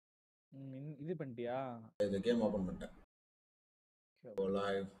இது பண்ணிட்டியா? இந்த கேம் ஓபன் பண்ணிட்டேன்.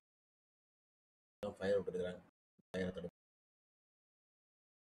 லைவ் ஃபயர் விட்டுருக்காங்க. ஃபயர் தடு.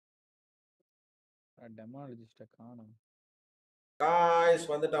 டெமாலஜிஸ்ட காணோம். गाइस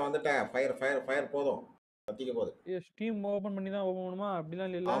வந்துட்டேன். ஃபயர் போதும். கத்திக்க போகுது. ஸ்டீம் ஓபன் பண்ணி தான் ஓபன் பண்ணுமா?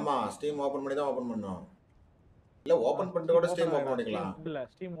 அப்படிலாம் இல்ல. ஆமா, ஸ்டீம் ஓபன் பண்ணி தான் ஓபன் பண்ணனும். இல்ல ஓபன் பண்ணிட்டு கூட ஸ்டீம் ஓபன் பண்ணிக்கலாம். இல்ல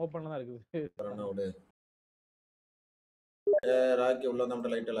ஸ்டீம் ஓபன்ல தான் இருக்குது. அப்புறம் விடு. ராக்கி உள்ள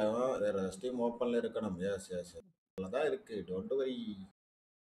வந்து லைட் எல்லாம் ஸ்டீம் ஓபன்ல இருக்கணும். எஸ் அதான் இருக்கு. Don't worry.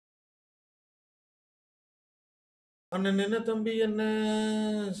 அண்ணன் என்ன தம்பி என்ன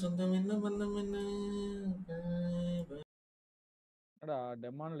சொந்தம் என்ன பந்தம் என்ன. என்னடா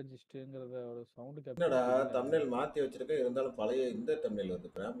டெமாலஜிஸ்ட்ங்கறத ஒரு சவுண்ட் கேப்சர். என்னடா தம்ப்நெயில் மாத்தி வச்சிருக்க, இருந்தாலும் பழைய இந்த தம்ப்நெயில்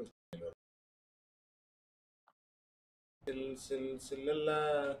வருது. பிராம்பிள் தம்ப்நெயில் வருது. சில்ல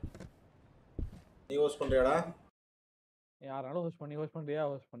நீ ஹோஸ்ட் பண்றியாடா? யாராலும் ஹோஸ்ட் பண்றியா?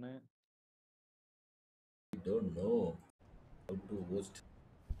 ஹோஸ்ட் பண்ணு. I don't know how to host.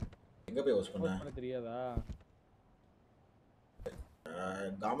 எங்க போய் ஹோஸ்ட் பண்ண தெரியாதா?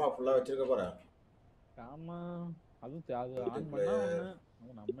 காமா ஃபுல்லா வச்சிருக்க போற. காமா அது ஆன் பண்ணா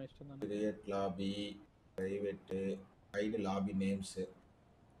நம்ம இஷ்டம் தான். Create lobby, private, height lobby names,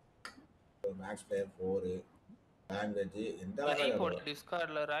 maths player 4, language எந்த போடு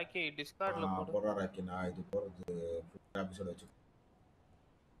டிஸ்கார்ட்ல ராக்கி டிஸ்கார்ட்ல போடுற ராக்கி. நான் இது போறது எபிசோட் வச்சு.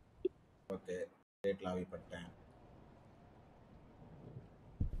 ஓகே கிரியேட் லாபி பண்ணிட்டேன்.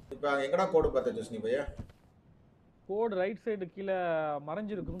 இப்போ எங்கடா கோட் பார்த்த ஜஸ்னி பையா? கோட் ரைட் சைடு கீழ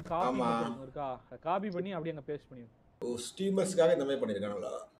மறைஞ்சிருக்கும். காப்பி இருக்கா? காப்பி பண்ணி அப்படியே அங்க பேஸ்ட் பண்ணி. ஓ ஸ்டீமர்ஸ்க்காக இந்த மாதிரி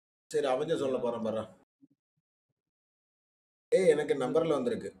பண்ணிருக்காங்களா? சரி அவெஞ்சர்ஸ் சொல்ல போறேன் பாரு. ஏய் எனக்கு நம்பர்ல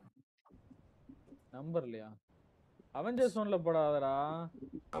வந்திருக்கு. நம்பர் இல்லையா? அவெஞ்சர்ஸ் ஒன்ல போடாதடா.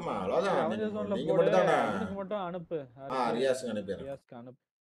 ஆமா அவ்வளவுதான். அவெஞ்சர்ஸ் ஒன்ல நீங்க மட்டும் தான. எனக்கு மட்டும் அனுப்பு. ரியாஸ்க்கு அனுப்பிறேன். ரியாஸ்க்கு அனுப்பு.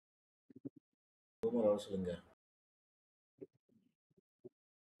 ரூமர் சொல்லுங்க.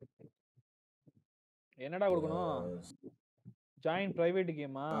 என்னடா கொடுக்கணும்? ஜாயின் பிரைவேட்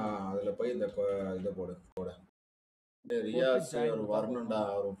கேமா? அதுல போய் இந்த இத போடு போடு. ரியாஸ் ஒரு வரணும்டா.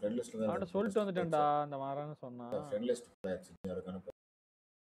 ஒரு ஃப்ரெண்ட் லிஸ்ட்ல தான். அவட்ட சொல்லிட்டு வந்துட்டேன்டா. அந்த வரேன்னு சொன்னா. ஃப்ரெண்ட் லிஸ்ட் ஆச்சு. யாருக்கு அனுப்பு.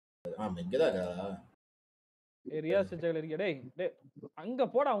 இங்கதான் இருக்கா? ரியாஸ் சேனல் இருக்கே. டேய் அங்க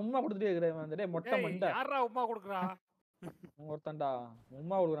போடா. உம்மா கொடுத்துட்டே இருக்கறேன். டேய் மொட்டை மண்டை. யாரா உம்மா கொடுக்குறா? ஒருத்தன்டா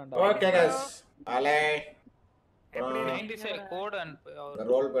உம்மா கொடுக்குறான்டா. ஓகே गाइस அலே எப்படி 96 கோட் அனுப்பு.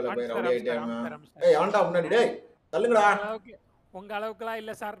 ரோல் பேல போய் ரவுடி ஐட்டம். ஏய் ஆண்டா முன்னாடி டேய் தள்ளுங்கடா. உங்க அளவுக்குலாம்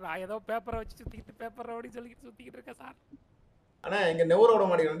இல்ல சார். நான் ஏதோ பேப்பரை வச்சு சுத்திக்கிட்டு பேப்பர் ரவுடி சொல்லிட்டு சுத்திக்கிட்டு இருக்கேன் சார். அண்ணா இங்க நெவர விட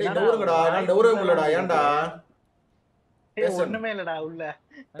மாட்டேங்கடா. டேய் நெவருங்கடா. நான் நெவரவே இல்லடா. ஏன்டா? ஏய் ஒண்ணுமே இல்லடா உள்ள.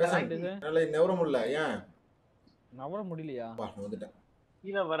 நல்ல நெவர முடியல. ஏன் நவர முடியலையா? வா வந்துட்டேன்.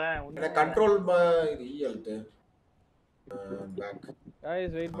 கீழ வரேன். என்ன கண்ட்ரோல் இது ஈல்ட் பேக்.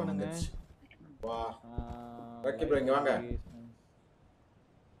 गाइस வெயிட் பண்ணுங்க. வா ராக்கி ப்ரோ இங்க வாங்க.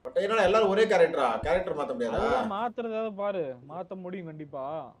 பட் என்னடா எல்லாரும் ஒரே கேரக்டர் மாத்த முடியாதா? அத மாத்துறத பாரு. மாத்த முடியும் கண்டிப்பா.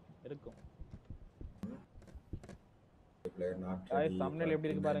 இருக்கும். गाइस தம்ப்நெயில் எப்படி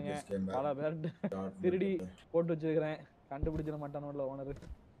இருக்கு பாருங்க. பல பேர் திருடி போட்டு வச்சிருக்கேன். கண்டுபிடிச்சிர மாட்டானோல ஓனர்.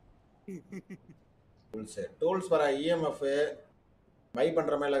 டூல்ஸ் வர EMF பை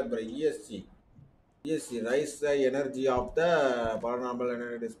பண்ற மாதிரி இருக்கு பாரு. ESC rice the energy of the paranormal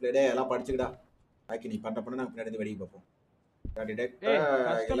energy display. டே எல்லாம் படிச்சுடா. ராக்கி நீ பண்ண நாங்க பின்னாடி வெடி பாப்போம். Detect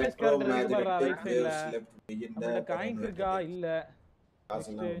electromagnetic waves left begin தி காயின்ஸ் இருக்கா? இல்ல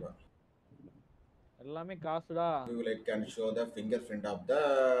காசுலாம் எல்லாமே காசுடா. It can show the fingerprint of the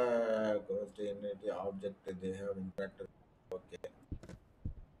ghost entity object they have interacted. Okay.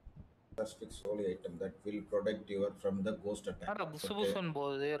 Specific soul item that will protect you from the ghost attack. அட புசுபுசுன்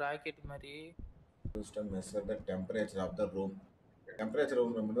போகுது rocket மாதிரி. System measure the temperature of the room. Temperature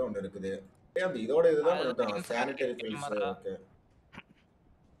room வந்து ஒன்னு இருக்குது. அந்த இதோட இதுதான் பண்ணிட்டாங்க. sanitary fills. Okay.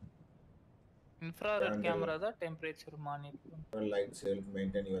 infrared camera தான் temperature monitor. Lights help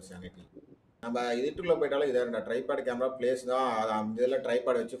maintain your sanity. நம்ம இதுக்குள்ள போய்ட்டால இத ட்ரைபாட் கேமரா பிளேஸ் தான். அந்த இதெல்ல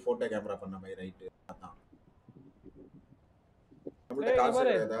ட்ரைபாட் வச்சு போட்டோ கேமரா பண்ண மாதிரி ரைட். அதான் நம்மள காசு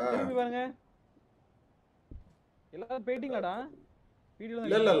இல்லடா. திரும்பி பாருங்க. எல்லாரும் பேட்டிங்கடா.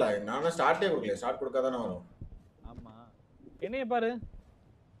 வீடியோல இல்ல நானா ஸ்டார்ட்டே கொடுக்கல. ஸ்டார்ட் கொடுக்காதானே வரும். ஆமா என்னைய பாரு.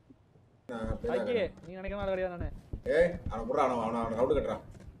 ஓகே நீ நினைக்கற மாதிரி கிடையாது நானே. ஏய் அவன புறா அவன ரவுண்ட் கட்டறான்.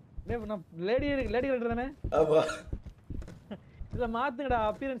 டேய் நான் லேடி கட்டற தானே? ஆமா இத மாத்துங்கடா.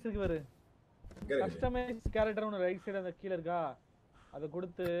 அப்பியரன்ஸ் இருக்கு பாரு. கஸ்டமைஸ் கேரக்டர் ஒன்னு ரைட் சைடு அந்த கீழ இருக்கா? அத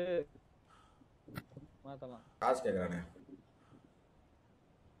கொடுத்து மாத்தலாம். காசு கேக்குறானே.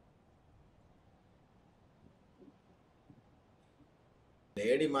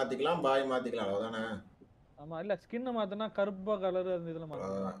 லேடி மாத்திக்கலாம், பாய் மாத்திக்கலாம் அவ்வளவுதானே? ஆமா இல்ல ஸ்கின் மாத்தனா கருப்பு கலர் அந்த இதெல்லாம்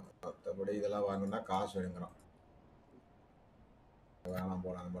மாத்தலாம். மத்தபடி இதெல்லாம் வாங்குனா காசு வேணுங்கறான். வேணாம்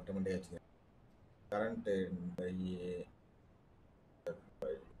போலாம் அது மட்டும் மண்டே வச்சுக்க. கரண்ட்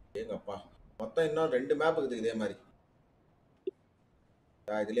ஏங்கப்பா மொத்தம் இன்னும் 2 மேப் இருக்குது இதே மாதிரி.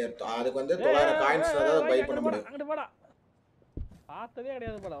 இதுல அதுக்கு வந்து 900 காயின்ஸ் அதாவது பை பண்ண முடியும். அங்க போடா. பார்த்ததே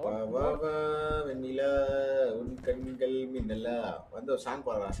கிடையாது போடா. வெண்ணிலா உன் கண்கள் மின்னலா வந்து ஒரு சாங்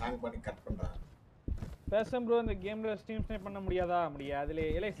பாடுறா. சாங் பண்ணி கட் பண்றா. பேசம் ப்ரோ இந்த கேம்ல ஸ்ட்ரீம் ஸ்னைப் பண்ண முடியாதா? முடியாதுல.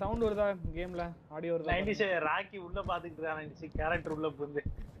 ஏலே சவுண்ட் வருதா கேம்ல? ஆடியோ வருதா? 96 ராக்கி உள்ள பாத்துக்கிட்டு இருக்கான். 96 கேரக்டர் உள்ள புந்து.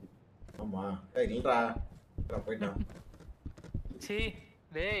 ஆமா. டேய் நில்றா. போய்ட்டான். சீ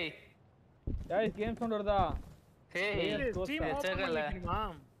டேய். गाइस கேம் சவுண்ட் வருதா? Hey stream open பண்ணிக்கணுமா?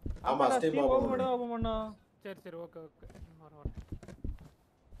 ஆமா ஸ்ட்ரீம் ஓபன் பண்ணு. சரி ஓகே வர.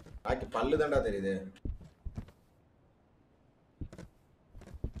 ஆக்கி பல்லு தான்டா தெரியுது.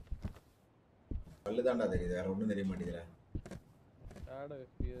 பல்லு தான்டா தெரியுது. வேற ஒண்ணும் தெரிய மாட்டேங்குதுடா. Dot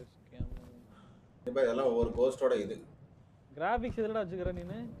FPS game. இப்ப இதெல்லாம் ஒரு கோஸ்டோட இது. கிராபிக்ஸ் எதுலடா வச்சுக்கற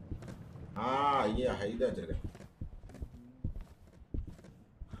நீனு? ஐயா ஹைட் வச்சிருக்கேன்.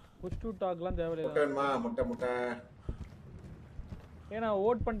 புஷ் டு டாக்லாம் தேவையில்லை. முட்டை ஏனா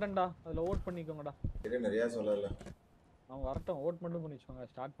ஓட் பண்ணிட்டேன்டா. அதுல ஓட் பண்ணிக்கோங்கடா. இது நிறைய சொல்லல. அவங்க வரட்டும் ஓட் மட்டும் பண்ணி வச்சுங்க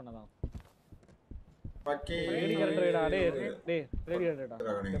ஸ்டார்ட் பண்ணலாம். பக்கி ரெடி கரெக்டா டேய் ரெடி கரெக்டா.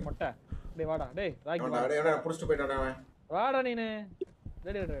 டேய் மொட்டை. டேய் வாடா டேய் ராக்கி வாடா. டேய் புடிச்சிட்டு போய்டானே அவன். வாடா நீனே.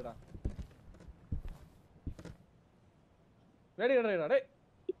 ரெடி கரெக்டா. ரெடி கரெக்டா டேய்.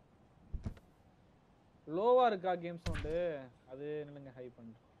 லோவா இருக்கா கேம் சவுண்ட். அது நில்லுங்க ஹை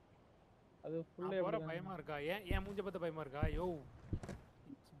பண்ணு. அது ஃபுல்லே போற பயமா இருக்கா? ஏன் மூஞ்ச பத்த பயமா இருக்கா? யோ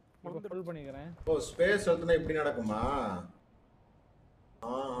ஃபுல் பண்ணிக்கிறேன். ஓ ஸ்பேஸ் வந்து இப்படி நடக்குமா?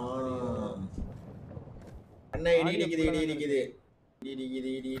 அண்ணா இடிக்குது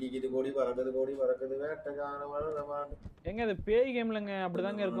கோடி பறக்குது வேட்டகான வரதமான். எங்க இது பேய் கேம்லங்க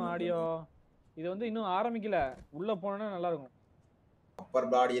அப்படிதாங்க இருக்கும் ஆடியோ. இது வந்து இன்னும் ஆரம்பிக்கல. உள்ள போனா நல்லா இருக்கும்.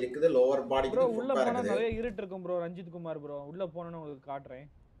 அப்பர் பாடி இருக்குது லோவர் பாடி ப்ரோ உள்ள போனா நிறைய இருட்டு இருக்கும் ப்ரோ. ரஞ்சித் குமார் ப்ரோ உள்ள போனா உங்களுக்கு காட்றேன்.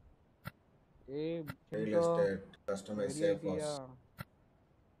 Real estate customise safe house.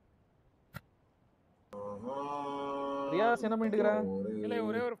 Riyaz என்ன பண்ணிட்டு இருக்கற? இல்ல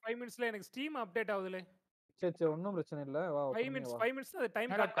ஒரே ஒரு 5 மினிட்ஸ்ல எனக்கு ஸ்ட்ரீம் அப்டேட் ஆகுதுல. சரி ஒண்ணும் பிரச்சனை இல்ல. வா 5 மினிட்ஸ் அது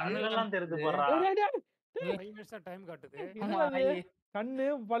டைம் காட்டுது. கண்ணெல்லாம் தெரிது போறா. 5 மினிட்ஸ் தான் டைம் காட்டுது. கண்ணு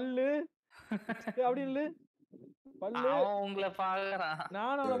பல்லு அப்படி இல்ல. பல்லு அவன் உங்களை பாக்குறான்.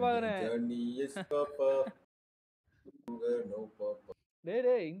 நானும் அவனை பாக்குறேன்.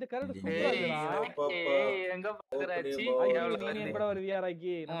 டேய் இந்த கரெக்ட் சூப்பரா இருக்குடா. ஏய் எங்க பாக்குறாச்சி? நீ கூட வருவியா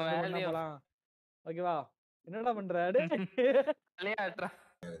ராக்கி? நம்ம போலாம். ஓகேவா? என்னடா பண்ற? டேய் விளையாடுறா.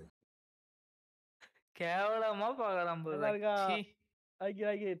 கேவலமா பாக்குறான் போல. நல்லா இருக்கா?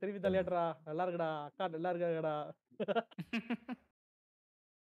 ராக்கி திருப்பி தலையாடுறா. நல்லா இருக்குடா. அக்கா நல்லா இருக்காங்கடா.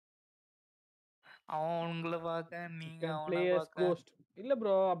 அவன் உங்களை பாக்க நீங்க அவனை பாக்க. கோஸ்ட் இல்ல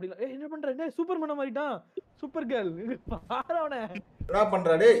ப்ரோ அப்படி இல்ல. என்ன பண்ற? டேய் சூப்பர்மேன் மாறிட்டான். Super girl. பாரு அவனை. என்னடா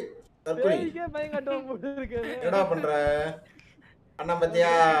பண்ற டேய்? தற்கொலை. டேய் பயங்கட்டோம் போட்டு இருக்கு. என்னடா பண்ற? அண்ணா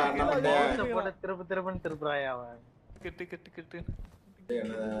பத்தியா திருப்புறாயா அவன். கிட்டு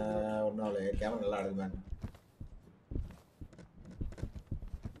என்ன ஒண்ணாலே கேமரா நல்லா ஆடுது மேன்.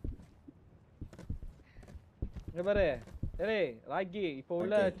 இங்க பாரு. ஏய் ராக்கி இப்போ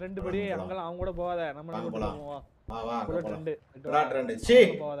உள்ள ட்ரெண்ட் படி அங்கலாம் அவங்க கூட போவாத. நம்ம கூட போவோம். வா ட்ரெண்ட். ட்ரெண்ட். சீ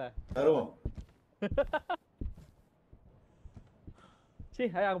போவாத. தருவோம். சீ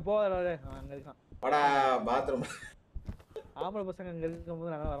அங்க போவாத. அங்க இருக்கான். வாடா பாத்ரூம். ஆம்பளை பசங்க அங்க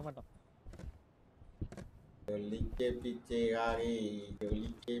இருக்கும்போது நாங்க வர மாட்டோம். டோலி के पीछे हारी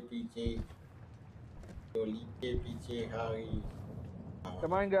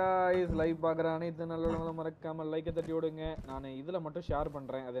Come on guys, லைவ் பார்க்குற அனைத்து நல்லவங்களும் மறக்காம லைக்கை தட்டி விடுங்க. நான் இதில் மட்டும் ஷேர்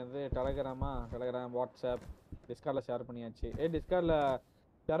பண்ணுறேன். அது வந்து டெலகிராம் வாட்ஸ்அப் டிஸ்கார்டில் ஷேர் பண்ணியாச்சு. டிஸ்கார்டில்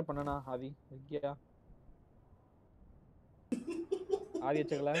ஷேர் பண்ணனா ஆதி இருக்கியா? ஆதி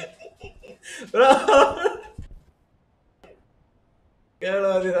வச்சுக்கல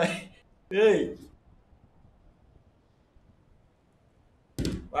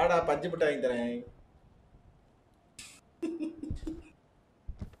வாடா பஞ்சு மிட்டாய் வாங்கி தரேன்.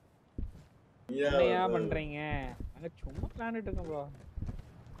 என்னையா பண்றீங்க? அங்க சும்மா விளையாண்டுட்டு இருக்கோம் ப்ரோ.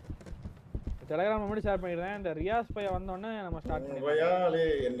 டெலகிராம் மட்டும் ஷேர் பண்ணிடுறேன். இந்த ரியாஸ் பைய வந்த உடனே நம்ம ஸ்டார்ட் பண்ணிடலாம். வயாலே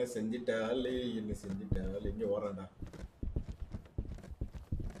என்ன செஞ்சிட்டாலே இங்க ஓறடா.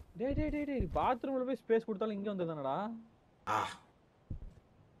 டேய் பாத்ரூம்ல போய் ஸ்பேஸ் கொடுத்தாலும் இங்க வந்ததானடா.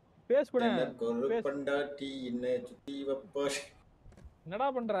 ஸ்பேஸ் கூட ஒரு பண்டாட்டி என்ன சுத்தி வப்ப. என்னடா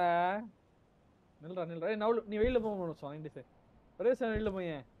பண்ற? நில்றா. நீ வெளியில போக முடியும். 96 ஒரே சார் வெளியில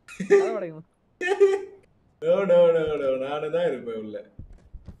போய் அடவடைங்க. நோ நோ நோ நோ நானு தான் இருப்பேன் உள்ள.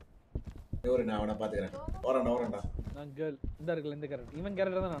 ஒரு நான் அவனை பாத்துக்கிறேன். ஓரண்டா. நான் கேர்ள். இந்த இருக்குல இந்த கேரக்டர். இவன்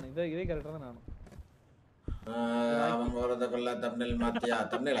கேரக்டர் தான் நானு. இதே கேரக்டர் தான் நானு. அவங்க வரத கொள்ள தம்ப்நெயில் மாத்தியா?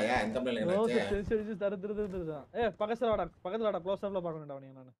 தம்ப்நெயிலா? எந்த தம்ப்நெயில் என்னாச்சு? சரி தரு. பக்கத்துல வாடா க்ளோஸ் அப்ல பார்க்கணும்டா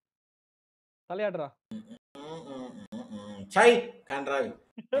அவனை நானு. தலையாடுறா. சை கான்றாவி.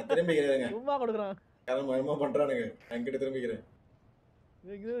 திரும்பிக்கிறேங்க. சும்மா கொடுக்குறான். கர்மமா பண்றானுங்க. அங்கிட்ட திரும்பிக்கிறேன்.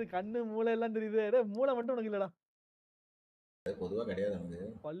 இது கண்ணு மூளை எல்லாம் தெரியுது. டேய் மூளை மட்டும் உனக்கு இல்லடா. அது பொதுவா கிடையாது நமக்கு.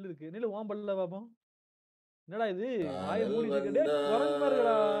 பல்லு இருக்கு. நீல ஓம் பல்லுல பாப்போம். என்னடா இது? வாயை மூடி இருக்கு. டேய் குரங்கு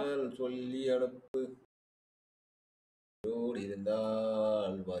பாருடா. சொல்லி அனுப்பு. ஓடி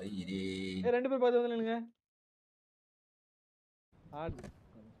இருந்தால் வருகிறேன். ரெண்டு பேர் பாத்து வந்து நில்லுங்க.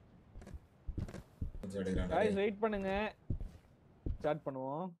 गाइस வெயிட் பண்ணுங்க. ஸ்டார்ட்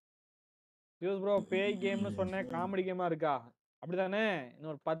பண்ணுவோம். யூஸ் ப்ரோ பேய் கேம்னு சொன்னே காமெடி கேமா இருக்கா? அப்படிதானே?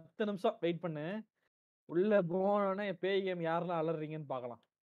 இன்னொரு 10 நிமிஷம் வெயிட் பண்ணு. உள்ள போனோனே பேய் கேம் யாரெல்லாம் அலறீங்கன்னு பார்க்கலாம்.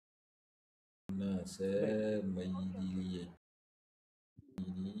 மைதிலியே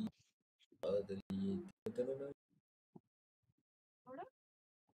காதலியே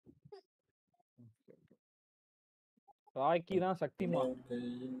ராக்கி தான் சக்திமான்.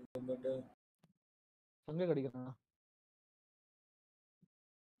 அங்க கடிக்கிறான்.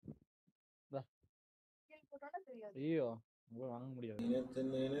 ஐயோ வாங்க முடியாது.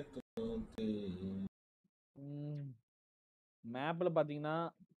 மேப்ல பாத்தீங்கன்னா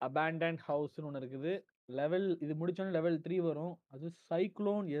அபேண்டன்ட் ஹவுஸ்னு ஒன்று இருக்குது. லெவல் இது முடிச்சோன்னே லெவல் 3 வரும். அது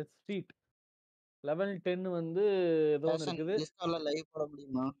சைக்ளோன் எஸ்ட்ரீட். லெவல் 10 வந்து ஏதோ ஒன்று இருக்குது. லைவ் போட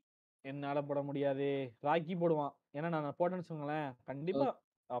முடியுமா? என்னால போட முடியாது. ராக்கி போடுவான். ஏன்னா நான் போட்டேன்னு சொன்னேன் கண்டிப்பா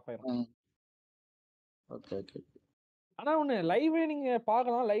ஆஃப் ஆயிரும். Okay okay. ஆனா ஒண்ணு லைவே நீங்க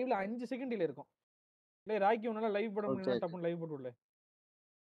பார்க்கலாம். லைவ்ல 5 செகண்ட் டிலே இருக்கும். டேய் ராக்கி உன்னால லைவ் போட முடியலனா டப்புன்னு லைவ் போட்டு விடு.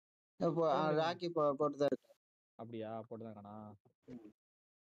 இப்போ ராக்கி போட்டு தான் இருக்கு. அப்படியே போட்டு தான் காணா.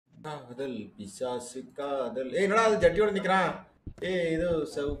 காதல் பிசாசு காதல். ஏய் என்னடா அது ஜட்டியோட நிக்கறான்? ஏய் இது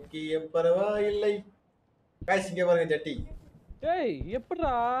சௌக்கியம் பரவாயில்லை. गाइस இங்க பாருங்க ஜட்டி. டேய்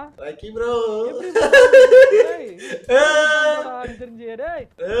எப்படிடா? ராக்கி ப்ரோ. டேய் ஏய் தெரிஞ்சே டேய்.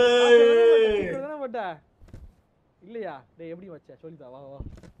 ஏய் என்ன போட்ட? இல்லையா? டேய் எப்படி வச்ச? சொல்லிதா வா வா.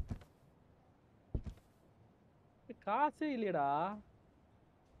 காசே இல்லையடா.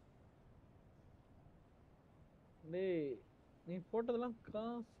 டேய் நீ போட்டதெல்லாம்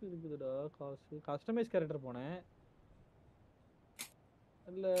காசு இருக்குதுடா. காசு கஸ்டமைஸ் கேரக்டர் போனேன்.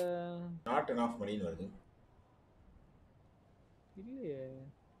 இல்ல நாட் எனஃப் மணின்னு வருது. இல்லையே.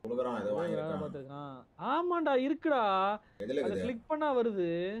 குளுகறான் ஏதோ வாங்கிருக்கான். பாத்துறான். ஆமாடா இருக்குடா. எதுல அத கிளிக் பண்ணா வருது.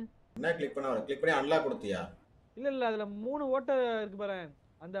 என்ன கிளிக் பண்ணா வருது? கிளிக் பண்ணி அன்லாக் கொடுத்தியா? இல்ல அதுல 3 ஓட்ட இருக்கு பாரு.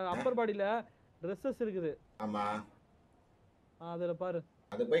 அந்த அப்பர் பாடியில Dresses இருக்குது. ஆமா. அதுல பாரு.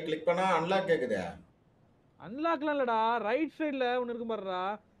 அது போய் கிளிக் பண்ணா அன்லாக் கேக்குதே. அன்லாக்லாம் இல்லடா. ரைட் சைடுல ஒன்னு இருக்கு பாருடா.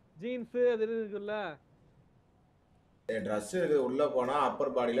 ஜீன்ஸ் அது இருக்குல்ல. ஏய் Dress இருக்கு உள்ள போனா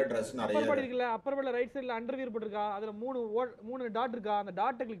அப்பர் பாடியில Dress நிறைய அப்பர் பாடி இருக்குல்ல. அப்பர் பாடியில ரைட் சைடுல அண்டர்வியர் போட்டுருக்கா. அதுல 3 டாட் இருக்கா. அந்த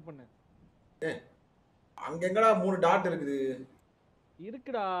டாட்டை கிளிக் பண்ணு. ஏய் அங்க எங்கடா 3 டாட் இருக்குது?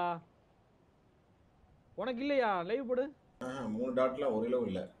 இருக்குடா. உனக்கு இல்லையா? லைவ் போடு. 3 டாட்லாம் ஒரு கிலோ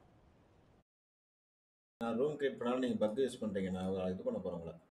இல்ல. நான் ரூம் கிரியேட் பண்ணாலும் நீங்க பக் யூஸ் பண்றீங்க. நான் இது பண்ண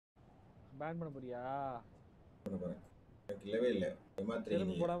போறேன்ல. பேன் பண்ண போறியா? பண்ண போறேன். எனக்கு இல்லவே இல்ல. ஏமாத்றீங்க.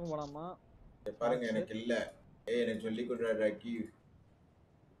 திரும்ப போடாம போடாமா? பாருங்க எனக்கு இல்ல. ஏய் எனக்கு சொல்லி கொடுடா ராக்கி.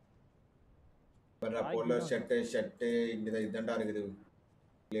 பரா போலர் ஷர்ட் இங்க இதண்டா இருக்குது.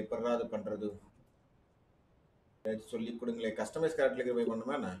 எப்பறா அது பண்றது? ஏய் சொல்லி கொடுங்களே. கஸ்டமைஸ் கேரக்டருக்கு போய்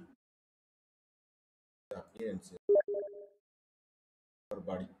பண்ணுமா என்ன? அப்பியரன்ஸ் ஒரு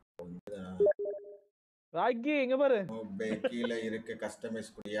பாடி. ராக்கி எங்க பாரு. பேக்கில இருக்க கஸ்டமைஸ்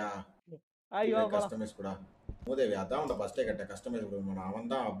குடியா? ஐயோ கஸ்டமைஸ் குடா. மூதேவி அதான் அந்த ஃபர்ஸ்டே கேட்ட கஸ்டமைஸ் கொடுக்கணும். அவன்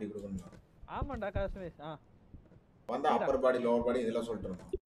தான் அப்படி கொடுக்கணும். ஆமாடா கஸ்டமைஸ். வந்தா அப்பர் பாடி லோவர் பாடி இதெல்லாம் சொல்லிட்டறோம்.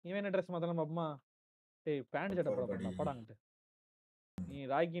 இவன் என்ன Dress மாத்தலாம் பாப்பமா? டேய் பேண்ட் சட்டை போடா போடாங்கட்டு. நீ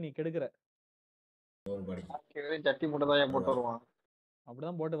ராக்கி நீ கெடுக்குற. Lower body. ராக்கி ஜட்டி மட்டும் தான் போட்டு வருவான்.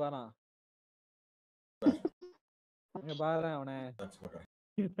 அப்படிதான் போட்டு வரான். இங்க பாரு அவனே.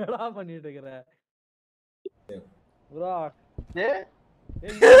 என்னடா பண்ணிட்டு இருக்கற? ப்ரோ ஏய்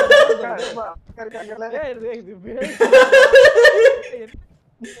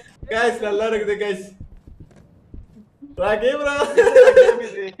गाइस நல்லா இருக்குது गाइस. ராக்கி ப்ரோ.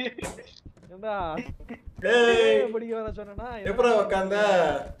 என்னடா? டேய் படிக்க வர சொன்னனா? எப்பறா உட்கார்ந்த?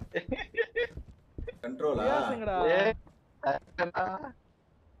 கண்ட்ரோலா? ஏங்கடா?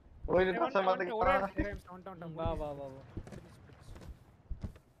 ஓய் பசங்க பாத்துக்கடா. வா வா வா.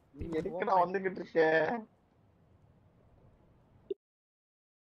 நீ எதுக்குடா வந்துகிட்டு இருக்க?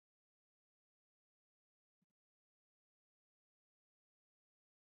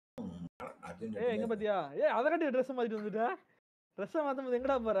 ஏய் எங்க பாத்தியா ஏய் அத கட்டி Dress மாத்திட்டு வந்துட்ட Dress மாத்தும்போது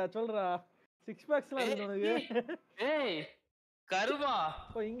எங்கடா போற சொல்றா 6 packs-லாம் இருக்கு உனக்கு ஏய் கருமா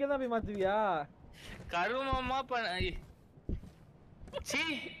ஓ இங்க தான் போய் மாத்துவியா கருமமா சீ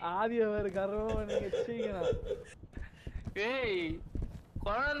ஆதிய வேற கருமமா நீங்க சீங்கடா ஏய்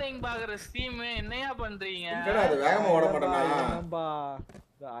குழந்தைங்க பாக்குற ஸ்ட்ரீம் என்னையா பண்றீங்க என்னடா அது வேகமா ஓட மாட்டேனா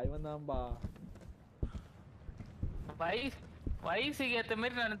இவன் தான்பா வயசுக்கு ஏத்த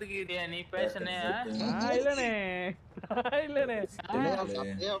மாதிரி நடந்துக்கிறியா நீ பேசனே இல்லனே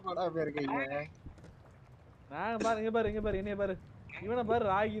சத்தியா படா போயிருக்கீங்க நான் பாரு இங்க பாரு என்னைய பாரு இவனை பாரு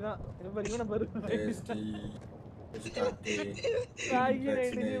ராகி தான் இவனை பாரு ராகி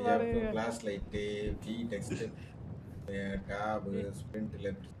நைன்டி பாருங்க class light key text tab sprint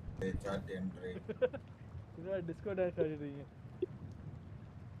left chart entry இது டிஸ்கோ டான்ஸ் ஆடிட்டீங்க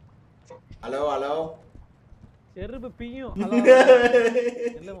ஹலோ செருப்பு பியும் ஹலோ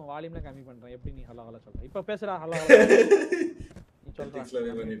இல்ல வால்யூம்ல கம்மி பண்றேன் எப்படி நீ ஹலோ சொல்ற இப்ப பேசுடா ஹலோ நீ சொல்றா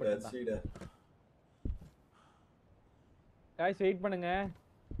ஸ்லோவே பண்ணிட்டா சீடா गाइस வெயிட் பண்ணுங்க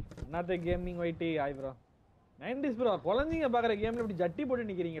another gaming YT hi bro 90s bro குழந்தைங்க பாக்குற கேம்ல இப்படி ஜட்டி போட்டு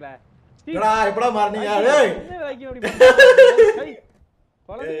நிக்கிறீங்களே என்னடா எப்படா மார்னிங் டேய் என்ன லைக் இப்படி பண்ற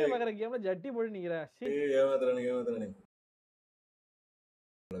குழந்தைங்க பாக்குற கேம்ல ஜட்டி போட்டு நிக்கிற ஏய் ஏமாத்துறானே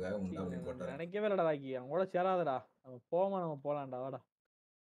உலகாக முண்டா பண்ணி போட்டாரு நினைக்கவே இல்லடா ராக்கி அவங்களோட சேராதடா நம்ம போலாம்டா வாடா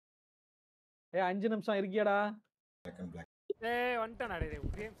ஏய் 5 நிமிஷம் இருக்கியாடா ஏய் வந்துட்டானே டேய்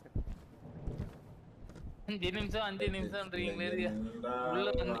கேம் சார் 5 நிமிஷம்ன்றீங்களே உள்ள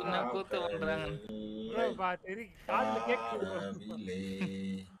வந்து என்ன கூத்து பண்றாங்க ப்ரோ பா தெரி காதுல கேக்குது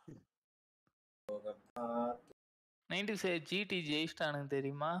 90s GT ஜெயிஸ்டானு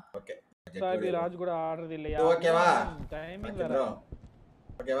தெரியுமா ஓகே சாபி ராஜ் கூட ஆர்டர் இல்லையா ஓகேவா டைமிங் வேற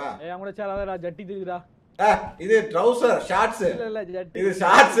ஓகேவா ஏய் அவங்களோட சேராதடா ஜட்டி தெரியுடா இது ட்ரவுசர் ஷார்ட்ஸ் இல்ல ஜட்டி இது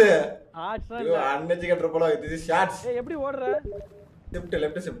ஷார்ட்ஸ் ஷார்ட்ஸ் இது அன்னைக்கு ட்ரிபிள் இது ஷார்ட்ஸ் ஏய் எப்படி ஓடுற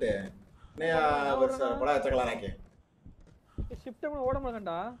லெஃப்ட் ஷிஃப்ட் நேயா வருஷ படா வச்சக்கலாம் நாக்கே ஷிஃப்ட் பண்ண ஓட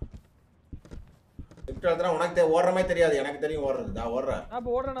மாட்டேன்டா ஷிஃப்ட் அழுத்தனா உனக்கு ஓடுற மாதிரி தெரியாது எனக்கு தெரியும் ஓடுறது நான் ஓடுறேன் நான்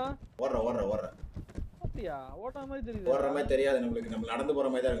இப்ப ஓடுறேனா ஓடுறேன் அப்படியே ஓடுற மாதிரி தெரியுது ஓடுற மாதிரி தெரியாது நம்ம நடந்து போற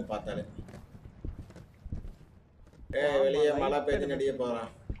மாதிரி தான் இருக்கு பார்த்தாலே ஏய் வெளிய மழை பெய்து நடிய போறான்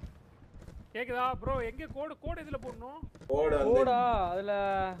கேக்குதா ப்ரோ எங்க கோட் இதுல போடணும் கோட் வந்து கோடா அதுல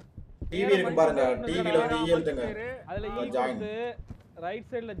டிவி இருக்கு பாருங்க டிவில வந்து ஈ எழுதுங்க அதுல ஈ வந்து ரைட்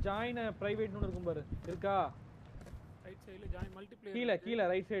சைடுல ஜாயின் பிரைவேட் னு இருக்கும் பாரு இருக்கா ரைட் சைடுல ஜாயின் மல்டிப்ளேயர் கீழ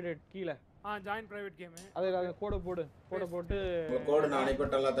ரைட் சைடு கீழ ஜாயின் பிரைவேட் கேம் அது கோட் போட்டு உங்க கோட் நான்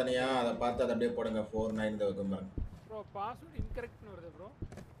அனுப்பிட்டல தனியா அத பார்த்து அத அப்படியே போடுங்க 49 த வைக்கும் பாருங்க ப்ரோ பாஸ்வேர்ட் இன்கரெக்ட் னு வருது ப்ரோ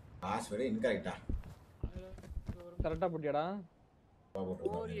பாஸ்வேர்ட் இன்கரெக்ட்டா கரெக்ட்டா போட்டியாடா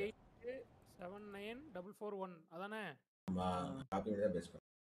 4879441 அதானே ஆமா காப்பி பண்ணி தான் பேஸ்ட்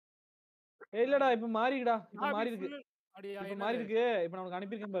ஏய் இல்லடா இப்ப மாறிடா இப்ப மாறி இருக்கு அடியா இப்ப மாறி இருக்கு இப்ப நான் உனக்கு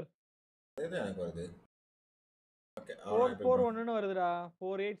அனுப்பிருக்கேன் பாரு இது எனக்கு வருது ஓகே 441 னு வருதுடா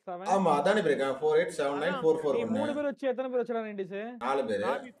 487 ஆமா அதான் அனுப்பிருக்கேன் 4879441 மூணு பேர் வச்சு எத்தனை பேர் வச்சடா 90s 4 பேர்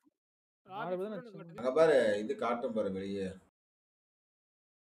 4 பேர் அங்க பாரு இது காட்டும் பாரு வெளிய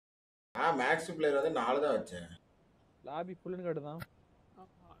மேக்ஸ் பிளேயர் வந்து 4 தான் வச்சேன் லாபி ஃபுல்லுன்னு காட்டுதான்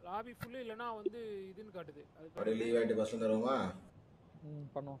லாபி ஃபுல் இல்லனா வந்து இதுன்னு காட்டுது அது லீவ் ஆயிட்டு பஸ் தருவோமா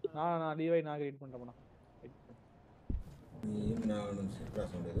பண்ணுவோம் நான் லீவ் ஆயி நான் கிரியேட் பண்றேன் நீ நான் சூப்பரா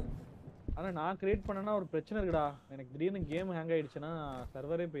சொன்னது ஆனா நான் கிரியேட் பண்ணனா ஒரு பிரச்சனை இருக்குடா எனக்கு திடீர்னு கேம் ஹேங் ஆயிடுச்சுனா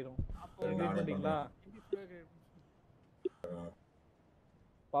சர்வரே போயிடும் கிரியேட் பண்ணிட்டீங்களா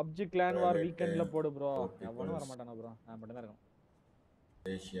PUBG clan war வீக்கெண்ட்ல போடு bro அவனும் வர மாட்டானா bro நான் மட்டும் தான் இருக்கேன்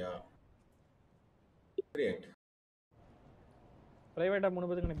ஏசியா கிரியேட் பிரைவேட்டா 3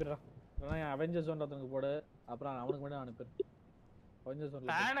 பேருக்கு அனுப்பிடுறா நான் அவெஞ்சர்ஸ் ஜோன்ல ஒருத்தனுக்கு போடு அப்புறம் அவனுக்கு மட்டும் அனுப்பிடு அவெஞ்சர்ஸ்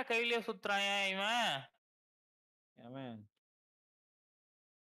ஜோன்ல ஃபேனை கையிலே சுத்துறான் இவன் அவன்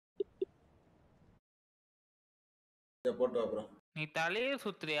இத போட்டு வா bro நீ தலையே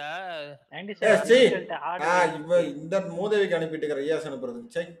சுத்துறியா இந்த மூதேவிக்கு அனுப்பிட்டு ரியாஸ் அனுப்புறது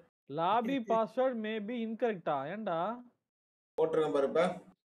சை லாபி பாஸ்வேர்ட் மேபி இன்கரெக்ட்டா ஏன்டா போட்டுருங்க பாருப்பா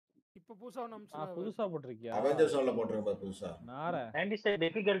இப்ப புதுசா போட்டுருக்கியா அவெஞ்சர்ஸ் ஜோன்ல போட்டுருங்க பாரு புதுசா நார 96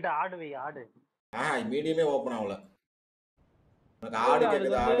 டிஃபிகல்ட் ஆடு மீடியமே ஓபன் ஆகல உனக்கு ஆடு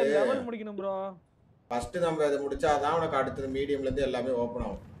கேக்குது ஆடு லெவல் முடிக்கணும் bro ஃபர்ஸ்ட் நம்ம இத முடிச்சாதான் உனக்கு அடுத்து மீடியம்ல இருந்து எல்லாமே ஓபன்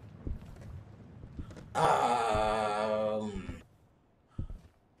ஆகும்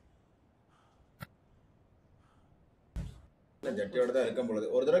ஜட்டியோட தான் இருக்கும் பொழுது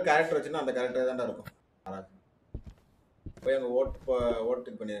ஒரு தடவை கேரக்டர் வச்சுன்னா அந்த கேரக்டர் தான்டா இருக்கும் போய் அங்க ஓட்டு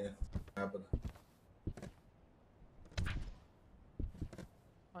பண்ணிடுங்க ஆப்புக்கு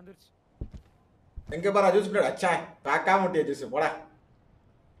வந்துருச்சு எங்க பாரு ஜூஸ் பிளேட் அச்சா காக்கா முட்டிய ஜூஸ் போடா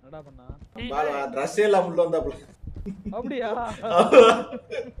என்னடா பண்ணா பாலா Dress எல்லாம் உள்ள வந்தாப்ல அப்படியா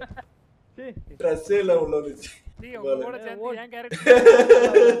Dress எல்லாம் உள்ள வந்துச்சு நீ உங்களோட சேர்ந்து ஏன் கேரக்டர்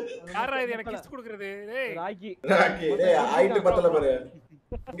யாரா இது எனக்கு கிஸ் குடுக்குறது டேய் ராக்கி டேய் ஹைட் பத்தல பாரு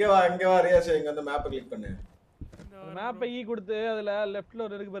இங்க வா ரியாஸ் இங்க அந்த மேப் கிளிக் பண்ணு அந்த மேப்பை கொடுத்து அதுல லெஃப்ட்ல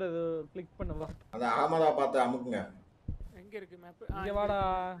ஒரு இருக்கு பாரு அது கிளிக் பண்ணு வா அந்த அகமதா பார்த்து அமுக்குங்க எங்க இருக்கு மேப் இங்க வாடா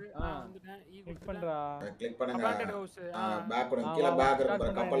வந்துட்டேன் கிளிக் பண்றா கிளிக் பண்ணுங்க அபாண்டட் ஹவுஸ் பேக் கொடுங்க கீழ பேக்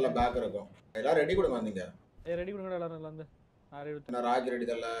இருக்கும் கப்பல்ல பேக் இருக்கும் எல்லாரும் ரெடி கொடுங்க வந்தீங்க ரெடி கொடுங்க எல்லாரும் வந்து நான் ரெடி நான் ragi ready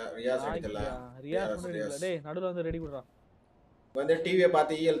தல்ல Riyaz ready தல்ல Riyaz ready இல்ல டேய் நடுவுல வந்து ரெடி குடுறா வந்து டிவியை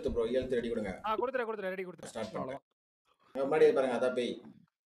பார்த்து ஈஎல்த் ப்ரோ ஈஎல்த் ரெடி கொடுங்க கொடுத்துறேன் ரெடி கொடுத்துறேன் ஸ்டார்ட் பண்ணுங்க முன்னாடி பாருங்க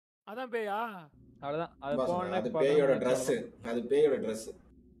அதான் பேயா அவ்வளவுதான் அது போனே அது பேயோட Dress அது பேயோட Dress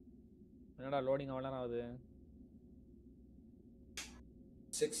என்னடா லோடிங் அவ்வளவு நேரம் ஆகுது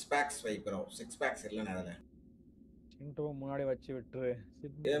 6 packs வை ப்ரோ 6 packs இல்ல நேரல சிண்டோ முன்னாடி வச்சு விட்டுரு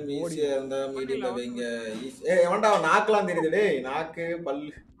ஏன் ஈஸியா அந்த மீடியம்ல வைங்க ஏய் எவன்டா நாக்குலாம் தெரியுது டேய் நாக்கு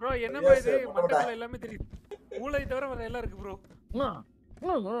பல்லு ப்ரோ என்ன ப்ரோ இது மண்டபல எல்லாமே தெரியுது மூளை தவிர வேற எல்லாம் இருக்கு ப்ரோ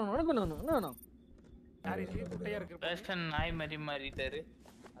யார் இது குட்டையா இருக்கு பேஷன் நாய் மாதிரி மாறிட்டாரு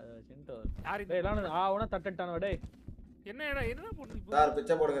அது சிண்டோ யார் டேய் எல்லாம் ஆவனா தட்டட்டானே டேய் என்ன போடுது சார்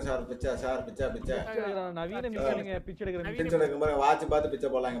பிச்சை போடுங்க சார் பிச்சை நவீன மிஷினுங்க பிச்சை எடுக்கறேன் பிச்சை எடுக்க பாருங்க வாட்ச் பார்த்து பிச்சை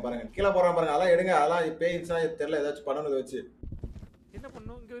போடலாங்க பாருங்க கீழ போறோம் பாருங்க அதெல்லாம் எடுங்க அதெல்லாம் பேயின்ஸா தெரியல ஏதாச்சும் பண்ணனும் வச்சு என்ன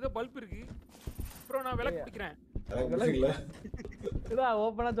பண்ணும் இங்க ஏதோ பல்ப் இருக்கு ப்ரோ நான் விளக்கு பிடிக்கிறேன் விளக்குல இதா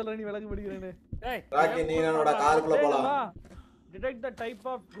ஓபனா சொல்ற நீ விளக்கு பிடிக்கிறேன்னு ஏய் ராக்கி நீ என்னோட காருக்குள்ள போலாம் டிடெக்ட் தி டைப்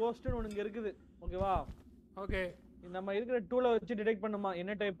ஆஃப் கோஸ்ட்னு ஒன்னு இருக்குது ஓகேவா ஓகே நம்ம இருக்கிற டூலை வச்சு டிடெக்ட் பண்ணுமா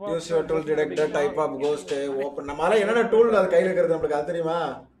என்ன type of use your tool detect the type of cost open நம்மால என்னென்ன டூல் அது கையில இருக்குது நமக்கு அது தெரியுமா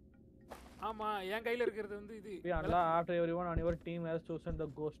ஆமா என் கையில இருக்குது வந்து இது after everyone on your team has chosen the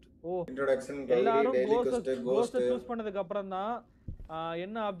ghost introduction எல்லாரும் daily ghost சூஸ் பண்ணதுக்கு அப்புறம் தான்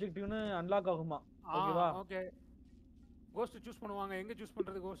என்ன ஆப்ஜெக்டிவ்னு அன்லாக் ஆகுமா ஓகேவா ஓகே கோஸ்ட் சூஸ் பண்ணுவாங்க எங்க சூஸ்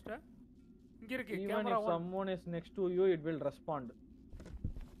பண்றது கோஸ்ட் இங்க இருக்கு even if someone is next to you it will respond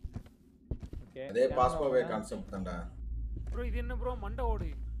okay அதே பாஸ்போவே கான்செப்ட் தான்டா bro இது என்ன bro மண்ட ஓடு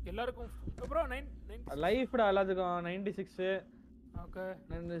எல்லாருக்கும் bro 9 லைஃப் டா எல்லாத்துக்கும் 96 ஓகே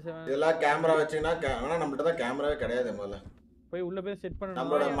 97 இதெல்லாம் கேமரா வச்சீனா ஆனா நம்மட்ட தான் கேமராவே கிடையாது முதல்ல போய் உள்ள போய் செட் பண்ணனும்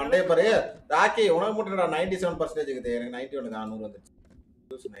நம்மளோட மண்டைய பாரு ராக்கி உனக்கு மட்டும்டா 97% இருக்குது எனக்கு 91 தான் 100 வந்துச்சு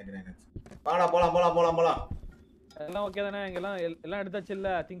 99 போலாம் எல்லாம் ஓகே தானே எல்லாம் எடுத்தாச்சு இல்ல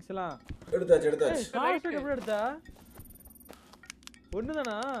திங்ஸ் எல்லாம் எடுத்தாச்சு காஸ்ட் எப்படி எடுத்தா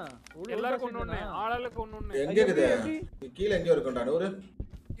ஒண்ணுதானா எல்லாருக்கும் ஒண்ணு ஆளாளுக்கு ஒண்ணு எங்க இருக்குது கீழ எங்க இருக்குடா 100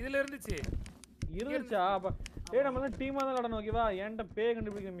 இதுல இருந்துச்சா அப்ப ஏய் நம்ம வந்து டீமா தான் நடணும் ஓகேவா ஏன்ட்ட பே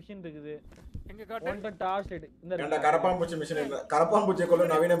கண்டுபிடிக்கிற மிஷின் இருக்குது எங்க காட்டு ஒன்ட டார்ச் லைட் இந்த கரப்பாம்பூச்சி மிஷின் இல்ல கரப்பாம்பூச்சி கொல்ல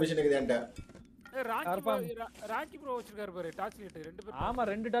நவீன மிஷின் இருக்குது என்கிட்ட ராக்கி ப்ரோ வச்சிருக்காரு பாரு டார்ச் லைட் ரெண்டு பேரும் ஆமா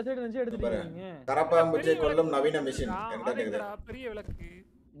ரெண்டு டார்ச் லைட் வந்து எடுத்துட்டு இருக்கீங்க கரப்பாம்பூச்சி கொல்லும் நவீன மிஷின் என்கிட்ட இருக்குது பெரிய விளக்கு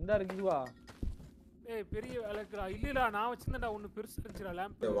இந்த இருக்குவா ஏய் பெரிய விளக்குடா இல்லடா நான் வச்சிருந்தேன்டா ஒன்னு பெருசு இருந்துச்சுடா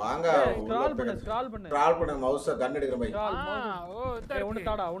லாம்ப் வாங்க ஸ்க்ரால் பண்ணு மவுஸ கன் எடுக்கற பை ஓ இந்த ஒன்னு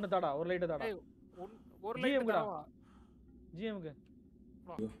தாடா ஒரு லைட் தாடா ஒரு லைட் தாடா ஜிஎம்க்கு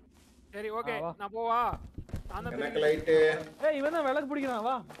சரி ஓகே நான் போவா அந்த எனக்கு லைட் ஏய் இவன் தான் விளக்கு பிடிக்கிறான்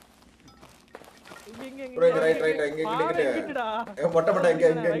வா இங்க ப்ரோ ரைட் இங்க கிட்டடா ஏ மொட்டை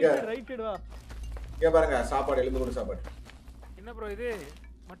இங்க ரைட் வா இங்க பாருங்க சாப்பாடு எலும்பு கூட சாப்பாடு என்ன ப்ரோ இது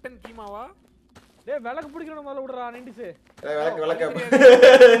மட்டன் கீமாவா டேய் விளக்கு பிடிக்கணும் முதல்ல விடுறா 90s ஏய் விளக்கு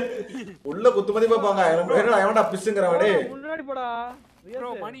உள்ள குத்துமதி பாப்பாங்க என்னடா எவன்டா பிஸ்ங்கறவன் டேய் முன்னாடி போடா ப்ரோ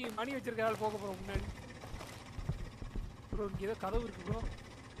மணி வச்சிருக்கால போக ப்ரோ முன்னாடி ப்ரோ இங்க ஏதோ கதவு இருக்கு ப்ரோ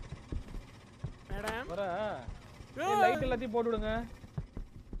மேடம் வர லைட் எல்லாத்தையும் போட்டு விடுங்க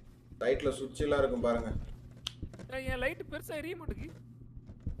லைட்ல சுவிட்ச் எல்லாம் இருக்கும் பாருங்க ஏய் லைட் பெருசா எரிய மாட்டேங்குது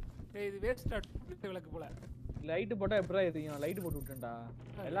ஏய் இது வேஸ்ட் ஸ்டார்ட் விளக்கு போல லைட் போட்டா எப்பறா எரியும் லைட் போட்டு விட்டேன்டா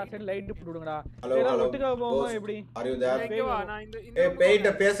எல்லா சைடு லைட் போட்டு விடுங்கடா ஹலோ ஒட்டுக்கா போவோம் எப்படி are you there இங்க வா நான் இந்த ஏய்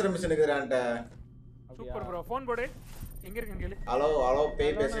பேய்ட்ட பேசுற மிஷின் இருக்குறான்ட்ட சூப்பர் ப்ரோ ஃபோன் போடு எங்க இருக்கீங்க கேளு ஹலோ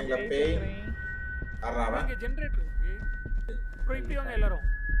பேய் பேசுறீங்களா பேய் அறறாவா இங்க ஜெனரேட்டர் இருக்கு ப்ரோ இப்படி வாங்க எல்லாரும்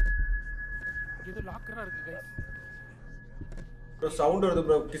இது லாக்கரா இருக்கு गाइस ப்ரோ சவுண்ட் வருது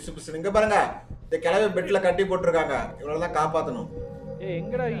ப்ரோ கிஸ் இங்க பாருங்க இந்த கிளவே பெட்ல கட்டி போட்டுருக்காங்க இவங்கள தான் காப்பாத்தணும் ஏய்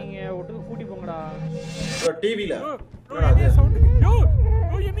எங்கடா நீங்க ஒட்டுக்கு கூட்டி போங்கடா ப்ரோ டிவில ப்ரோ அதே சவுண்ட் யோ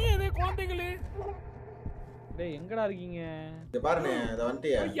என்ன இது குழந்தைகளே டேய் எங்கடா இருக்கீங்க இங்க பாருங்க இத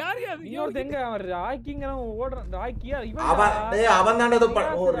வந்துட்டியா யார் நீ ஒருத்த எங்க அவன் ராக்கிங்கற ஓடுறான் ராக்கியா இவன் அவன் தான்டா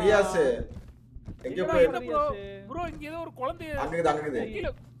ஓ ரியாஸ் எங்க போய் ப்ரோ இங்க ஏதோ ஒரு குழந்தை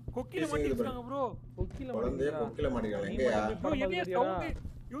அங்கக்குது கொக்கில மாட்டிட்டாங்க ப்ரோ கொக்கில மாட்டிட்டாங்க எங்கயா ப்ரோ என்ன சவுண்ட்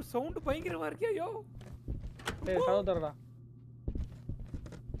யோ சவுண்ட் பயங்கரமா இருக்கே யோ டேய் கதவு தரடா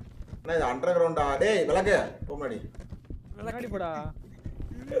அண்ணா இது அண்டர் கிரவுண்டா டேய் விளக்கு போமாடி முன்னாடி போடா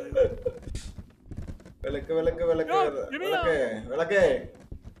விளக்கு விளக்கு விளக்கு விளக்கு விளக்கு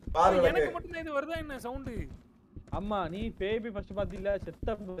பாரு விளக்கு எனக்கு மட்டும் இது வருதா என்ன சவுண்ட் அம்மா நீ பேபி ஃபர்ஸ்ட் பாத்தில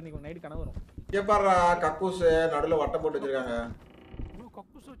செட் அப் பண்ணிக்கோ நைட் கனவு வரும் இங்க பாருடா கக்கூஸ் நடுவுல வட்டம் போட்டு வச்சிருக்காங்க ப்ரோ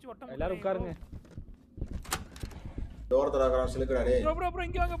கக்கூஸ் வச்சு வட்டம் எல்லாரும் உட்காருங்க டோர் தரகறான் சிலுக்குடா டேய் ப்ரோ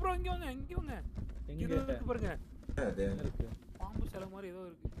இங்க வாங்க ப்ரோ இங்க வாங்க எங்க இருக்கு பாருங்க அது இருக்கு பாம்பு சில மாதிரி ஏதோ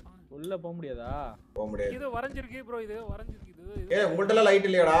இருக்கு உள்ள போக முடியாதா போக முடியாது இது வரைஞ்சிருக்கு ப்ரோ இது வரைஞ்சிருக்கு இது ஏய் உங்கள்ட்டல லைட்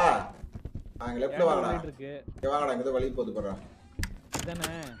இல்லையாடா அங்க லெஃப்ட்ல வாங்கடா லைட் இருக்கு இங்க வாங்கடா இங்க வழி போகுது பாறா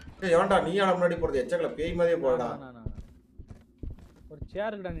இதானே ஏய் எவன்டா நீ ஆள முன்னாடி போறது எச்சக்கல பேய் மாதிரியே போடா ஒரு சேர்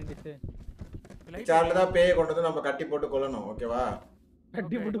இருக்குடா நின்னுட்டு சேர்ல தான் பேயை கொண்டு வந்து நம்ம கட்டி போட்டு கொல்லணும் ஓகேவா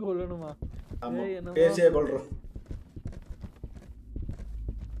கட்டி போட்டு கொல்லணுமா ஆமா ஏய் என்னமா பேசியே கொல்றோம்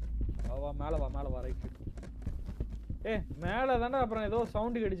வா மேல வா ரைட் ஏய் மேல தானே அப்புறம் ஏதோ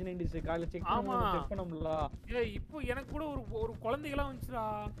சவுண்ட் கேடிச்சு நின்னுச்சு காலைல செக் பண்ணோம்ல ஏய் இப்போ எனக்கு கூட ஒரு குழந்தைகளா வந்துச்சுடா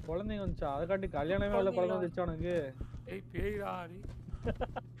குழந்தைங்க வந்துச்சா அத காட்டி கல்யாணமே இல்ல குழந்தை வந்துச்சு உனக்கு ஏய் பேய்டா நீ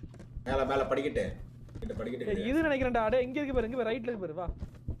மேல படிக்கிட்டு கிட்ட படிக்கிட்டு இது நினைக்கிறேன்டா டேய் இங்க இருக்கு பாரு இங்க ரைட்ல இருக்கு பாரு வா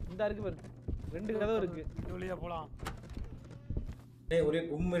இந்த இருக்கு பாரு ரெண்டு கதவு இருக்கு இது வழியா போலாம் டேய் ஒரே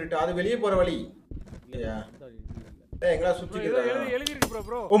கும் இருட்டு அது வெளிய போற வழி இல்லையா டேய் எங்கடா சுத்தி எழுதி இருக்கு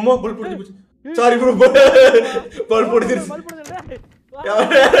ப்ரோ ஓமோ பல் புடிச்சு சாரி ப்ரோ பல் புடிச்சிருச்சு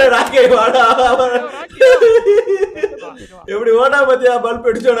ராக்கே வாடா எப்படி ஓடா பாத்தியா bulb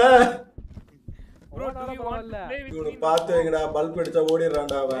அடிச்சோனே bro to you want play with இவனை பாத்து எங்கடா பல்ப் அடிச்சா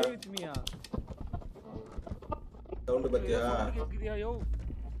ஓடிறான்டா அவன் சவுண்ட் பாத்தியா கேக்குதியா யோ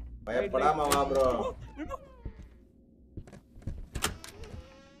பயப்படாம வா ப்ரோ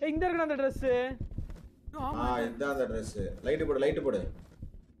இங்க இருக்குடா அந்த Dress இதான் அந்த Dress லைட் போடு லைட்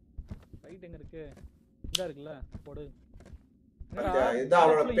லைட் எங்க இருக்கு இதா இருக்குல போடு இதான்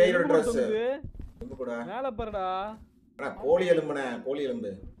அவளோட பேயோட Dress எங்க போடா மேல பாருடா அண்ணா கோழி எலும்புனே கோழி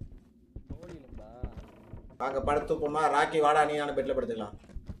எலும்பா வாங்க படுத்து போமா ராக்கி வாடா நீ நானே பெட்ல படுத்துக்கலாம்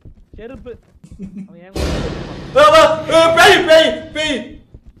செருப்பு அவன் ஏன் பேய் பேய் பேய்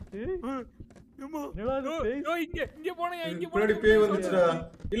இங்க போனயா பின்னாடி பேய் வந்துச்சுடா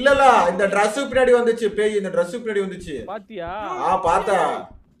இல்லல இந்த Dress பின்னாடி வந்துச்சு பேய் இந்த Dress பின்னாடி வந்துச்சு பாத்தியா பார்த்தா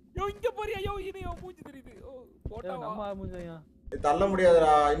யோ இங்க போறியா யோ இனியோ மூஞ்சி தெரியுது ஓ போடா நம்ம மூஞ்சியா தள்ள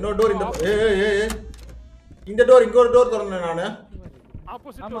முடியாதுடா இன்னொரு டோர் இந்த இந்த டோர் இங்க ஒரு டோர் திறந்தேன் நானு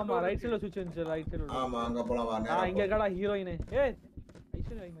ஆப்போசிட் ஆமா ரைட் சைடுல சுவிட்ச் இருந்துச்சு ரைட் சைடுல ஆமா அங்க போலாம் வா நேரா இங்க கடா ஹீரோயின் ஏய்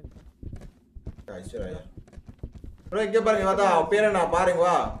ஐஸ்வர்யா ப்ரோ இங்க பாருங்க வாடா அவ பேர் என்ன பாருங்க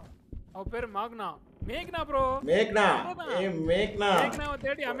வா அவ பேர் மேக்னா ப்ரோ மேக்னா ஏய் மேக்னாவை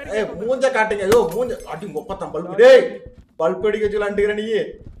தேடி அமெரிக்கா ஏய் மூஞ்ச காட்டுங்க ஐயோ மூஞ்ச அடி கொப்பத்தம் பல்ப் டேய் பல்ப் அடிக்க சொல்லலாம்ங்கற நீ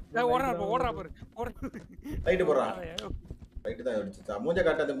ஓடுறா பாரு லைட் போடுறா லைட் தான் அடிச்சுச்சா மூஞ்ச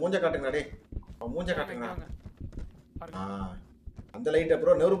காட்டு அந்த மூஞ்ச காட்டுங்கடா டேய் அவ மூஞ்ச காட்டுங்கடா அந்த லைட்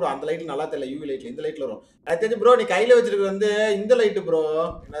ப்ரோ நெரு ப்ரோ அந்த லைட்ல நல்லா தெரியல யூவி லைட்ல இந்த லைட்ல வரும் அது தெரிஞ்சு ப்ரோ நீ கையில வச்சிருக்க வந்து இந்த லைட் ப்ரோ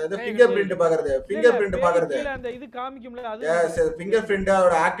அது ஃபிங்கர் பிரிண்ட் பாக்குறது இல்ல அந்த இது காமிக்கும்ல அது எஸ் ஃபிங்கர் பிரிண்ட்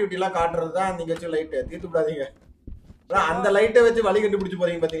அதோட ஆக்டிவிட்டி எல்லாம் காட்டுறது தான் நீங்க வச்ச லைட் தீர்த்து விடாதீங்க ப்ரோ அந்த லைட்டை வச்சு வழி கண்டுபிடிச்சு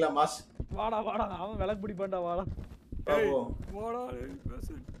போறீங்க பாத்தீங்களா மாஸ் வாடா அவன் விளக்கு பிடிப்பான்டா வாடா வாடா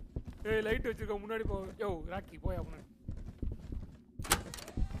ஏய் லைட் வச்சிருக்க முன்னாடி போ யோ ராக்கி போயா முன்னாடி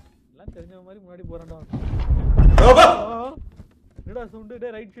எல்லாம் தெரிஞ்ச மாதிரி முன்னாடி போறேன்டா என்னடா சவுண்ட்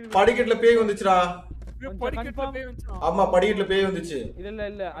டேய் ரைட் சைடு படிக்கட்ல பேய் வந்துச்சுடா படிக்கட்ல பேய் வந்துச்சு ஆமா படிக்கட்ல பேய் வந்துச்சு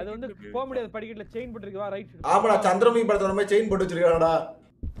இல்ல அது வந்து போக முடியாது படிக்கட்ல செயின் போட்டுருக்கு வா ரைட் சைடு ஆமாடா சந்திரமுகி படத்துல மாதிரி செயின் போட்டு வச்சிருக்கானடா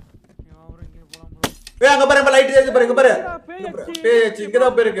அவரு இங்க போலாம் ப்ரோ ஏய் அங்க பாரு லைட் எரியுது பாரு இங்க பாரு பேய் ஏச்சி இங்க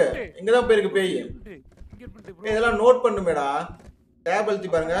தான் பேருக்கு பேய் இதெல்லாம் நோட் பண்ணுமேடா டேப் அழுத்தி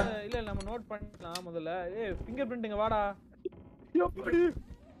பாருங்க இல்ல நம்ம நோட் பண்ணலாம் முதல்ல ஏய் ஃபிங்கர் பிரிண்ட் இங்க வாடா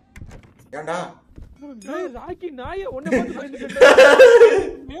ஏன்டா ஏய் ராக்கி நாயே ஒண்ணே பார்த்து பயந்துட்டே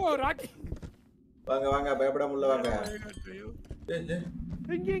ஏய் ராக்கி வாங்க பயப்படாம உள்ள வாங்க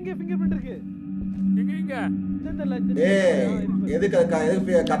இங்க ஃபிங்கர் பிரிண்ட் இருக்கு எங்க ஏய்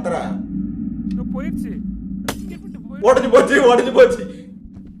எதுக்கு கத்தற போயிடுச்சு உடைஞ்சு போச்சு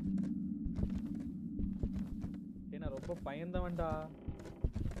ஏனா ரொம்ப பயந்தவன்டா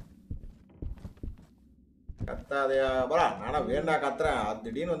கத்தாதயா போடா நானா வேண்டா கத்துறேன் அது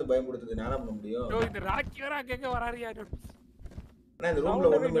திடீர்னு வந்து பயம் கொடுத்தது நானா பண்ண முடியும் யோ இந்த ராக்கி வேற அங்க வராரியா அண்ணா இந்த ரூம்ல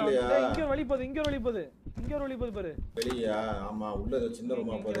ஒண்ணும் இல்லையா இங்க வழி போகுது பாரு வெளியா ஆமா உள்ள ஏதோ சின்ன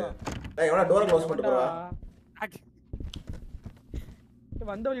ரூமா போகுது டேய் எவனா டோர் க்ளோஸ் பண்ணிட்டு போறா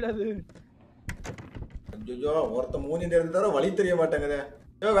வந்த வழிடா அது ஐயோ ஒருத்த மூஞ்சி தெரிஞ்சு தர வழி தெரிய மாட்டேங்குதே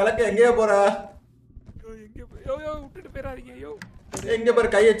யோ விளக்கு எங்கேயே போற யோ விட்டுட்டு போறாதீங்க யோ எங்க பாரு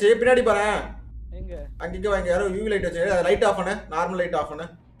கை வச்சு பின்னாடி பாரு எங்க அங்க வாங்க யாரோ யூவி லைட் வச்சு லைட் ஆஃப் பண்ணு நார்மல் லைட் ஆஃப் பண்ணு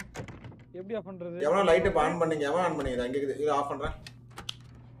எப்படி ஆஃப் பண்றது? எவனோ லைட் ஆன் பண்ணீங்க, எவன் ஆன் பண்ணீங்க? அங்க இருக்குது. இது ஆஃப் பண்றேன்.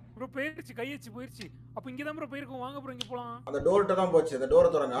 ப்ரோ போயிடுச்சு, கையச்சு போயிடுச்சு. அப்ப இங்க தான் ப்ரோ போயிருக்கோம். வாங்க ப்ரோ இங்க போலாம். அந்த டோர்ட்ட தான் போச்சு. அந்த டோரை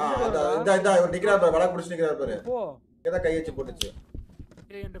திறங்க. இந்த இவர் நிக்கிறார் பாரு, வலக்கு புடிச்சு நிக்கிறார் பாரு. போ. இங்க தான் கையச்சு போட்டுச்சு.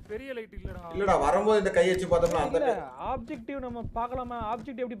 ஏய் இந்த பெரிய லைட் இல்லடா. இல்லடா வரும்போது இந்த கையச்சு பார்த்தோம்னா அந்த ஆப்ஜெக்டிவ் நம்ம பார்க்கலாமா?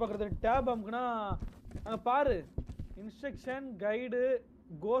 ஆப்ஜெக்ட் எப்படி பார்க்கறது? டேப் அமுக்குனா அங்க பாரு. இன்ஸ்ட்ரக்ஷன், கைடு,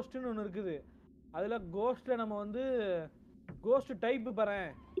 கோஸ்ட்னு ஒன்னு இருக்குது. அதுல கோஸ்ட்ல நம்ம வந்து கோஸ்ட் டைப்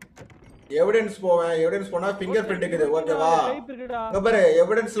பாறேன். எவிடன்ஸ் போவேன். எவிடன்ஸ் போனா ஃபிங்கர் பிரிண்ட் இருக்குது. ஓகேவா? டைப் இருக்குடா. இங்க பாரு,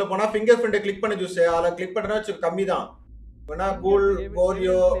 எவிடன்ஸ்ல போனா ஃபிங்கர் பிரிண்ட் கிளிக் பண்ணி ஜூஸ். அத கிளிக் பண்றா வெச்சு கம்மி தான். வேணா கூல்,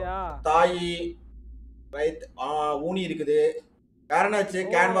 கோரியோ, தாயி, ரைட் ஊனி இருக்குது. காரணாச்சு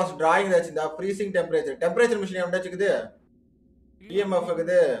கேன்வாஸ் டிராயிங் ஏதாச்சும் இந்த ஃப்ரீசிங் டெம்பரேச்சர் மிஷின் எவன்டா இருக்குது? EMF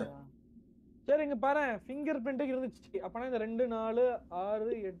இருக்குது. சரி இங்க பாரு, ஃபிங்கர் பிரிண்ட் இருந்துச்சு. அப்பனா இந்த 2 4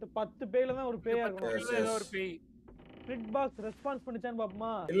 6 8 10 பேய்ல தான் ஒரு பேயா இருக்கும். ஏதோ ஒரு பேய். ஸ்பிரிட் பாக்ஸ் ரெஸ்பான்ஸ் பண்ணிச்சான்னு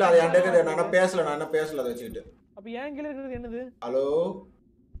பாப்போமா? இல்ல அது என்கிட்ட இருக்குது. நான் என்ன பேசல அத வச்சிட்டு. அப்ப ஏன் கீழ இருக்குது என்னது? Hello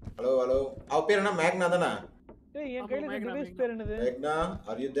hello hello. அவ பேர் என்ன? மேக்னா தானே? ஏய் என் கையில இருக்க டிவைஸ் பேர் என்னது? மேக்னா,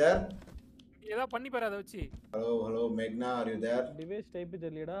 ஆர் யூ தேர்? ஏதோ பண்ணி பாரு அத வச்சு. ஹலோ ஹலோ மேக்னா, are you there? Device type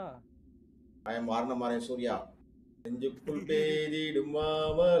தெரியலடா. ஐ அம் வாரணமாரன் சூர்யா. நெஞ்சுக்குள் பேதிடும்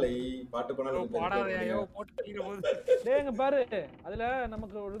மாமலை பாட்டு பண்ணாலும் பாடாதேயோ போட்டு தள்ளிர போது. டேய் இங்க பாரு, அதுல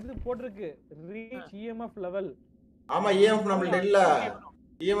நமக்கு ஒரு இது போட்டுருக்கு. Reach EMF level. ஆமா EMF நம்மள்ட்ட இல்ல.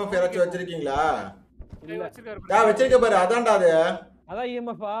 EMF யாராச்சும் வச்சிருக்கீங்களா? இல்ல வச்சிருக்காரு. டா வச்சிருக்க பாரு, அதான்டா அது. அதான்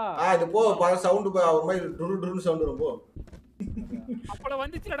EMF-ஆ? இது போ சவுண்ட் ஒரு மாதிரி டுரு டுருன்னு சவுண்ட் வரும் போ. அப்பள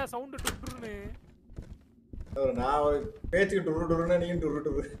வந்துச்சுடா சவுண்ட் டுருன்னு. நான் ஒரு பேச்சுக்கு டுரு டுருன்னு நீ டுரு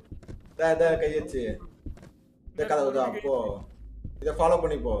டுரு. டா கையச்சு. இந்த கதை வந்து அப்போ இத ஃபாலோ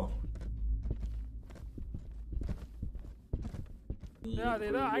பண்ணி போ. அது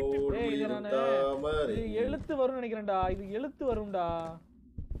ஏதோ ஆக்டிவ். ஏய் இது நானு இது எழுத்து வரும்னு நினைக்கிறேன்டா. இது எழுத்து வரும்டா.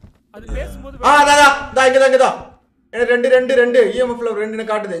 அது பேசும்போது இங்கதான் என்ன 2 EMF ல 2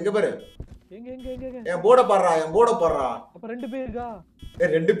 காட்டுது. இங்க பாரு. எங்க என் போர்ட பாறா. அப்ப 2 பேர் இருக்கா?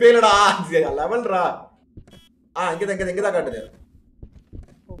 2 பேர்லடா. லெவல்ரா. இங்கதான் காட்டுது.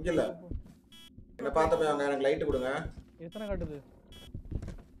 இங்க இல்ல. என்ன பார்த்தப்ப அவங்க எனக்கு லைட் கொடுங்க. எத்தனை காட்டுது?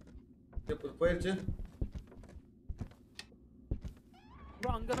 போயிருச்சு.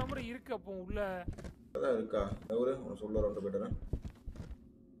 ப்ரோ அங்க நம்பர் இருக்கு அப்போ உள்ள. அதான் இருக்கா? ஒரு சொல்ல ரெண்டு பேட்டறேன்.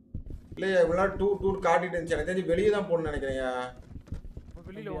 இல்லையா இவ்வளோ டூ காட்டிட்டு இருந்துச்சு. எனக்கு தெரிஞ்சு வெளியே தான் போகணும்னு நினைக்கிறேன்.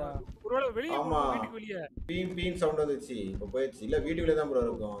 வெளியில ஒருவேளை வெளியே வீட்டுக்கு வெளியே பீன் சவுண்ட் வந்துச்சு. இப்போ போயிடுச்சு. இல்ல வீட்டுக்குள்ளே தான் ப்ரோ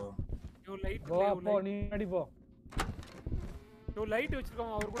இருக்கும். யோ லைட் போ நீ முன்னாடி போ. யோ லைட்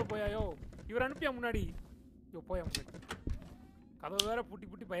வச்சிருக்கோம். அவர் கூட போயாயோ. இவர் அனுப்பியா முன்னாடி. யோ போயா முன்னாடி. கதவு வேற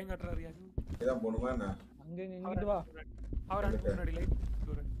பூட்டி பயம் காட்டுறாரு. யாரு இதான் போணுமா என்ன? அங்க இங்கிட்டு வா. அவர் அனுப்பி முன்னாடி லைட்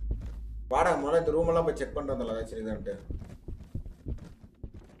வாடா. முதல்ல இந்த ரூம் எல்லாம் போய் செக் பண்ணிட்டு வந்தல. சரிதான்ட்டு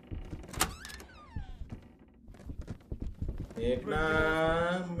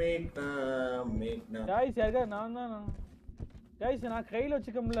மேக்னா गाइस யாரா நான் गाइस நான் கையில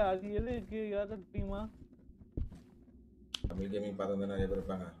வச்சுக்கம்ல. அது எதுக்கு யாராவது தெரியுமா? தமிழ் கேமிங் பார்த்தா நிறைய பேர்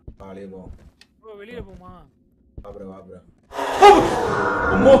இருப்பாங்க. பாலியே போ. ப்ரோ வெளியில போமா? வா ப்ரோ.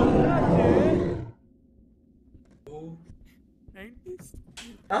 அம்மோ 90s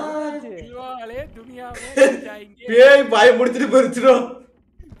दिलवाले दुनिया में जाएंगे. பேய் பய முடிச்சிட்டு போயிடுச்சுடா.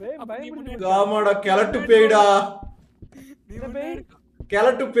 பேய் பயமுறுத்தி காமாடா கிளட்டு பேய்டா. இந்த பேய்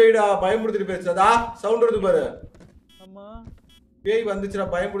கிளட்டு பேய்டா பயமுறுத்திட்டு போயிடுச்சா? சவுண்ட் வருது பாரு. அம்மா பேய் வந்துச்சுடா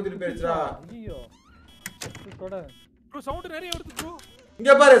பயமுறுத்திட்டு போயிடுச்சுடா. ஐயோ தொட ப்ரோ சவுண்ட் நிறைய வருது ப்ரோ.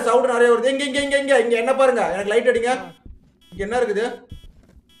 இங்க பாரு சவுண்ட் நிறைய வருது. இங்க என்ன பாருங்க. எனக்கு லைட் அடிங்க. இங்க என்ன இருக்குது?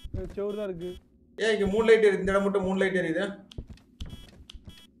 சோறு தான் இருக்கு. ஏன் இங்க 3 லைட் எரியுது. இந்த இடம் மட்டும் 3 லைட் எரியுது.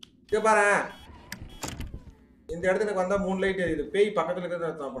 இங்க பாரு. இந்த இடத்துக்கு வந்தா 3 லைட் எரியுது. பேய் பக்கத்துல இருக்கிறது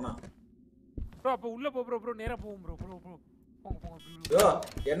அர்த்தம் பண்ணா. ப்ரோ அப்ப உள்ள போ ப்ரோ நேரா போவோம் ப்ரோ. போங்க யோ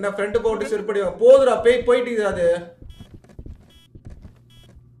என்ன ஃப்ரெண்ட் போட்டு செருப்படி போதுடா. பேய் போயிட்டு அது.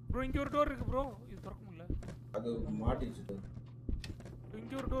 ப்ரோ இங்க ஒரு டோர் இருக்கு ப்ரோ. இது திறக்க முடியல. அது மாட்டிச்சு.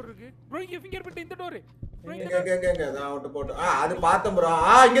 இங்க ஒரு டோர் இருக்கு ப்ரோ. இங்க ஃபிங்கர் பிரிண்ட் இந்த டோர். எங்க நான் விட்டு போட்டு. அது பார்த்தேன் ப்ரோ.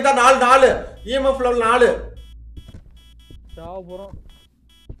 இங்க தான் 4 EMF லெவல் 4. சாவ போறோம்.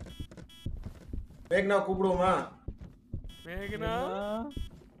 மேக்னா கூப்பிடுவோமா? மேக்னா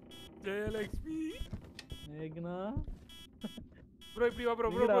ஜெயலக்ஷ்மி மேக்னா ப்ரோ இப்படி வா ப்ரோ.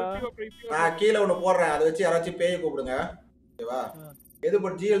 நான் கீழ ஒன்னு போடுறேன். அதை வச்சு யாராச்சும் பேயை கூப்பிடுங்க. ஓகேவா? எது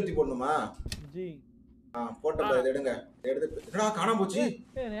போட்டு ஜி எழுதி போடணுமா? ஜி போட்டோம். இதை எடுங்க. எடுத்து என்னடா காணாம போச்சு.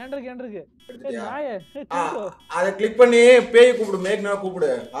 ஏண்டருக்கு எடுத்துட்டியா? நாயே அதை கிளிக் பண்ணி பேயை கூப்பிடு. மேக்னா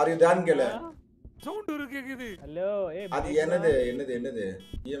கூப்பிடு. ஆர் யூ தேர்னு கேளு. சவுண்ட் கேக்குது. ஹலோ அது என்னது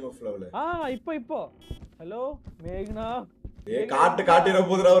EMF லெவல். இப்போ ஹலோ மேக்னா. காட்டுற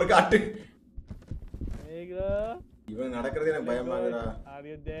போதுடா ஒரு காட்டு. இருக்கீங்களா? இவன் நடக்கிறதே எனக்கு பயமா இருக்குடா. Are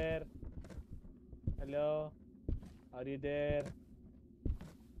you there? Hello. Are you there?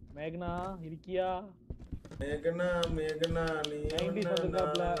 மேக்னா இருக்கியா? மேகனா நீ 90s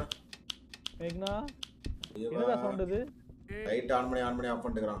வந்திருக்காப்ல. மேக்னா என்னடா சவுண்ட் இது? லைட் ஆன் பண்ணி ஆஃப்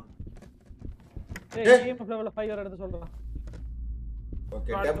பண்ணிட்டுக்கறான். ஏய் EMF லெவல் 5 வர எடுத்து சொல்றேன்.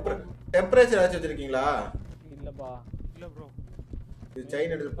 ஓகே டெம்பரேச்சர் ஆச்சு வச்சிருக்கீங்களா? இல்லப்பா. இல்ல ப்ரோ. இது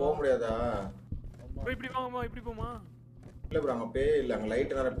செயின் எடுத்து போக முடியாதா? ப்ரோ இப்படி வாங்கமா இப்படி போமா? இல்ல ப்ரோ அங்க பேய் இல்ல அங்க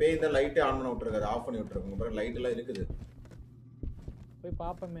லைட் நேரா பேய் இந்த லைட்டே ஆன் பண்ண விட்டுருக்காது ஆஃப் பண்ணி விட்டுருக்காங்க பாரு லைட் எல்லாம் இருக்குது. போய்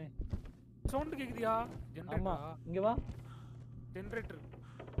பாப்பமே. சவுண்ட் கேக்குதியா? ஆமா இங்க வா. ஜெனரேட்டர்.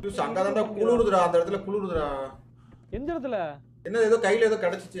 இது சங்கதாண்டா குளுருதுடா அந்த இடத்துல குளுருதுடா. எந்த இடத்துல? என்ன ஏதோ கையில ஏதோ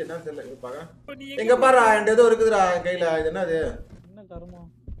கடச்சிச்சு என்ன தெரியல இது பாக்க. எங்க பாரு என்கிட்ட ஏதோ இருக்குதுடா கையில இது என்னது? என்ன கர்மம்?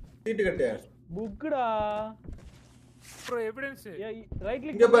 சீட்டு கட்டு. புக்குடா. Bro evidence. ரைட்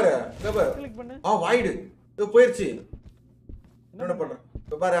கிளிக் இங்க பாரு கிளிக் பண்ணு. வாய்டு. இது போயிருச்சு. என்ன பண்றேன்?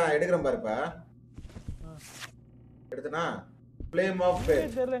 இப்ப பாரு எடுக்கறேன் பாரு இப்ப. எடுத்தனா ஃப்ளேம் ஆஃப் ஃபே.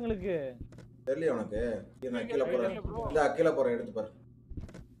 தெரியல உங்களுக்கு. தெரியல உனக்கு. நான் கீழ போறேன். இந்த கீழ போறேன் எடுத்து பாரு.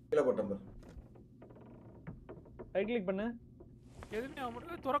 கீழ போட்டேன் பாரு. ரைட் கிளிக் பண்ணு. எதுமே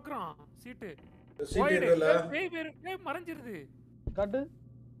அவன் துறக்குறான் சீட்டு. சீட் இருக்குல. பேய் மறைஞ்சிருது. காட்டு.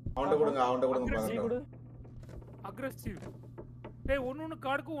 அவன்ட கொடுங்க பாருங்க. அக்ரெசிவ். டேய் ஒண்ணு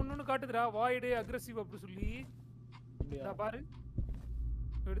கார்டுக்கு ஒண்ணு காட்டுதுடா. வாய்டு அக்ரெசிவ் அப்படி சொல்லி. இத பாரு.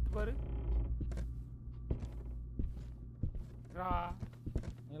 எடுத்து பாரு.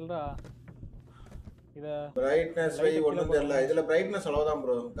 இல்லடா. இத பிரைட்னஸ் வை ஒண்ணும் தெரியல. இதுல பிரைட்னஸ் அளவுதான்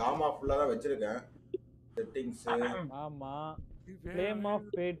ப்ரோ. காமா ஃபுல்லா தான் வச்சிருக்கேன். செட்டிங்ஸ் ஆமா. Flame of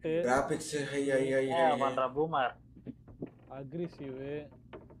fat. Graphics high பண்ற boomer. Aggressive.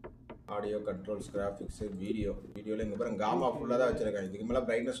 Audio controls graphics வீடியோல இங்க பாருங்க காமா ஃபுல்லா தான் வச்சிருக்கேன். இதுக்கு மேல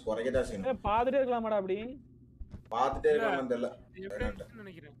பிரைட்னஸ் குறைக்க தான் செய்யணும். பாத்துட்டே இருக்கலாமாடா அப்படி? பாத்துட்டே இருக்கலாம்னு தெரியல.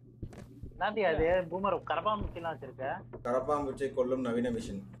 நினைக்கிறேன். நாட்டி அது பூமர் கரப்பாம்பூச்சிலாம் வச்சிருக்க. கரப்பாம்பூச்சி கொல்லும் நவீன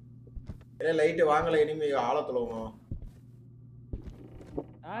மிஷின். ஏ லைட் வாங்கல இனிமே ஆளத்துலவோம்.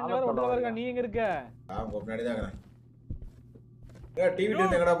 நான் வேற ஒண்ணு வரங்க நீ எங்க இருக்க? நான் முன்னாடி தான் இருக்கேன். ஏ டிவி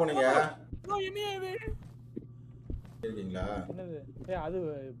டேட் எங்கடா போனீங்க? என்னையா இது? இருக்கீங்களா? என்னது? அது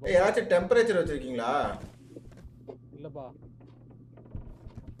ஏதாச்சும் டெம்பரேச்சர் வச்சிருக்கீங்களா? இல்லப்பா.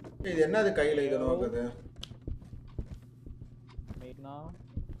 இது என்னது கையில இது நோக்குது?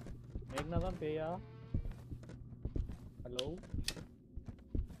 மேக்னா தான் பேயா? ஹலோ.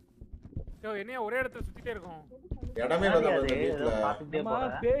 என்னையா ஒரே இடத்துல சுத்திட்டே இருக்கோம். இடமே வரல வீட்ல. அம்மா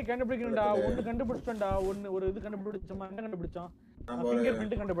பேய் கண்டுபிடிக்கணும்டா. ஒன்னு கண்டுபிடிச்சோம்டா. ஒரு இது கண்டுபிடிச்சோம். என்ன கண்டுபிடிச்சோம்? ஃபிங்கர்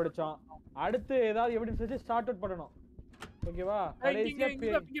பிரிண்ட் கண்டுபிடிச்சோம். அடுத்து ஏதாவது எவிடன்ஸ் வச்சு ஸ்டார்ட் அவுட் பண்ணனும். ஓகேவா? கடைசியா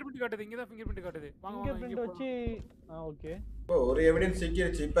ஃபிங்கர் பிரிண்ட் காட்டுது. இங்க தான் ஃபிங்கர் பிரிண்ட் காட்டுது. வாங்க ஃபிங்கர் பிரிண்ட் வச்சு ஓகே. ஒரு எவிடன்ஸ்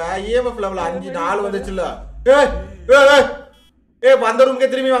சிக்கிருச்சு. இப்ப EMF லெவல் 5 4 வந்துச்சுல. ஏய் அந்த ரூம்க்கே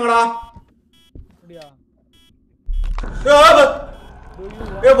திரும்பி வாங்கடா. அப்படியே.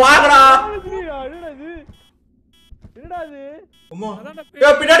 வாங்கடா. என்னடா இது? அம்மா.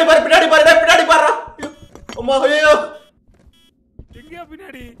 பின்னாடி பாரு. அம்மா ஐயோ. எங்கயா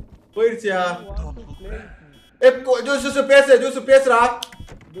பின்னாடி? போயிடுச்சியா? ஜூஸ் பேசுறா.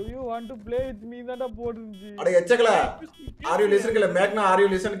 Do you want to play with me? தான்டா போடுச்சு. அட எச்சக்கல. Are you listening கேளு. மேக்னா are you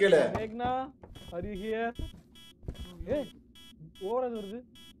listen கேளு. மேக்னா are you here? ஏய் ஓரது வருது.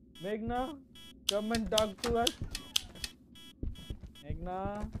 மேக்னா come and talk to us. மேக்னா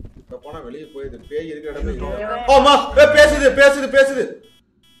இப்ப போனா வெளிய போயிடு. பேய் இருக்கிற இடமே இல்ல. அம்மா பேசுது.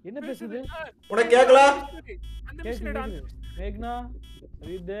 என்ன பேசுது? உனக்கு கேக்கல? அந்த மிஷின் மேக்னா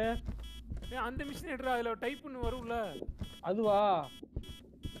read there. அந்த மிஷின் எடுறா. அதுல டைப் பண்ணு வரும்ல. அதுவா?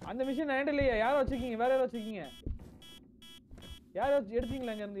 அந்த மிஷின் என்கிட்ட இல்லையா? யார வச்சிருக்கீங்க? வேற யார வச்சிருக்கீங்க? யார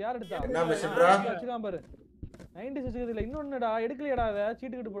எடுத்தீங்களா இங்க இருந்து? யார் எடுத்தா? என்ன மிஷின்டா? வச்சிருக்கான் பாரு. 90s வச்சிருக்கிறது இல்ல. இன்னொன்னுடா எடுக்கலையடா அத.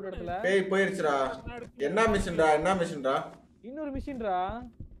 சீட்டு கட்டு போட்ட இடத்துல. பேய் போயிருச்சுடா. என்ன மிஷின்டா? இன்னொரு மிஷின்டா.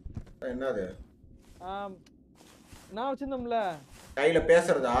 என்னது? நான் வச்சிருந்தோம்ல. கையில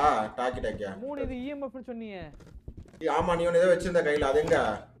பேசுறதா? டாக்கியா? 3 இது EMF னு சொன்னீங்க. ஆமா நீ ஒன்னு ஏதோ வச்சிருந்த கையில. அது எங்க?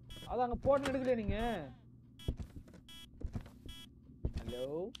 அத அங்க போட்டு எடுக்கல நீங்க. ஹலோ.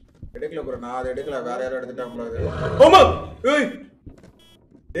 எடுக்கல ப்ரோ. நான் அத எடுக்கல. வேற யாரோ எடுத்துட்டாங்களோ அது. அம்மா. ஏய்.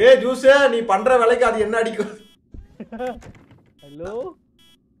 டேய் ஜூஸ் நீ பண்ற வேலைக்கு அது என்ன அடிக்கும்? Hello.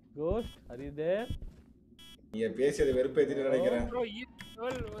 Cost are you there? நீ பேசியது வெறுப்பேத்திட்டு நினைக்கிறேன். ப்ரோ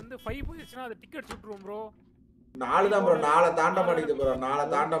லெவல் வந்து 5 போயிடுச்சுனா அது டிக்கெட் சுட்டுறோம் ப்ரோ. 4 தான் ப்ரோ. 4 தாண்ட மாட்டேங்குது ப்ரோ. 4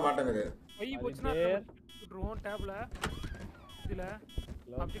 தாண்ட மாட்டேங்குது. 5 போச்சுனா சுட்டுறோம் டேப்ல. இதுல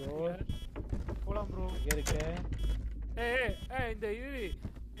ஆப்ஜெக்ட் போலாம் ப்ரோ. இங்க இருக்கே. ஏய் இந்த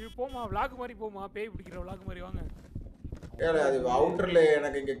இது போமா vlog மாதிரி போமா. பேய் பிடிக்கிற vlog மாதிரி வாங்க. ஏல அது அவுட்டர்ல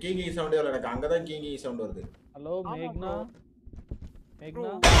எனக்கு இங்க கீங்கி சவுண்ட் வரல, எனக்கு அங்க தான் கீங்கி சவுண்ட் வருது. ஹலோ மேக்னா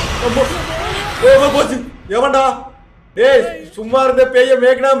மேக்னா போச்சு எவன்டா? டேய் சும்மா இருந்த பேய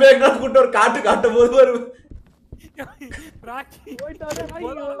மேக்னா மேக்னா கூட்ட ஒரு காட்டு போது வரு. ராக்கி போய்டாடே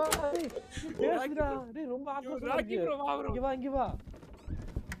பேசுடா. டேய் ரொம்ப ஆக்ரோஷமா ராக்கி இருக்கு. ப்ரோ வா ப்ரோ. இங்க வா.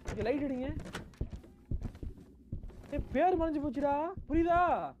 இங்க லைட் அடிங்க. ஏய் பேர் மறந்து போச்சுடா. புரியுதா?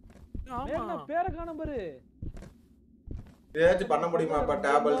 ஆமா மேக்னா பேரை காணோம் பாரு. ஏதாச்சும் பண்ண முடியுமா? அப்ப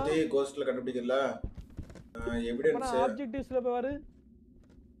டேபிள் தி கோஸ்ட்ல கண்டுபிடிக்கல. எவிடன்ஸ் ஆப்ஜெக்டிவ்ஸ்ல போய் வரு.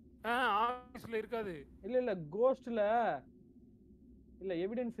 ஆபீஸ்ல இருக்காது. இல்ல கோஸ்ட்ல இல்ல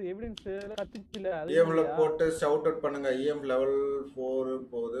எவிடன்ஸ் கத்திச்சுல அது EMல போட்டு ஷவுட் அவுட் பண்ணுங்க. EM லெவல் 4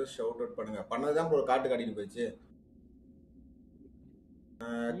 போகுது, ஷவுட் அவுட் பண்ணுங்க. பண்ணது தான் ஒரு காட்டிட்டு போயிடுச்சு.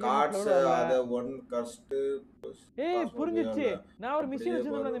 கார்ட்ஸ் அத 1 கஸ்ட். ஏய் புரிஞ்சிச்சு. நான் ஒரு மிஷின்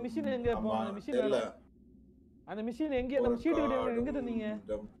வச்சிருந்தேன். அந்த மிஷின் எங்க போ? அந்த மிஷின் இல்ல. அந்த மிஷின் எங்க? அந்த ஷீட் கிட்ட எங்க தந்தீங்க?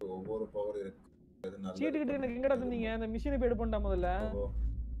 ஒவ்வொரு பவர் இருக்கு. அது நல்லது. ஷீட் கிட்ட எனக்கு எங்கடா தந்தீங்க? அந்த மிஷினை போய் எடுப்போம்டா முதல்ல.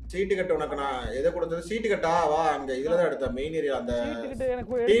 சீட் கட்ட உனக்கு நான் எதை கொடுத்தது? சீட் கட்டா வா அங்க இதுல தான் எடுத்த மெயின் ஏரியா. அந்த ஷீட் கிட்ட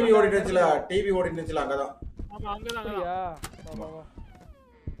எனக்கு டிவி ஓடிட்டுச்சுல அங்க தான். ஆமா அங்க தான். அப்படியா? வா வா.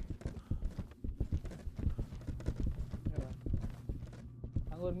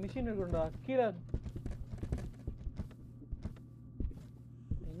 அங்க ஒரு மிஷின் இருக்குடா. கீழ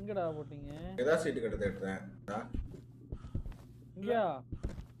எங்கடா போட்டீங்க? எதா சீட் கட்ட எடுத்தேன். இங்கயா?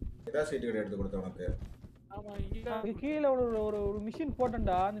 எதா சீட் கட்ட எடுத்து கொடுத்த உனக்கு? ஆமா இங்க கீழ ஒரு மிஷின்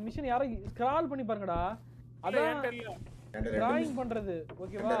போட்டேன்டா. அந்த மிஷின் யாரோ ஸ்க்ரால் பண்ணி பாருங்கடா. அதான் டிராயிங் பண்றது.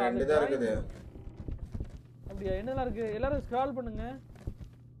 ஓகேவா? ரெண்டு தான் இருக்குது. அப்படியே என்னலாம் இருக்கு? எல்லாரும் ஸ்க்ரால் பண்ணுங்க.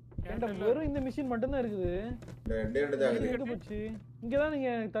 வெறும் இந்த மிஷின் மட்டும் தான் இருக்குது. ரெண்டு தான் இருக்குது. எங்க போச்சு? இங்க தான்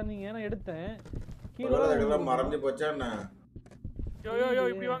நீங்க தந்தீங்க. நான் எடுத்தேன். கீழ அதெல்லாம் மறந்து போச்சா என்ன? யோ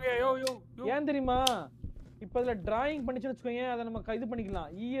இப்படி வாங்க. யோ ஏன் தெரியுமா? இப்போ இதுல டிராயிங் பண்ணிச்சுன்னு வெச்சுக்கோங்க. அத நம்ம இது பண்ணிக்கலாம்.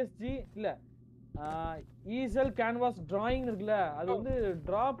 ESG இல்ல ஈசல் கேன்வாஸ் டிராயிங் இருக்குல, அது வந்து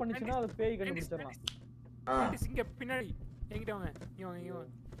டிரா பண்ணிச்சுனா அது பேய் கண்டுபிடிச்சிரலாம். இங்க பின்னாடி எங்கிட்ட வாங்க. இங்க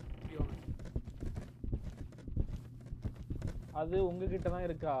வாங்க. அது உங்ககிட்ட தான்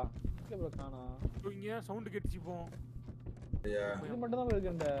இருக்கா? இங்க காணா. இங்க சவுண்ட் கேட்டுச்சு போ. இது மட்டும் தான்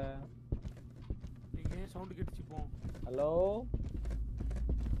இருக்குங்க. இங்க சவுண்ட் கேட்டுச்சு போ. ஹலோ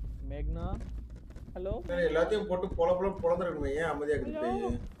மேக்னா. ஹலோ எல்லாத்தையும் போட்டு பொளந்துறணும். ஏன் அமைதியா இருக்குது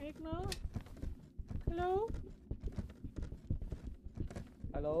பேய்? மேக்னா.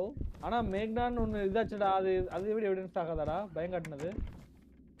 ஹலோ ஆனா மேக்னான்னு ஒன்னு இதாச்சுடா. அது எப்படி எவிடன்ஸ் ஆகாதடா? பயம் காட்டுனது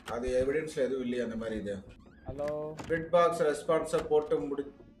அது எவிடன்ஸ்ல எதுவும் இல்லையா அந்த மாதிரி? இது ஹலோ ஸ்பிரிட் பாக்ஸ் ரெஸ்பான்ஸ் போட்டு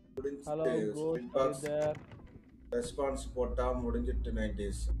முடிஞ்சிட்டு. ஹலோ ஸ்பிரிட் பாக்ஸ் ரெஸ்பான்ஸ் போட்டா முடிஞ்சிட்டு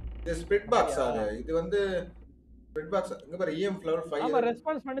 90s. இது ஸ்பிரிட் பாக்ஸ் ஆது. இது வந்து ஸ்பிரிட் பாக்ஸ் இங்க பாரு. EM level 5. ஆமா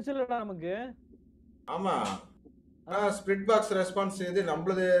ரெஸ்பான்ஸ் பண்ணிச்சலடா நமக்கு. ஆமா ஸ்பிரிட் பாக்ஸ் ரெஸ்பான்ஸ் இது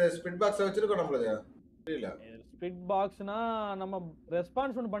நம்மளது. ஸ்பிரிட் பாக்ஸ் வச்சிருக்கோம் நம்மளது. புரியல. ஸ்பிரிட் பாக்ஸ்னா நம்ம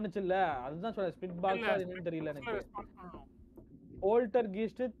ரெஸ்பான்ஸ் ஒன்னு பண்ணுச்சுல்ல, அதுதான் சொல்றேன். ஸ்பிரிட் பாக்ஸ் அது என்னன்னு தெரியல எனக்கு. ஓல்டர்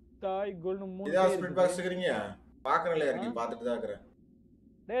கீஸ்ட் தாய் கோல்ட் 3 இதா ஸ்பிரிட் பாக்ஸ் இருக்கீங்க பாக்கறல இறக்கி பார்த்துட்டு தான் இருக்கறேன்.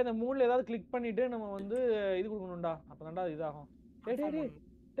 டேய் அந்த 3ல ஏதாவது கிளிக் பண்ணிட்டு நம்ம வந்து இது கொடுக்கணும்டா. அப்பதான்டா இது ஆகும்.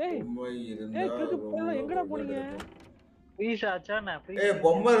 டேய் பொம்மை இருந்தா கிளிக் பண்ணல. எங்கடா போறீங்க? ஃப்ரீஸ் ஆச்சானே?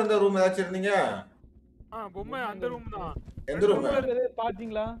 பொம்மை இருந்த ரூம் ஏதாச்சும் இருந்தீங்க? பொம்மை அந்த ரூம் தான். எந்த ரூம்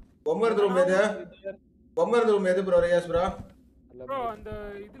பாத்தீங்களா? பொம்மை இருந்த ரூம் எது? பொம்மை இருந்த ரூம் எது ப்ரோ? ரியாஸ் ப்ரோ அந்த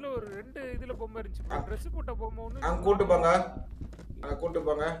இதுல ஒரு 2 இதுல பொம்மை இருந்துச்சு. Dress போட்ட பொம்மை ஒன்னு. அங்க கூட்டி போங்க.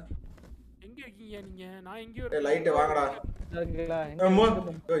 எங்க இருக்கீங்க நீங்க? நான் எங்கயோ இருக்கேன். லைட் வாங்கடா. இருக்கீங்களா?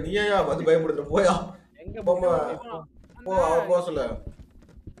 நீயா வந்து பயமுடுற போயா? எங்க பொம்மை போ போ சொல்ல.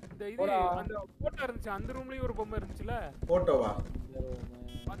 இது அந்த போட்டோ இருந்துச்சு. அந்த ரூம்லயே ஒரு பொம்மை இருந்துச்சுல. போட்டோவா?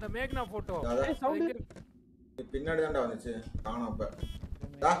 அந்த மேக்னா போட்டோ. பின்னாடி தான்டா வந்துச்சு. காணோம் அப்ப.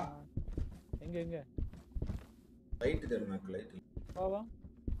 எங்க லைட் தேடுங்க. லைட் வா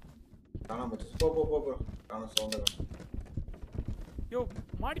காணோம் போச்சு. போ காணோம். சவுண்ட் யோ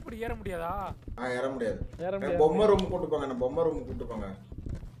மாடிப்படி ஏற முடியாதா? ஏற முடியாது. பொம்மை ரூம் கூட்டி போங்க. நான் பொம்மை ரூம் கூட்டி போங்க.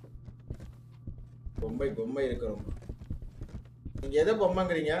 பொம்மை இருக்க ரூம். நீங்க எதை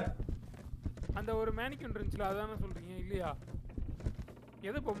பொம்மைங்கறீங்க? அந்த ஒரு மேனிக்யூன் இருந்துச்சுல, அதானே சொல்றீங்க இல்லையா?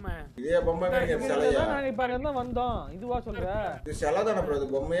 எது பொம்மை? இதே பொம்மைங்கறீங்க. சிலையா? நான் இப்ப அங்க வந்தோம். இதுவா சொல்ற? இது சிலை தான ப்ரோ? இது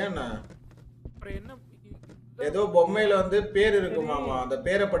பொம்மையா என்ன? அப்புறம் என்ன? ஏதோ பொம்மையில வந்து பேர் இருக்குமாமா. அந்த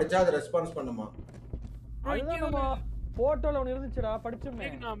பேரை படிச்சா அது ரெஸ்பான்ஸ் பண்ணுமா? அதுதான் நம்ம போட்டோல ஒன்னு இருந்துச்சுடா. படிச்சோமே.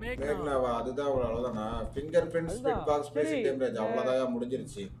 மேக்னாவா? அதுதான் அவ்வளவுதானா? ஃபிங்கர் பிரிண்ட் ஸ்பிரிட் பாக்ஸ் பேசிக் டெம்பரேச்சர் அவ்வளவுதான்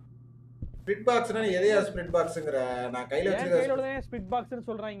முடிஞ்சிருச்சு. ஸ்பிரிட் பாக்ஸ்னா எதையா ஸ்பிரிட் பாக்ஸ்ங்கற நான் கையில வச்சிருக்க கையில தான் ஸ்பிரிட் பாக்ஸ்னு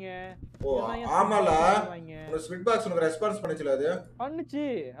சொல்றாங்க. ஓ ஆமால ஒரு ஸ்பிரிட் பாக்ஸ் உனக்கு ரெஸ்பான்ஸ் பண்ணுச்சுல அது பண்ணுச்சு.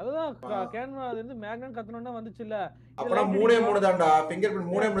 அதுதான் கேன்வா அது வந்து மேக்னட் கத்தணும்னா வந்துச்சு இல்ல. அப்பனா 3 தான்டா ஃபிங்கர்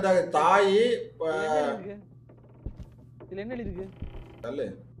பிரிண்ட் 3 தான் தாய் இதுல என்ன இருக்கு நல்ல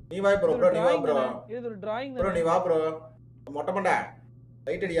நீ வா ப்ரோ நீ வா ப்ரோ இது ஒரு டிராயிங் ப்ரோ நீ வா ப்ரோ மொட்டை மண்டை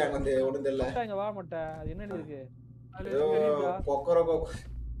ரைட் அடியா வந்து ஒண்ணும் இல்ல இங்க வா மொட்டை அது என்ன இருக்கு கொக்கரோ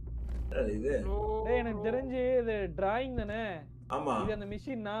இது டேய் எனக்கு தெரிஞ்சு இது டிராயிங் தானே. ஆமா இது அந்த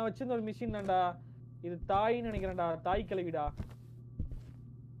மெஷின் நான் வச்சிருந்த ஒரு மெஷின் தான்டா. இது தாய்ன்னு நினைக்கிறேன்டா. தாய் கிளவிடா.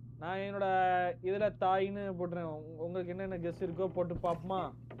 நான் என்னோட இதுல தாய்ன்னு போடுறேன். உங்களுக்கு என்னென்ன கெஸ் இருக்கோ போட்டு பாப்போமா?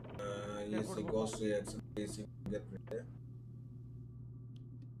 ஈஸி கோஸ்ட் எக்ஸ்பிரஸ்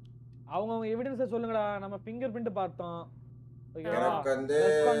அவங்க எவிடன்ஸ் சொல்லுங்கடா. நம்ம ஃபிங்கர் பிரிண்ட் பார்த்தோம். எனக்கு வந்து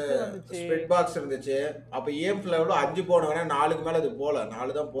ஸ்பிரிட் பாக்ஸ் இருந்துச்சு. அப்ப ஏம் ஃப்ளேவ் 5 போனவனே 4க்கு மேல அது போல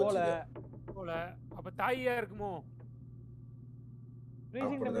 4 தான் போச்சு போல. அப்ப தாயியா இருக்குமோ?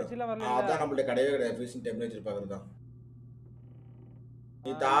 ஃப்ரீசிங் டெம்பரேச்சர்ல வரல. அதான் நம்மள கிடையவே கிடையாது. ஃப்ரீசிங் டெம்பரேச்சர் பாக்குறது தான்.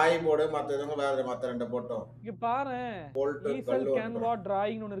 நீ தாய் போடு மத்தவங்க வேற மத்த ரெண்டு போட்டோம். இங்க பாரு. ஈசல் கேன்வா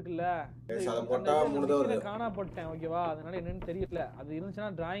டிராயிங் ஒன்னு இருக்குல்ல. அத போட்டா மூணு வருது. காணா போட்டேன் ஓகேவா? அதனால என்னன்னு தெரியல. அது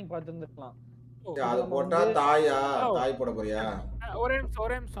இருந்துச்சுனா டிராயிங் பார்த்திருந்திருக்கலாம். அது போட்டா தாயா தாய் போட போறியா?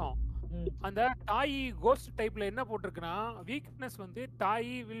 ஒரே நிமிஷம். அந்த தாய் கோஸ்ட் டைப்ல என்ன போட்டுருக்குன்னா வீக்னஸ் வந்து தாய்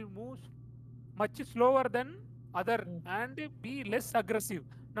will move much slower than other and be less aggressive.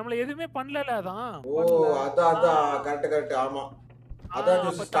 நம்மள எதுமே பண்ணலல அதான். ஓ அதான் கரெக்ட் ஆமா. அதான்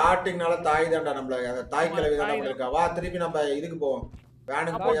ஸ்டார்டிங்னால தாய் தான்டா நம்மள அந்த தாய் கிளவி தான் பண்ணிருக்கா. வா திருப்பி நம்ம இதுக்கு போவோம்.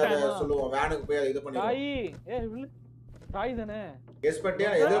 வேனுக்கு போய் அத சொல்லுவோம். வேனுக்கு போய் இது பண்ணிடுவோம். தாய் தாய் தானே. கெஸ் பண்ணியா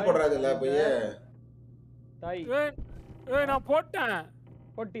எது போடுறது இல்ல போய் தாய். நான் போட்டேன்.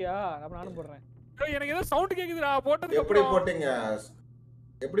 போட்டியா? அப்ப நானும் போடுறேன். எனக்கு ஏதோ சவுண்ட் கேக்குதுடா போட்டது. எப்படி போட்டீங்க?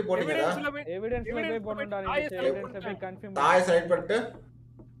 எப்படி போட்டீங்கடா? எவிடன்ஸ்ல போய் போடுடா. நீ எவிடன்ஸ் போய் கன்ஃபார்ம் தாய் செலக்ட் பண்ணிட்டு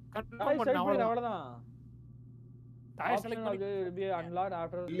கன்ஃபார்ம் பண்ணா அவ்வளவுதான். தாய் செலக்ட் பண்ணி be unlocked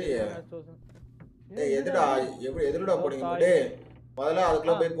after ஏய் எதுடா எதுடா போறீங்க டேய்? முதல்ல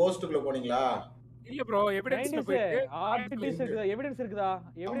அதுக்குள்ள போய் கோஸ்ட்க்குள்ள போனீங்களா? இல்ல ப்ரோ எவிடன்ஸ்ல போயிட்டு ஆர்டிபிஎஸ் இருக்குதா? எவிடன்ஸ் இருக்குதா?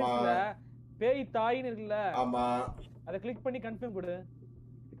 எவிடன்ஸ்ல பேய் தாயின்னு இருக்குல்ல? ஆமா. அத கிளிக் பண்ணி கன்ஃபார்ம் கொடு.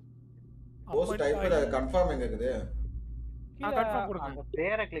 கோஸ்ட் டைப்ல கன்ஃபார்ம் எங்க இருக்குது? கன்ஃபார்ம் கொடுங்க. அந்த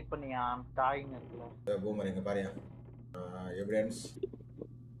பேரை கிளிக் பண்ணியா தாயின்னு இருக்குல. பூமரிங்க பாரியா. எவிடன்ஸ்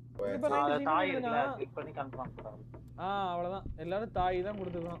தாய் இருக்குல கிளிக் பண்ணி கன்ஃபார்ம் கொடு. அவ்வளவுதான். எல்லாரும் தாய் தான்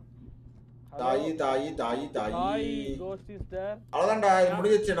கொடுத்துறோம். தாய் கோஸ்ட் இஸ் தேர். அவ்வளவுதான்டா இது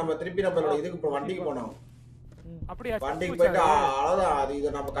முடிஞ்சிச்சு. நம்ம திருப்பி நம்மளோட இதுக்கு வண்டிக்கு போறோம். அப்படியே வண்டிக்கு போயிட்டு அவ்வளவுதான். அது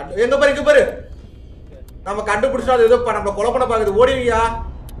இது நம்ம எங்க பாரு நம்ம கண்டுபிடிச்சா அது ஏதோ நம்ம கொலை பண்ண பாக்குது. ஓடிவியா?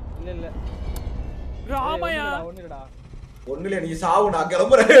 இல்ல ஆமாயா ஒண்ணுல நீ சாவு நான்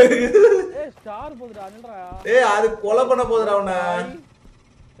கிளம்புறேன். ஏய் ஸ்டார் போடுடா நில்றா. ஏய் அது கொலை பண்ண போதுடா அவன.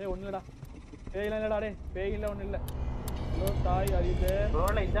 ஏய் ஒண்ணுடா. பேய் இல்லடா டேய். பேய் இல்ல ஒண்ணு இல்ல. ஹலோ தாய் அரிதே.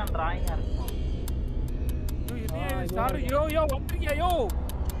 ப்ரோல இதான் டிராயிங்கா இருக்கு. ஸ்டார் யோ வந்திருக்கியா யோ?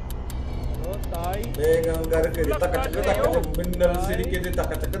 ஹலோ தாய். மேகம் கருக்குது தக்க மின்னல் சிரிக்குது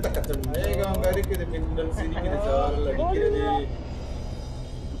தக்க மேகம் கருக்குது மின்னல் சிரிக்குது சாரல் அடிக்கிறது.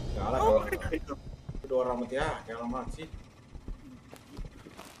 காலகட்டு வராமத்தியா கேளமா சி.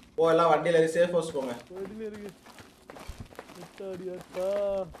 போ எல்லாம் வண்டியில ஏறி சேஃப் ஹவுஸ் போங்க. வண்டியில இருக்கு. முத்தாடியாப்பா.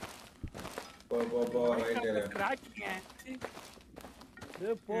 போ ரைட் ஏறு.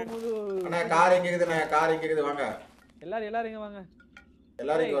 ஏ போமுது. அண்ணா கார் எங்க இருக்குது வாங்க. எல்லாரும் இங்க வாங்க.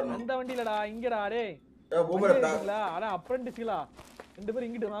 எல்லாரும் இங்க வரணும். அந்த வண்டிலடா இங்கடா டேய். ஏ பூமரடா. அட அப்ரண்டிஸ்களா. ரெண்டு பேரும்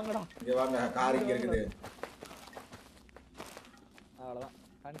இங்கிட்டு வாங்கடா. இங்க வாங்க கார் இங்க இருக்குது. அவ்வளவுதான்.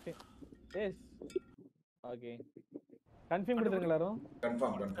 கன்ஃபார்ம். எஸ். ஓகே. கன்ஃபார்ம் கொடுத்துருங்க எல்லாரும்.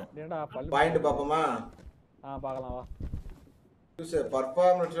 கன்ஃபார்ம். என்னடா பாயிண்ட் பாப்போமா? பார்க்கலாம் வா.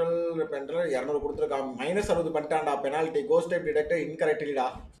 பர்ஃபார்மன்ஷியல் பெண்டலர் 200 கொடுத்துருக்கான். -60 பண்ணிட்டான்டா பெனால்டி. Cost type detector இன்கரெக்ட்லிடா.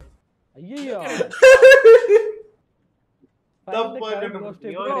 ஐயோ தப்பா கேட்டா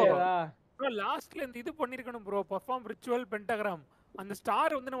ப்ரோ லாஸ்ட்ல இந்த இது பண்ணிருக்கணும் ப்ரோ. பெர்ஃபார்ம் ரிச்சுவல் பென்டகிராம் அந்த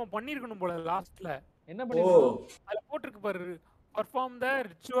ஸ்டார் வந்து நம்ம பண்ணிருக்கணும் போல லாஸ்ட்ல. என்ன பண்ணிருக்கோம்? அதுல போட்டுருக்கு பாரு perform the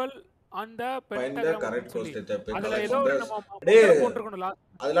ritual on the பென்டகிராம். Correct cost type. அதுல ஏதோ நம்ம போட்டுருக்கணும் லாஸ்ட்.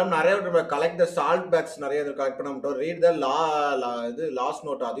 அதெல்லாம் நிறைய கலெக்ட் தி சால்ட் பேக்ஸ் நிறைய கலெக்ட் பண்ணோம். ரீட் தி இது லாஸ்ட்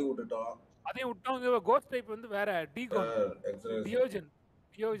நோட் அதையும் விட்டுட்டோம். கோஸ்ட் டைப் வந்து வேற டியோஜன்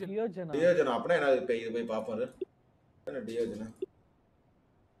அப்படினா என்ன இது போய் பாப்போம். என்ன டியோஜன்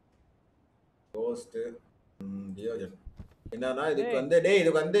கோஸ்ட் டியோஜன் என்னன்னா இதுக்கு வந்து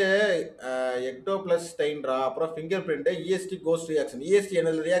இதுக்கு வந்து எக்டோ பிளஸ் ஸ்டைன்ரா. அப்புறம் finger print EST cost reaction. EST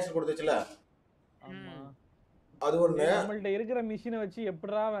என்ன ரியாக்ஷன் கொடுத்துச்சுல. ஆமா அது ஒண்ணு. நம்மள்ட்ட இருக்கிற மிஷினை வச்சு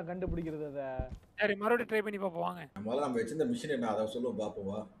எப்படிடா அவன் கண்டுபிடிக்கிறது அத? சரி மறுபடியும் ட்ரை பண்ணி பாப்போம் வாங்க. முதல்ல நம்ம வச்சிருந்த மிஷின் என்ன அத சொல்லுங்க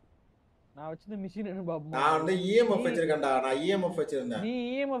பாப்போம். நான் வச்சிருந்த மிஷின் என்ன பாப்போம். நான் வந்து EMF வச்சிருக்கேன்டா. நான் EMF வச்சிருந்தேன். நீ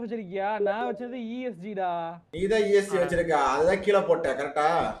EMF வச்சிருக்கியா? நான் வச்சது ESG டா. நீ தான் ESG வச்சிருக்க. அதுதான் கீழ போட்ட கரெக்ட்டா?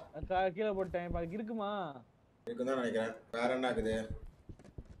 கீழ போட்டேன். இப்ப அது இருக்குமா? இருக்குன்னு தான் நினைக்கிறேன். வேற என்ன இருக்குது?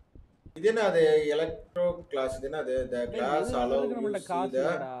 இது என்ன அது எலக்ட்ரோ கிளாஸ் இது என்ன அது the glass allow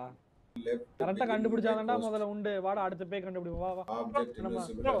கரெக்ட்டா கண்டுபிடிச்சாங்கடா முதல்ல உண்டு. வாடா அடுத்த பே கண்டுபிடிப்போம். வா வா. ஆப்ஜெக்ட்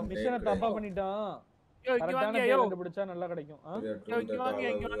இன்விசிபிள் மிஷனை தப்பா பண்ணிட்டோம். கரெக்டான பே கண்டுபிடிச்சா நல்லா கிடைக்கும். இங்க வாங்க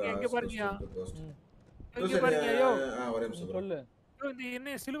எங்க பாருங்க. ஒரே நிமிஷம் சொல்லு. இந்த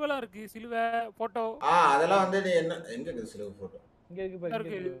என்ன சிலுவலாம் இருக்கு. சிலுவை போட்டோ. அதெல்லாம் வந்து நீ என்ன எங்க இருக்கு சிலுவை போட்டோ? இங்க இருக்கு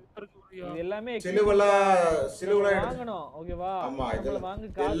பாருங்க. இது எல்லாமே சிலுவலா வாங்கணும். ஓகேவா? ஆமா இதெல்லாம்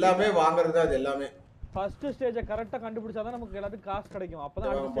வாங்க எல்லாமே வாங்குறது அது எல்லாமே. ஃபர்ஸ்ட் ஸ்டேஜ கரெக்ட்டா கண்டுபிடிச்சா தான் நமக்கு எல்லாத்துக்கும் காசு கிடைக்கும்.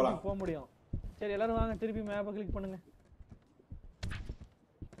 அப்பதான் அடுத்த ஸ்டேஜ் போக முடியும். சரி எல்லாரும் வாங்க திருப்பி மேப்பை கிளிக் பண்ணுங்க.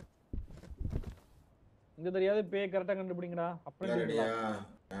 இந்த தெரியாத பே கரெக்ட்டா கண்டுபிடிங்கடா. அப்புறம் ரெடியா?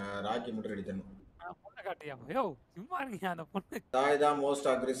 ராக்கி மட்டும் ரெடி பண்ணு. பொண்ண காட்டியா? யோ சும்மா இருங்க அந்த பொண்ணு. தாய் தான்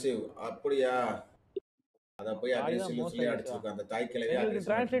மோஸ்ட் அக்ரெசிவ். அப்படியா? அத போய் அக்ரெசிவ்ல சொல்லி அடிச்சிருக்க அந்த தாய் கிளவி அக்ரெசிவ்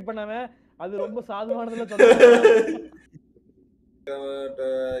ட்ரான்ஸ்லேட் பண்ணாம அது ரொம்ப சாதுவானதுல சொல்றாங்க.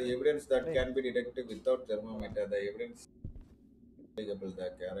 evidence that can be detected without thermometer. The evidence applicable the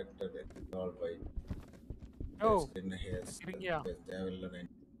character all by in hairs. தேவையில்ல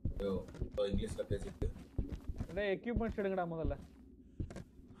நான் இங்கிலீஷ்ல பேசிட்டு டேய் எக்யூப்மென்ட்ஸ் எடுங்கடா முதல்ல.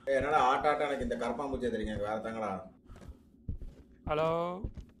 என்னடா ஆட்ட எனக்கு இந்த கரப்பாம்பூச்சி தெரியுங்க வேற தாங்கடா. ஹலோ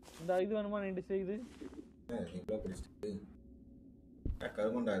இந்த இது வேணுமா 96 இது? இவ்ளோ பிடிச்சிட்டு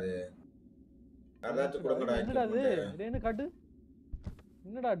கருமண்டா அது. அதாச்சும் கொடுங்கடா. என்னடா இது? இது என்ன காட்டு?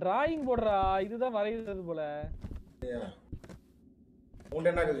 என்னடா டிராயிங் போடுறா? இதுதான் வரையிறது போல.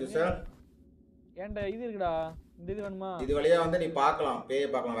 உன்ட என்ன இருக்குது சார்? ஏன்டா இது இருக்குடா. இந்த இது வேணுமா? இது வழியா வந்து நீ பார்க்கலாம். பேய்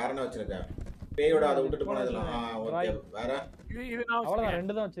பார்க்கலாம். வேற என்ன வச்சிருக்க? பேயோட அத விட்டுட்டு போனதெல்லாம். ஓகே வேற? இது நான் அவ்வளவுதான்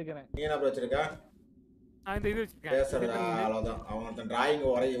ரெண்டு தான் வச்சிருக்கேன். நீ என்ன வச்சிருக்க? நான் இந்த இது வச்சிருக்கேன். பேசறடா அவ்வளவுதான். அவன் டிராயிங்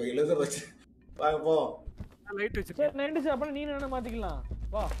வரைய எழுத வச்சு வாங்க போ. நான் லைட் வச்சிருக்கேன். சரி 96 அப்ப நீ என்ன மாத்திக்கலாம்.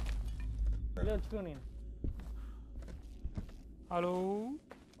 வா. இத வச்சுக்கோ நீ. ஹலோ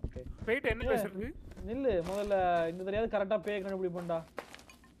ஓகே வெயிட் என்ன பேசுறது? நில்லு முதல்ல இந்த தெரியாத கரெக்ட்டா பே கண்டுபிடிப்போம்டா.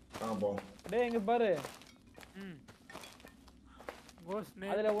 போ. டேய் இங்க பாரு. கோஸ்ட்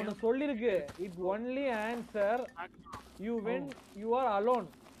நேம் அதுல ஒன்னு சொல்லி இருக்கு. it only answer you when you are alone.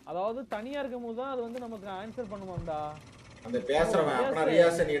 அதாவது தனியா இருக்கும்போது தான் அது வந்து நமக்கு ஆன்சர் பண்ணுவான்டா. அந்த பேசுறவன் அப்பனா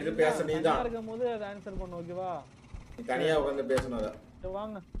ரியாக்ஷன் எடுத்து பேச நீ தான். தனியா இருக்கும்போது அது ஆன்சர் பண்ணு ஓகேவா? நீ தனியா உட்கார்ந்து பேசணும் அத.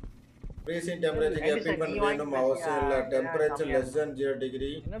 வாங்க. freezing temperature equipment வேணும் அவசியம் இல்ல. temperature less than 0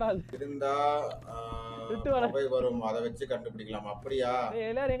 degree என்னடா இது இருந்தா போய் வரும். அத வச்சு கண்டுபிடிக்கலாம். அப்படியே டேய்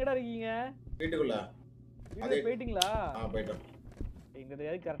எல்லாரும் எங்கடா இருக்கீங்க? வீட்டுக்குள்ள. அதே போய்ட்டீங்களா? போய்ட்டோம். இந்த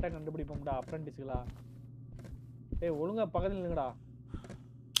தெரியாத கரெக்ட்டா கண்டுபிடிப்போம்டா அப்ரண்டிஸ்களா. டேய் ஒழுங்கா பக்கத்துல நில்லுங்கடா.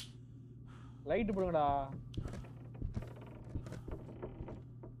 லைட் போடுங்கடா.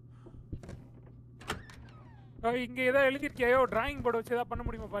 இங்க ஏதோ எழுதிருக்கியோ டிராயிங் போர்டு வச்சு ஏதா பண்ண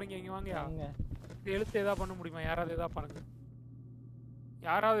முடியுமா பாருங்க. இங்க வாங்கயா. இந்த எழுத்து ஏதா பண்ண முடியுமா? யாராவது ஏதா பாருங்க.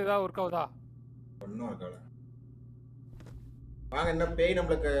 யாராவது ஏதா ஒர்க் ஆகுதா? ஒண்ணும் ஆகல. வாங்க என்ன பேய்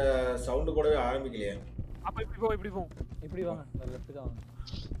நமக்கு சவுண்ட் போடவே ஆரம்பிக்கலையே. அப்ப இப்படி போ இப்படி போ. இப்படி வாங்க. லெஃப்ட் தான் வாங்க.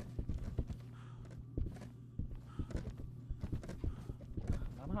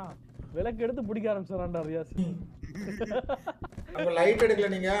 ஆனா விளக்கு எடுத்து பிடிக்க ஆரம்பிச்சறான்டா ரியாஸ். அங்க லைட்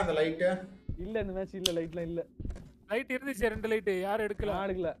எடுக்கல நீங்க? அந்த லைட் இல்ல இந்த மேட்ச் இல்ல லைட்லாம் இல்ல. லைட் இருந்துச்சு ரெண்டு லைட். யார் எடுக்கல? நான்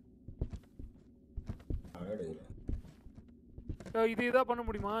எடுக்கல. இது இதா பண்ண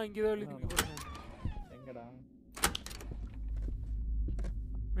முடியுமா? இங்க ஏதோ எழுதி போடுங்க. எங்கடா?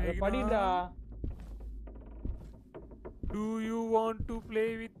 அத படிடா. Do you want to play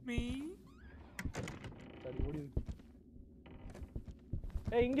with me? சரி ஓடி.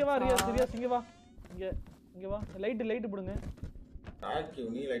 ஏய் இங்க வா ரியாஸ் இங்க வா. இங்க வா. லைட் போடுங்க. ராக்கி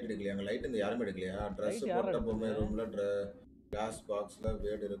நீ லைட் எடுக்கலையா? அங்க லைட் இந்த யாரும் எடுக்கலையா? Dress போட்ட பொம்மை ரூம்ல கிளாஸ் பாக்ஸ்ல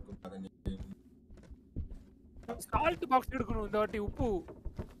வேட் இருக்கும். அத நீ சால்ட் பாக்ஸ் எடுக்கணும் இந்த வாட்டி.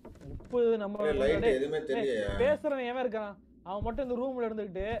 உப்பு நம்ம லைட் எதுமே தெரியல. பேசுறவன் ஏன் இருக்கான்? அவன் மட்டும் இந்த ரூம்ல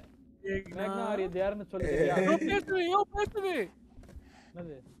இருந்துக்கிட்டு மேக்னாரி தேர்னு சொல்லிட்டியா? பேசுது.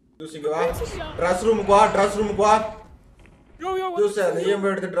 என்னது? யூசிங்க வா. Dress ரூமுக்கு வா. யூஸ் அந்த EMF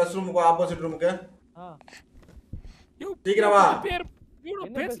எடுத்து Dress ரூமுக்கு ஆப்போசிட் ரூமுக்கு. சீக்கிரம் வா. பேர்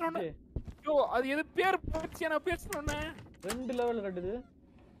பேசுறோனே. அது எது பேர் போச்சு நான் பேசுறோனே. 2 லெவல் கட்டுது.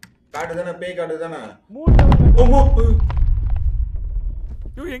 காட்டுதானே பேய் காட்டுதானே? 3 லெவல் கட்டுது.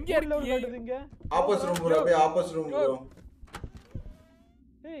 எங்க இருக்கீங்க? Opposite room bro. அப்படியே ஆப்போசிட் ரூம் ப்ரோ.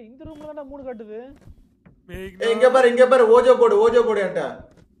 ஏய் இந்த ரூம்ல தான் 3 காட்டுது. ஏய் இங்க பாரு ஓஜோ போடு என்கிட்ட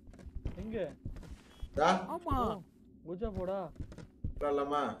எங்க டா ஆமா ஓஜா போடா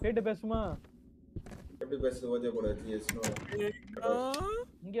சொல்லலாமா கேட்டு பேசுமா எப்படி பேசு ஓஜோ போடு ஜிஎஸ்னோ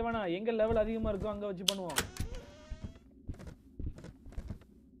இங்க வேணா எங்க லெவல் அதிகமா இருக்கோ அங்க வச்சு பண்ணுவோம்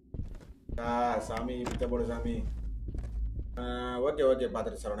சாமி பிச்சை போடு சாமி ஓகே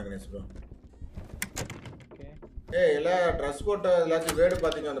பாத்துட்டு சரவண கணேஷ் ப்ரோ ஏய் எல்லாம் ட்ரெஸ் போட்ட எல்லாத்தையும் வேடு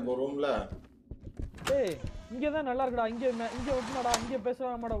பாத்தீங்க அந்த ரூம்ல ஏய் இங்க தான் நல்லா இருக்குடா இங்க ஒட்டுனடா இங்க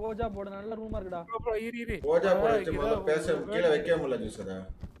பேசலாமாடா ஓஜா போடு நல்ல ரூமா இருக்குடா ப்ரோ இரு ஓஜா போடு வச்சு முதல்ல பேச கீழ வைக்க முடியல ஜூஸ் அத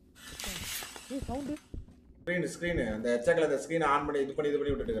ஏய் சவுண்ட் ஸ்கிரீன் அந்த எச்சக்கல அந்த ஸ்கிரீன் ஆன் பண்ணி இது பண்ணி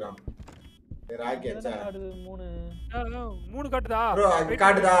விட்டுட்டு இருக்கான் ராக்கி எச்சா 3 காட்டுதா ப்ரோ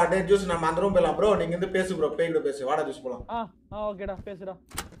காட்டுதா டேய் ஜூஸ் நம்ம அந்த ரூம் போலாம் ப்ரோ நீங்க வந்து பேசு ப்ரோ பேய் கூட பேசு வாடா ஜூஸ் போலாம் ஓகேடா பேசுடா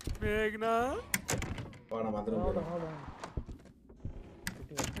மேக்னா வா நம்ம அந்த ரூம் போலாம்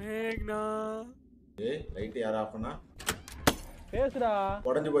மேக்னா ஏய் லைட் யார ஆஃப் பண்ணா பேசுடா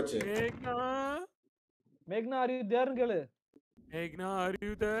உடைஞ்சு போச்சு மேக்னா are you there கேளு மேக்னா are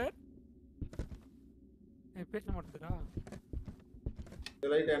you there பேச மாட்டேடா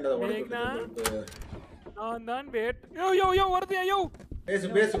லைட் ஏண்டா உடைஞ்சு நான் தான் வெயிட் யோ வருது யோ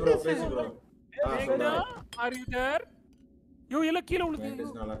பேசு ப்ரோ மேக்னா are you there யோ எல்லாம் கீழ விழுது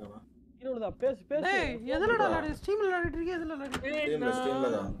நல்லா இருக்கமா கீழ விழுதா பேசு டேய் எதலடா லாடி ஸ்ட்ரீம்ல லாடிட்டு இருக்கே எதல லாடி ஸ்ட்ரீம்ல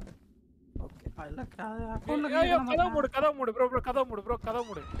தான் ஓகே ஐல அக்கவுண்ட்ல கதவு மூடு ப்ரோ கதவு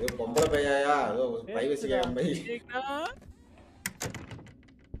மூடு ஏய் பொம்பள பையாயா அதோ பிரைவசி கேம் பை மேக்னா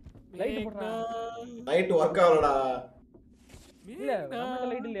லைட் போடுறா லைட் வர்க் ஆவலடா இல்ல நம்ம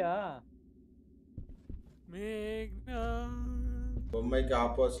லைட் இல்லையா மேக்னா பொம்மைக்கு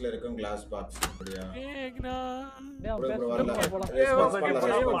ஆப்போசிட்ல இருக்கும் கிளாஸ் பாக்ஸ் அப்படியே மேக்னா டேய் போலாம் ரெஸ்பான்ஸ்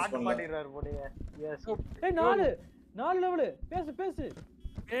பண்ணல மாட்டிறாரு போடியே எஸ் ஏய் 4 லெவல் பேசு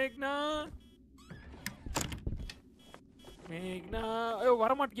மேக்னா ஐயோ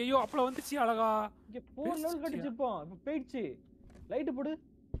வர மாட்டேங்க ஐயோ அப்பள வந்துச்சு அழகா இங்க 4 லெவல் கடிச்சிப்போம் இப்ப போயிடுச்சு லைட் போடு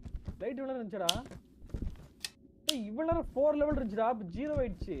லைட் இவ்வளவு இருந்துச்சுடா ஏய் இவ்வளவு 4 லெவல் இருந்துச்சுடா அப்ப 0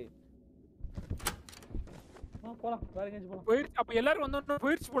 ஆயிடுச்சு போலாம் வேற எங்கேயும் போலாம் போயிடுச்சு அப்ப எல்லாரும் வந்து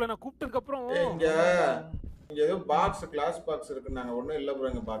போயிடுச்சு போல நான் கூப்பிட்டதுக்கு அப்புறம் இங்க ஏதோ பாக்ஸ் கிளாஸ் பாக்ஸ் இருக்கு நாங்க ஒண்ணும் இல்ல ப்ரோ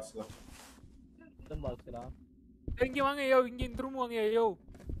எங்க பாக்ஸ்ல இந்த பாக்ஸ்டா இங்க வாங்க ஐயோ இங்க இந்த ரூம் வாங்க ஐயோ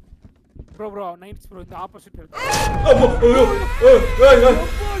ப்ரோ நைட்ஸ் ப்ரோ இந்த ஆப்போசிட் இருக்கு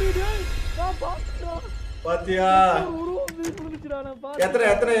பாத்தியா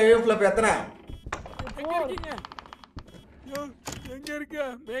எத்தனை ஏம் ஃபிளப் எத்தனை எங்க இருக்கீங்க யோ எங்க இருக்க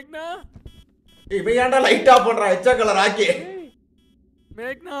மேக்னா இவன் ஏன்டா லைட் ஆஃப் பண்றா எச்சா கலர் ஆக்கி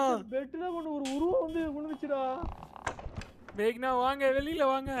மேக்னா பெட்ல ஒரு உருவம் வந்து விழுந்துச்சுடா மேக்னா வாங்க வெளியில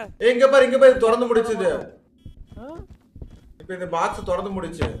வாங்க இங்க பாரு திறந்து முடிச்சது இப்போ இந்த பாக்ஸ் திறந்து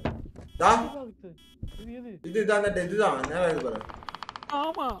முடிச்சு டா இதுதான் நேரா இது பாரு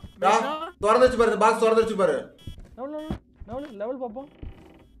ஆமா டா திறந்துச்சு பாரு இந்த பாக்ஸ் திறந்துச்சு பாரு லெவல் பாப்போம்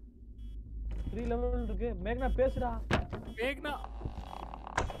 3 லெவல் இருக்கு மேக்னா பேசுடா மேக்னா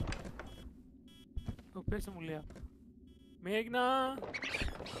பேச முடியல மேக்னா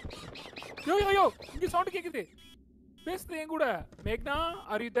யோ இங்க சவுண்ட் கேக்குது பேசுது என் கூட மேக்னா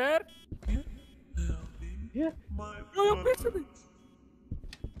are you there யோ பேசுது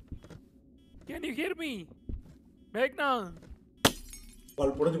can you hear me மேக்னா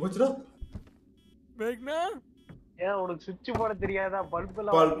பல்ப் உடைஞ்சு போச்சுடா மேக்னா ஏன் உனக்கு சுவிட்ச் போட தெரியாதா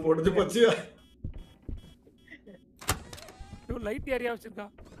பல்பெல்லாம் பல்ப் உடைஞ்சு போச்சு யோ லைட் ஏரியா வச்சிருக்கா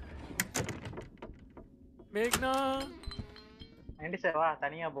மேக்னா வா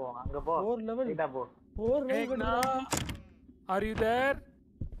தனியா போ அங்க போ 4 லெவல் இதா போ 4 மேக்னா are you there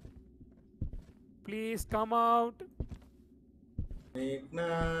please come out மேக்னா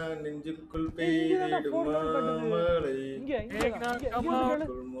நெஞ்சுக்குள் பெய்திடும் மாமலை இங்க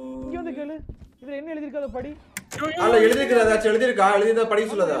வந்து கேளு இதுல என்ன எழுதி இருக்கு அத படி அல்ல எழுதிருக்கா படி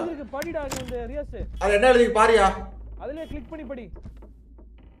சொல்லதா படிடா இந்த ரியாஸ் அது என்ன எழுதி பாரியா அதுல கிளிக் பண்ணி படி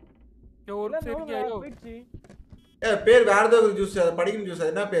ஒரு செகண்ட் ஐயோ பேர் வேற ஏதோ ஒரு ஜூஸ் அது படிக்கணும் ஜூஸ்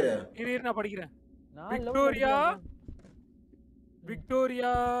அது என்ன பேரு இரு நான் படிக்கிறேன்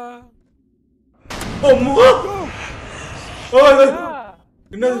விக்டோரியா அம்மா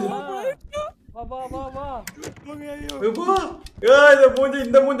என்னது வா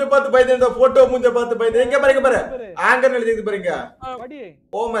இந்த மூஞ்ச பார்த்து பயந்து இந்த போட்டோ மூஞ்ச பார்த்து பயந்து எங்க பாருங்க ஆங்கர் எழுதிருக்கு பாருங்க படி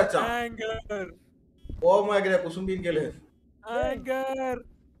ஓமச்சா ஆங்கர் ஓமகிர குசும்பின் கேளு ஆங்கர்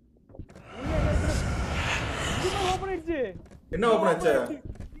என்ன ஓபன் ஆச்சு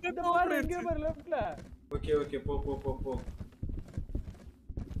ஓகே போ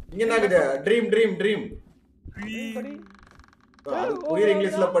இங்க என்னது ட்ரீம் படி அது புரியுற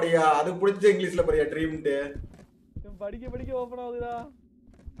இங்கிலீஷ்ல படியா, அது புடிச்ச இங்கிலீஷ்ல படியா ட்ரீம்ட்டு. படிக்க ஓபன் ஆகுதுடா.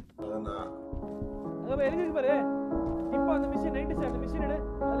 அதான் அங்க எழுதி இருக்கு பாரு. இப்போ அந்த மிஷின் 97 அந்த மிஷின் எடு.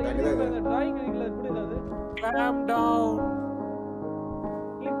 அதுல எழுதி பாருங்க டிராயிங் இருக்குல புரியுதா அது? calm down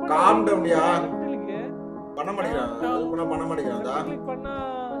com டவுன்யா. பண்ண மாட்டேங்கிறான். அது பண்ண மாட்டேங்கிறான்டா. கிளிக் பண்ணா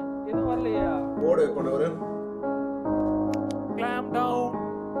எதுவும் வரலையா? போடு கொண்டு வரு. calm down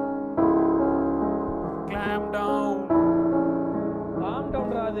calm down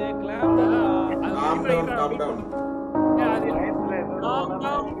Radhe calm down அது calm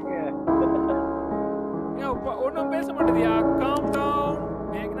down ஒண்ணும் பேச மாட்டேதியா calm down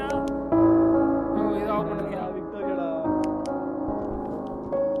மேக்னா இது ஆக மாட்டேதியா விக்டோரியடா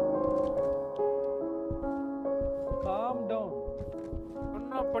calm down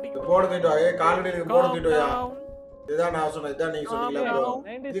ஒண்ணா படிக்க போடுதிட்டோ காலடில போடுதிட்டோயா. இதான் நான் சொன்னேன், இதான் நீங்க சொன்னீங்களா ப்ரோ.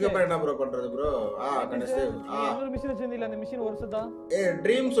 இதுக்கு அப்புறம் என்ன ப்ரோ பண்றது ப்ரோ? கனெக்ட் இன்னொரு மிஷின் வச்சிருந்தீல அந்த மிஷின் வருஷதா?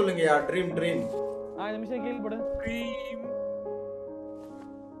 Dream சொல்லுங்கயா, dream. இந்த மிஷின் கீழ போடு. ட்ரீம்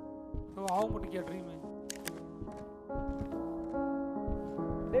ஆக மாட்டேதியா ட்ரீம்.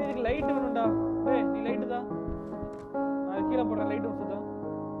 டேய் இதுக்கு லைட் வேணும்டா. டேய் நீ லைட் தான். நான் கீழ போடுற லைட் வருஷதா?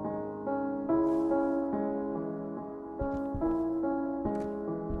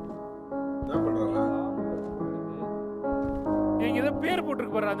 என்ன பண்றாங்க? நீங்க ஏதோ பேர்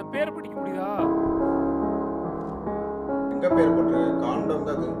போட்டுருக்கு பாரு, அந்த பேர் படிக்க முடியுதா? எங்க பேர் போட்டு காண்டம்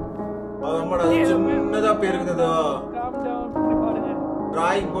தான் அது. அம்மாடா சின்னதா பேர் இருக்குதா? calm down பண்ணி பாருங்க.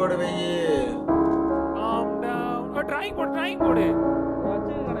 டிராயிங் போர்டு வை. calm down டிராயிங் போடு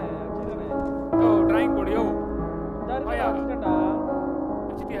வச்சிருக்கனே. டிராயிங் போடு யோ. தர்கா வச்சிட்டடா.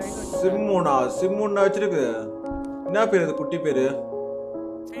 வச்சிட்டியா? சிம்முன்னா வச்சிருக்கு. என்ன பேர் இது குட்டி பேரு?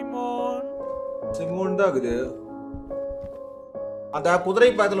 சிமோன் தான் இருக்குது. அந்த குதிரை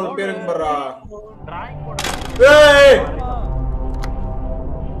பாத்துல ஒரு பேர் இருக்கு பாருடா. டிராயிங் போடு. ஏய்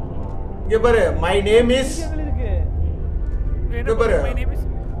இங்க பாரு, மை நேம் இஸ் என்ன பாரு,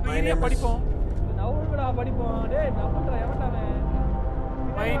 மை நேம் படிப்போம். நவுங்கடா படிப்போம். டேய் நவுங்கடா எவன்டாவே?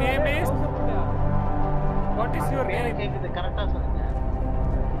 My name is what is your name? கேக்குது கரெக்ட்டா சொல்லுங்க.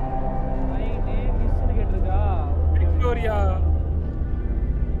 My name is கேட்டிருக்கா? விக்டோரியா,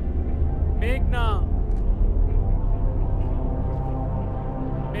 மேக்னா,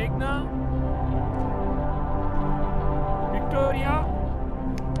 விக்டோரியா.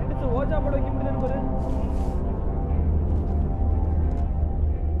 எடுத்து ஓஜா போட வைக்க முடியுதுன்னு பாரு.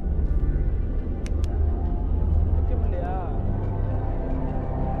 வைக்க முடியலையா?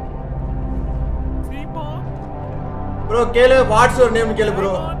 சீமா ப்ரோ கேளு, வாட்ஸ் யுவர் நேம் கேளு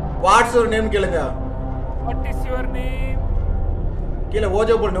ப்ரோ. வாட்ஸ் யுவர் நேம் கேளுங்க. What is your name? கீழ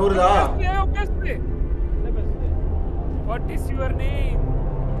ஓஜா போடு நூறுதா? என்ன பேசுது? What is your name?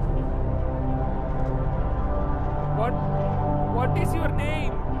 What is your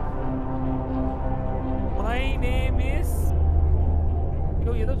name? My name is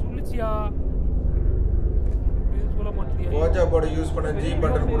ஏதோ சொல்லுச்சியா? இது சொல்ல மாட்டியா? ஓஜா போர்டு யூஸ் பண்ண ஜி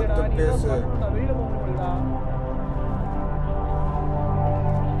பட்டன் கொடுத்து பேசு. வெளியில போக முடியலடா.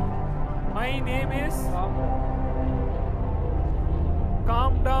 My name is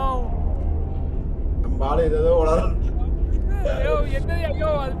calm down. நம்மால ஏதோ உளற. ஐயோ என்னது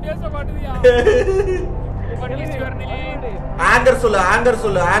ஐயோ அது பேச மாட்டேதியா? What is your name? Anchor சொல்லு,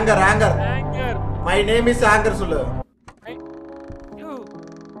 anchor. Anger. My name is anchor சொல்லு. யோ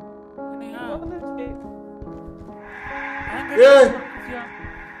என்னையா? ஏய்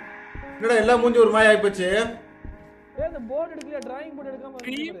என்னடா எல்லாம் மூஞ்சி ஒரு மாதிரி ஆயி போச்சு. ஏய் அந்த போர்டு எடுக்கலையா? டிராயிங் போர்டு எடுக்காம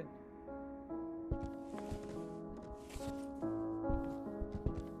இருக்கு.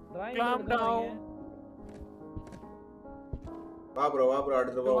 Calm down. வா ப்ரோ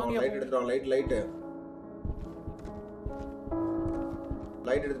அடுத்து போ. லைட் எடுத்துட்டு வாங்க.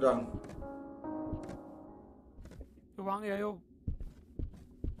 லைட் எடுத்துட்டு வாங்க. வாங்க ஐயோ.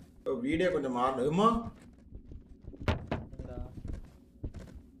 வீடியோ கொஞ்சம் மாறணுமா?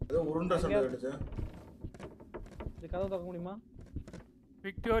 ஏதோ உருண்டை சண்டை கேட்டுச்சு. இந்த கதவை திறக்க முடியுமா?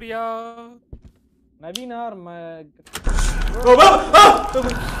 விக்டோரியா, நவீனார்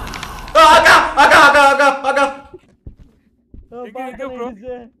அக்கா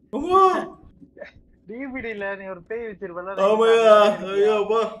டிவிடில நீ ஒரு பேய் வச்சிருப்பல. ஆமாயா ஐயோ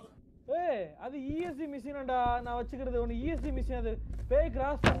அப்பா. ஏய் அது ESC மிஷின்டா நான் வச்சிக்கிறது. ஒன்னு ESC மிஷின் அது பேய்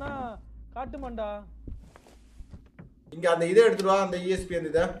கிராஸ் பண்ணா காட்டுமாண்டா. இங்க அந்த இதை எடுத்துட்டு வா. அந்த ESP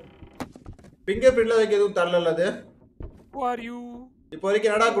அந்த இத ஃபிங்கர் பிரிண்ட்ல வைக்க எதுவும் தரல அது. who are you? இப்போ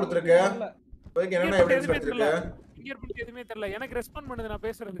வரைக்கும் என்னடா கொடுத்திருக்க? இப்போ வரைக்கும் என்னென்ன எவிடன்ஸ் கொடுத்திருக்க? ஃபிங்கர் பிரிண்ட் எதுமே தெரியல. எனக்கு ரெஸ்பான்ஸ் பண்ணுது நான்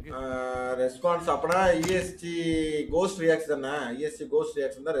பேசுறதுக்கு. ரெஸ்பான்ஸ் அப்பனா ESC கோஸ்ட் ரியாக்ஷன் தானே? ESC கோஸ்ட்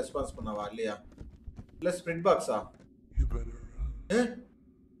ரியாக்ஷன் தான் ரெஸ்பான்ஸ் பண்ணவா இல்லையா? இல்ல ஸ்பிரிட் பாக்ஸா?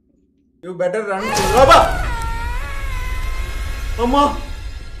 யூ பெட்டர் ரன் ரோபா அம்மா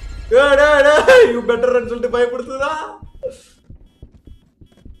யூ பெட்டர் ரன் சொல்லிட்டு பயப்படுத்துதா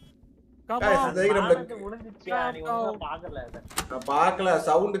நான் பார்க்கல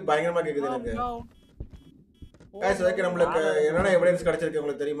சவுண்ட் பயங்கரமா கேக்குது எனக்கு गाइस ஓகே நமக்கு என்னென்ன எவிடன்ஸ் கிடைச்சிருக்கு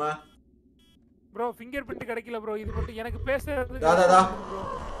உங்களுக்கு தெரியுமா bro ஃபிங்கர் பிரிண்ட் கிடைக்கல bro இது மட்டும் எனக்கு பேசுறது டா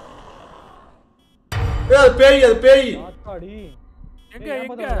அது பேய் ஆத்தாடி எங்க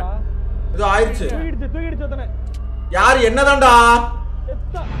இது ஆயிடுச்சு தூக்கிடுச்சு அத்தனை யார் என்னதான்டா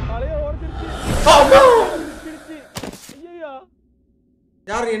எத்தா தலைய ஓடிச்சிருச்சு ஐயா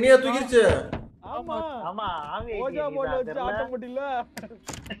யார் என்னைய தூக்கிடுச்சு ஆமா ஆமா ஆவே ஓஜா போல வச்சு ஆட்ட முடியல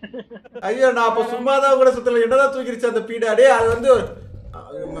ஐயோ நான் அப்ப சும்மா தான் கூட சுத்தல என்னதான் தூக்கிடுச்சு அந்த பீடா டேய் அது வந்து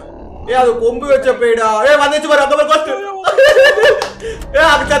அது கொம்பு வச்ச பீடா வந்துச்சு பாரு அங்க கோஸ்ட்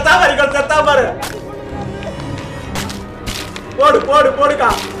அது சத்தா பாரு போடுக்கா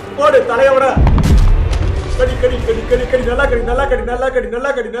போடு தலையோட கடி நல்லா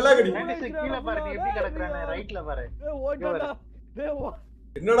கடி கீழ பாரு நீ எப்படி கிடக்குறானே ரைட்ல பாரு ஓஜாடா டேய்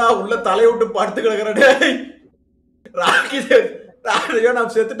என்னடா உள்ள தலைய விட்டு படுத்து கிடக்குற டேய் ராக்கி ஐயோ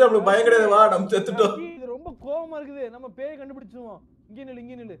நம்ம செத்துட்டோம் நமக்கு பயம் கிடையாது வா நம்ம செத்துட்டோம் இது ரொம்ப கோவமா இருக்குது நம்ம பேய் கண்டுபிடிச்சிடுவோம் இங்க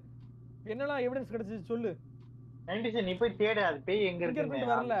நில்லு என்னலாம் எவிடன்ஸ் கிடைச்சது சொல்லு நைன்டிஸ் நீ போய் தேடு அது பேய் எங்க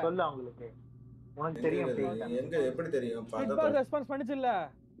இருக்குன்னு சொல்லு அவங்களுக்கு உனக்கு தெரியும் பேய் எங்க எப்படி தெரியும் ஃபீட்பேக் ரெஸ்பான்ஸ் பண்ணுச்சு இல்ல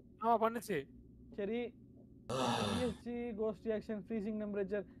பண்ணுச்சு சரி ESC cost reaction freezing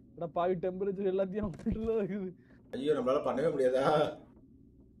temperature அட பாவி டெம்பரேச்சர் எல்லாத்தையும் ஃபில்டர்ல இருக்குது ஐயோ நம்மளால பண்ணவே முடியாதா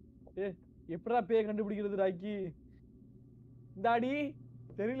எப்படா பேய் கண்டுபிடிக்கிறது ராக்கி டாடி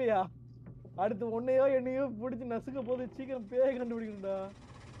தெரியலையா அடுத்து உன்னையோ என்னையோ பிடிச்சி நசுக்க போது சீக்கிரம் பேய் கண்டுபிடிக்கணும்டா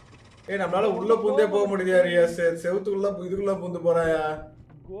நம்மளால உள்ள பூந்தே போக முடியாது ரியாஸ் செவுத்துக்குள்ள இதுக்குள்ள பூந்து போறாயா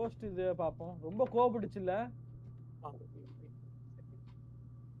கோஸ்ட் இது பாப்போம் ரொம்ப கோவப்பட்டுச்சு இல்ல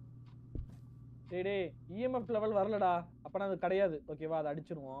டேய் EMF லெவல் வரலடா அப்பனா அது கிடையாது ஓகேவா அது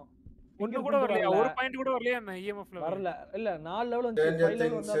அடிச்சிடுவோம் ஒண்ணு கூட வரலையா ஒரு பாயிண்ட் கூட வரலையா என்ன EMF லெவல் வரல இல்ல 4 லெவல் வந்து 5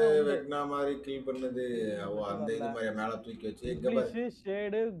 லெவல் வந்தாலும் வெக்னா மாதிரி கில் பண்ணது அந்த இது மாதிரி மேல தூக்கி வச்சு எங்க பாரு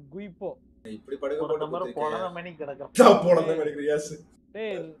ஷேட் குயிப்போ இப்படி படுக்க போட்டு போனத மணி கிடக்குற போனத மணி ரியாஸ்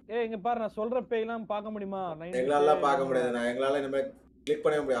டேய் இங்க பாரு நான் சொல்ற பேய்லாம் பார்க்க முடியுமா எங்களால பார்க்க முடியாது நான் எங்களால நம்ம கிளிக்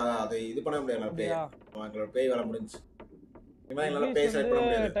பண்ணவே முடியாது அதை இது பண்ணவே முடியாது பேய் அவங்களோட பேய் வர முடிஞ்சு இனிமே எங்களால பேய் செட் பண்ண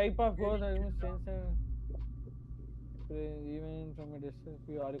முடியாது type of cos sensor even from a distance if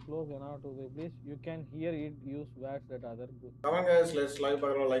you are close enough to the place you can hear it use words that other good come on guys let's like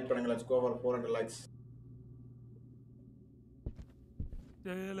பண்ணுங்க let's go over 400 likes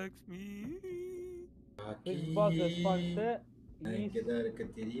Jayalakshmi big boss response இங்கதான் இருக்கு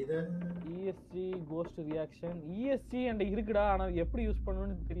தெரியுதா ESC ghost reaction ESC and இருக்குடா ஆனா எப்படி use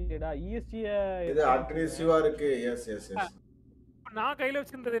பண்ணனும்னு தெரியலடா ESC இது அக்ரெசிவா இருக்கு எஸ் நான் கையில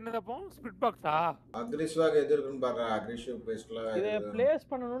வச்சிருந்தது என்னதப்போ ஸ்பிட் பாக்ஸா அக்ரெசிவா எது இருக்குன்னு பாரு அக்ரெசிவ் பேஸ்ட்ல இத பிளேஸ்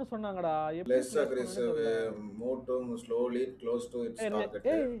பண்ணனும்னு சொன்னாங்கடா place aggressive move to slowly close to it's target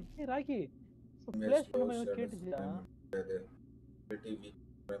ஏய் ராக்கி பிளேஸ் பண்ணனும் கேட்டுச்சா டிவி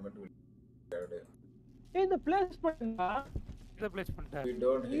பிரைமட் இந்த பிளேஸ் பண்ணா இத பிளேஸ் பண்ணிட்டேன் we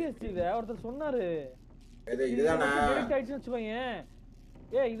don't ESC இத ஒருத்தர் சொன்னாரு இதுதானா டிடெக்ட் ஆயிடுச்சு வெச்சுக்கோங்க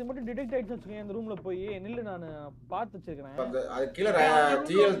இது மட்டும் டிடெக்ட் ஆயிடுச்சு வெச்சுக்கோங்க இந்த ரூம்ல போய் நில்லு நான் பார்த்து வச்சிருக்கேன் அது கீழ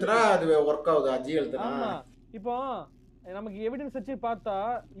GL தரா அது வர்க் ஆகுதா GL தரா ஆமா இப்போ நமக்கு எவிடன்ஸ் வச்சு பார்த்தா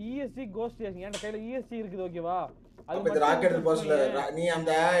ESC கோஸ்ட் ரியாக்ஷன் என்கிட்ட கையில ESC இருக்குது ஓகேவா அப்ப இந்த ராக்கெட் போஸ்ல நீ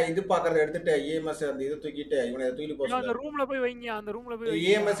அந்த இது பாக்கறத எடுத்துட்டு EMS அந்த இது தூக்கிட்டு இவனை தூக்கி போஸ்ல அந்த ரூம்ல போய் வைங்க அந்த ரூம்ல போய்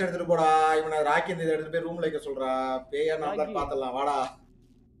EMS எடுத்துட்டு போடா இவனை ராக்கெட் இத எடுத்து போய் ரூம்ல வைக்க சொல்றா பேயா நம்மள பார்த்தலாம் வாடா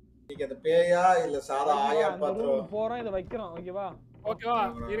நீங்க அந்த பேயா இல்ல சாதா ஆயா பாத்துறோம் போறோம் இத வைக்கிறோம் ஓகேவா ஓகேவா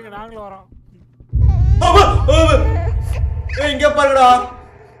இருங்க நாங்களும் வரோம் இங்க பாருடா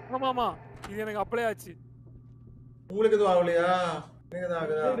ஆமாமா இது எனக்கு அப்ளை ஆச்சு உங்களுக்கு இது ஆவலையா நீங்க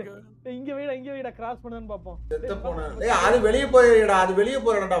ஆகுதா இங்க வீட கிராஸ் பண்ணனும் பாப்போம் செத்த போனா அது வெளிய போயிடா அது வெளிய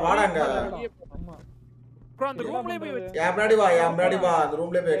போறடா வாடாங்க ஆமா ப்ரோ அந்த ரூம்லயே போய் வெச்சு யா முன்னாடி வா அந்த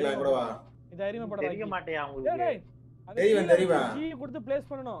ரூம்லயே போய் வைக்கலாம் கூட வா இது அறிம பட தெரிய மாட்டேயா உங்களுக்கு தெரியுமா ஜி கொடுத்து பிளேஸ்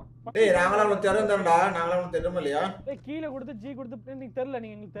பண்ணனும் டேய் நாங்கலாம் தெரிஞ்சடா நாங்கலாம் தெரியுமா இல்லையா டேய் கீழ கொடுத்து ஜி கொடுத்து நீங்க தெரியல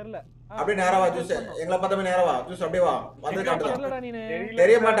உங்களுக்கு தெரியல அப்படியே நேரா வா ஜூஸ் எங்கள பார்த்தா நேரா வா ஜூஸ் அப்படியே வா வந்து காட்டுடா தெரியலடா நீ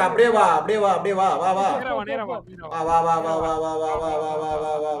தெரிய மாட்டே அப்படியே வா வா வா நேரா வா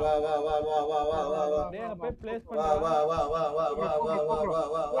டேய் போய் பிளேஸ் பண்ணு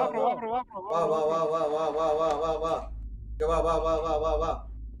வா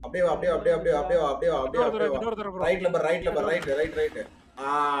அப்படியே ரைட்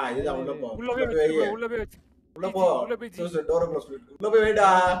இதுதான் உள்ள போ ஜூஸ் டோர் க்ளோஸ் உள்ள போய் வைடா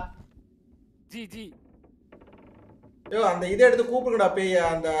ஜி ஐயோ அந்த இதை எடுத்து கூப்பிடுங்கடா பேய்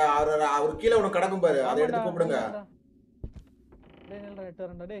அந்த அவர் கீழ ஒன்னு கடக்கும் பாரு அதை எடுத்து கூப்பிடுங்க டேய் நில்றா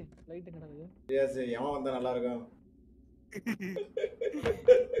எட்டறடா டேய் லைட் எங்கடா எஸ் எவன் வந்தா நல்லா இருக்கும்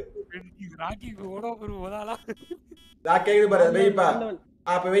ராக்கி ஓட ஒரு ஓடாலா டா கேக்குது பாரு வெயிப்பா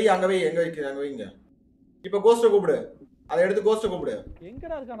அப்ப வெய் அங்க வெய் எங்க வைக்க அங்க வைங்க இப்போ கோஸ்ட கூப்பிடு அதை எடுத்து கோஸ்ட கூப்பிடு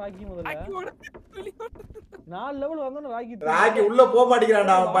எங்கடா இருக்கான் ராக்கி முதல்ல 4 லெவல் வந்தோன ராக்கி உள்ள போக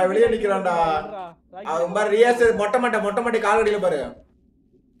மாட்டேங்கறான்டா அவன் வெளிய நிக்கறான்டா அவன் பாரு ரியாஸ் மொட்டை மட்டை கால் அடியில பாரு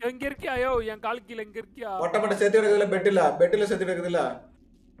எங்க இருக்கியா ஐயோ என் கால் கீழ எங்க இருக்கியா மொட்டை செத்து கிடக்குதுல பெட்ல செத்து கிடக்குதுல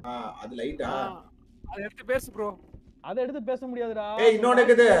அது லைட்டா அத எடுத்து பேசு ப்ரோ அத எடுத்து பேச முடியாதுடா ஏய் இன்னொன்னு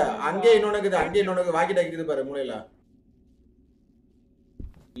இருக்குது அங்கே இன்னொன்னு வாக்கி டாக்கிது பாரு மூலையில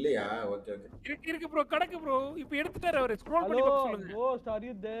இல்லையா ஓகே இருக்கு ப்ரோ கடக்கு ப்ரோ இப்போ எடுத்துட்டாரு அவரே ஸ்க்ரோல் பண்ணி பார்க்க சொல்லுங்க கோஸ்ட் ஆர்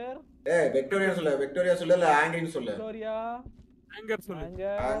யூ தேர் ஏய் விக்டோரியா சொல்லு இல்ல ஆங்கரின்னு சொல்லு விக்டோரியா ஆங்கர்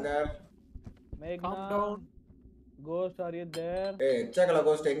சொல்லு anchor make down cost are you there ஏய் எச்சகல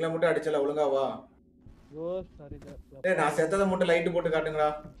கோஸ்ட் எங்கள மட்டும் அடிச்சல ஒழுங்கா வா கோஸ்ட் ஆர் யூ தேர் ஏய் நான் செத்தத மட்டும் லைட் போட்டு காட்டுங்கடா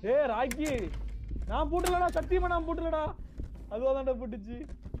ஏய் ராக்கி நான் போடலடா சத்தியமா நான் போடலடா அதுவாதான்டா போட்டுச்சு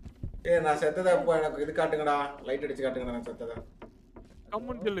ஏய் நான் செத்தத இப்போ எனக்கு இது காட்டுங்கடா லைட் அடிச்சு காட்டுங்கடா நான் செத்தத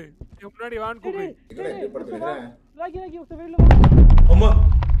கம்மன் சொல்லு முன்னாடி வான் கூப்பிடு இதுல எப்படி படுத்துறேன் ராக்கி வெயில வா அம்மா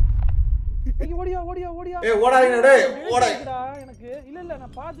ஏய் ஓடியா ஏய் ஓடாதீங்க டேய் ஓடாதீங்கடா எனக்கு இல்ல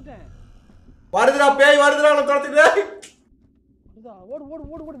நான் பாத்துட்டேன் வருதுடா பேய் வருதுடா நான் தரத்துக்கு வருதா ஓடு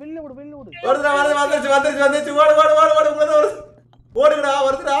வெளிய ஓடு வருதுடா வந்துச்சு ஓடு ஓடுங்கடா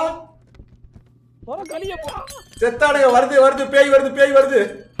வருதுடா போற கலிய போ செத்தாடே வருது பேய் வருது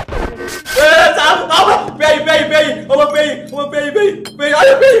ஏய் சாவு பாபா பேய் ஓ பேய்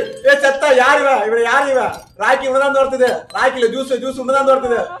ஆயா பேய் ஏ செத்தா யாரு இவன் யாரு ராக்கி உனதான் தோர்த்துது ராக்கில ஜூஸ் உனதான்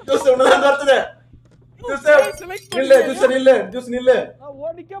தோர்த்துது ஜூஸ் நில்லு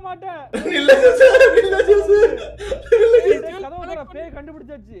ஓடிக்க மாட்டேன் இல்ல ஜூஸ் கதவுல பேய்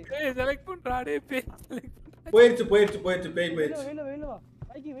கண்டுபிடிச்சாச்சு ஏய் செலக்ட் பண்றா டேய் பேய் போயிடுச்சு பேய் போயிடுச்சு வெயில வா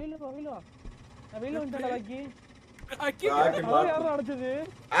ராக்கி வெயில வா நான் வெயில வந்துட்டேன் ராக்கி ராக்கி அடிச்சது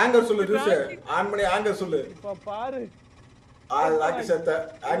ஆங்கர் சொல்லு ஜூஸ் ஆன் பண்ணி ஆங்கர் சொல்லு இப்ப பாரு ராக்கி செத்த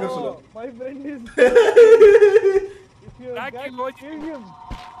ஆங்கர் சொல்லு my friend is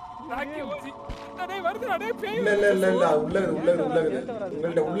rakhi OG டேய் வருதுடா டேய் பேய்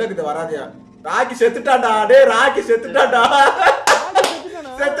இல்ல உள்ளது வராதயா ராக்கி செத்துட்டான்டா டேய் ராக்கி செத்துட்டான்டா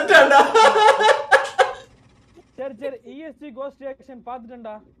சரி ESC கோஸ்ட் ரியாக்ஷன்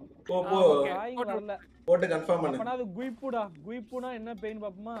பாத்துட்டேன்டா போ வரல போட்டு கன்ஃபார்ம் பண்ணு அப்பனா அது குயிப்புனா என்ன பெயின்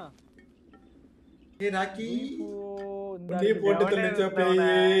பாப்போமா ஏய் ராக்கி இந்த நீ போட்டு தள்ளிச்ச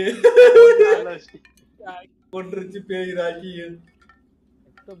பேய் கொன்றுச்சு பேய் ராக்கி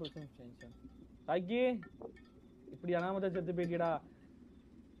ராக்கி இப்படி அனாமதா செத்து போயிட்டீடா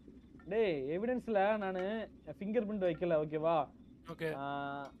டேய் எவிடன்ஸ்ல நானு ஃபிங்கர் பிரிண்ட் வைக்கல ஓகேவா ஓகே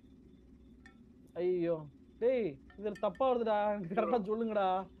ஐயோ டேய் இதுல தப்பா வருதுடா கரெக்ட்டா சொல்லுங்கடா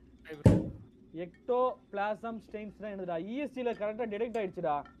எக்டோபிளாசம் ஸ்டெயின்ஸ் தான் என்னதுடா ESC ல கரெக்ட்டா டிடெக்ட்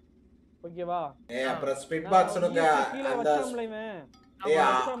ஆயிடுச்சுடா ஓகேவா ஏய் அப்புறம் ஸ்பிட் பாக்ஸ்னுக்கு அந்த ஏய்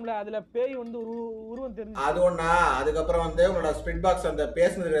அதுல பேய் வந்து உருவம் தெரிஞ்சு அது ஒண்ணா அதுக்கு அப்புறம் வந்து உன்னோட ஸ்பிட் பாக்ஸ் அந்த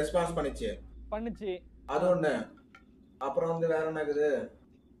பேஸ்னது ரெஸ்பான்ஸ் பண்ணுச்சு அது ஒண்ணு அப்புறம் வந்து வேற என்ன இருக்குது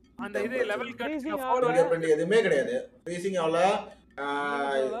அந்த இது லெவல் கட் ஃபிங்கர்பிரிண்ட் எதுமே கிடையாது ஃப்ரீசிங் ஆவல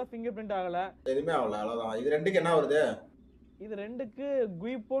ஃபிங்கர்பிரிண்ட் ஆகல எதுமே ஆவல அவ்வளவுதான் இது ரெண்டுக்கு என்ன வருது இது ரெண்டுக்கு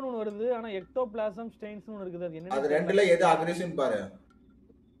குயிப்போன்னு ஒன்னு வருது ஆனா எக்டோபிளாசம் ஸ்டெயின்ஸ்னு ஒன்னு இருக்குது அது என்ன அது ரெண்டுல எது அக்ரெசிவ் பாரு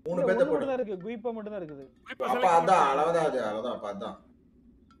மூணு பேத்த போட்டு இருக்கு குயிப்பா மட்டும் தான் இருக்குது அப்ப அதான் அளவுதான் அப்ப அதான்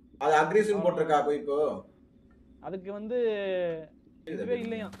அது அக்ரெசிவ் போட்டுருக்கா குயிப்போ அதுக்கு வந்து இதுவே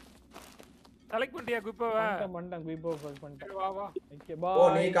இல்லையா செலக்ட் பண்ணியா குயிப்போவா பண்ணிட்டேன் குயிப்போ பண்ணிட்டேன் வா ஓகே பா ஓ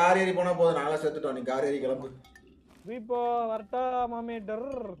நீ கார் ஏறி போனா போதும் நாங்க செத்துட்டோம் நீ கார் ஏறி கிளம்பு குயிப்போ வரட்டா மாமேட்டர்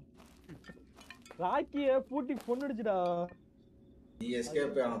ராக்கிய பூட்டி பொண்ணுடுச்சுடா நீ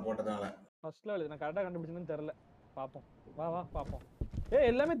எஸ்கேப் ஆன போட்டதால ஃபர்ஸ்ட் லெவல் நான் கரெக்ட்டா கண்டுபிடிச்சேன்னு தெரியல பாப்போம் வா பாப்போம் ஏய்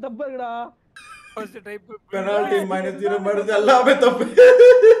எல்லாமே தப்பு இருக்குடா ஃபர்ஸ்ட் டைப் பெனால்டி -0 மடுது எல்லாமே தப்பு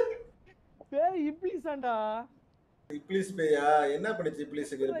பேய் இப்ளிஸாண்டா இப்ளிஸ் பேயா என்ன பண்ணிச்சு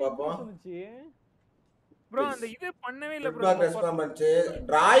இப்ளிஸ்க்கு இரு பாப்போம் bro அந்த இது பண்ணவே இல்ல bro ஃபீட்பேக் ரெஸ்பான்ஸ்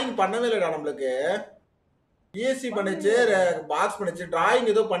டிராயிங் பண்ணவே இல்லடா நமக்கு ESC பண்ணிச்சு பாக்ஸ் பண்ணிச்சு டிராயிங்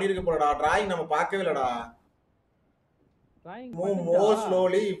ஏதோ பண்ணிருக்கு போலடா டிராயிங் நம்ம பார்க்கவே இல்லடா drawing move more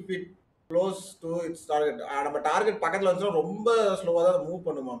slowly if it close to it's target நம்ம டார்கெட் பக்கத்துல வந்துனா ரொம்ப ஸ்லோவா தான் move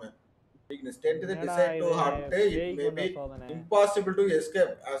பண்ணுமாமே weakness tend to decide to hurt it may be impossible to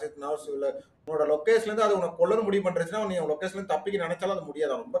escape as it now உன்னோட லொகேஷன்ல இருந்து அது உனக்கு கொல்லணும் முடிவு பண்றதுனா நீ லொகேஷன்ல இருந்து தப்பிக்க நினைச்சாலும் அது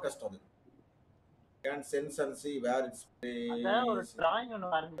முடியாது ரொம்ப கஷ்டம் அது can sense and see where it's அத ஒரு டிராயிங் ஒன்னு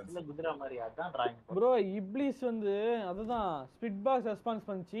வரைஞ்சதுல குதிரை மாதிரி அதான் டிராயிங் ப்ரோ இப்லிஸ் வந்து அதுதான் ஸ்பிட் பாக்ஸ் ரெஸ்பான்ஸ்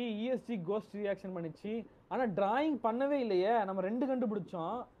பண்ணிச்சு ESC கோஸ்ட் ரியாக்ஷன் பண்ணிச்சு ஆனா டிராயிங் பண்ணவே இல்லையே நம்ம ரெண்டு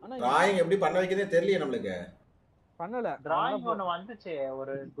கண்டுபிடிச்சோம் ஆனா டிராயிங் எப்படி பண்ண வைக்கிறதே தெரியல நமக்கு பண்ணல டிராயிங் ஒன்னு வந்துச்சே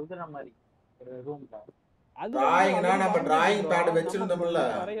ஒரு குதிரை மாதிரி ஒரு ரூம்ல அது டிராயிங்னா நம்ம டிராயிங் பேட் வெச்சிருந்தோம்ல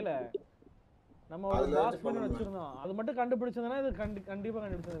வரையல நம்ம ஒரு பாக்ஸ் பண்ணி வச்சிருந்தோம் அது மட்டும் கண்டுபிடிச்சதனா இது கண்டிப்பா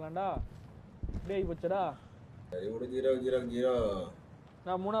கண்டுபிடிச்சதுலாம்டா டேய் போச்சடா சரி ஒரு 0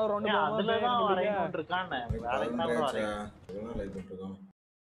 நான் மூணாவது ரவுண்ட் போறேன் அதுல தான் வரையணும் இருக்கானே வேலைக்கு தான் வரேன் எவ்வளவு லைக் பண்ணிருக்கோம்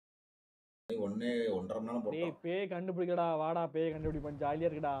நீ 1.5 மணி நேரம் போறோம் டேய் பேய் கண்டுபிடிக்கடா வாடா பேய் கண்டுபிடிப்போம் ஜாலியா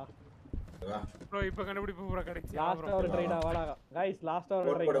இருக்குடா ப்ரோ இப்போ கண்டுபிடிப்பு பூரா கிடைச்சு லாஸ்ட் ஒரு ட்ரைடா வாடா गाइस லாஸ்ட்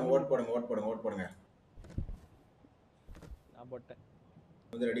ஒரு ட்ரை ஓட் போடுங்க நான் போட்டேன்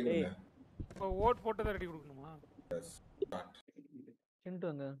வந்து ரெடி பண்ணுங்க இப்போ ஓட் போட்டத ரெடி கொடுக்கணுமா சென்ட்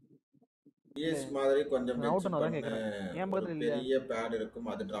வந்து ES மாதிரி கொஞ்சம் அவுட் நான் கேக்குறேன் ஏன் பக்கத்துல இல்ல பெரிய பேட் இருக்கும்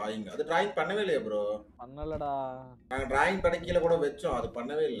அது டிராயிங் பண்ணவே இல்லையே ப்ரோ பண்ணலடா நாங்க டிராயிங் படிக்கல கூட வெச்சோம் அது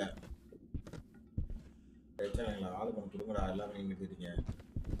பண்ணவே இல்ல பிரச்சனைங்களா ஆளு கொஞ்சம் கொடுங்கடா எல்லாரும் நீங்க எடுத்துட்டீங்க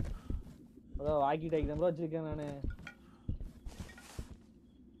ப்ரோ வாக்கி டாக்கி தான் ப்ரோ வச்சிருக்கேன் நானு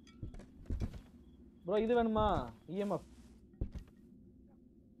ப்ரோ இது வேணுமா EMF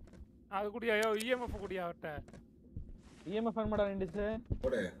அது கூடியா ஐயோ EMF கூடியா அவட்ட EMF வேணுமாடா ரெண்டுஸ்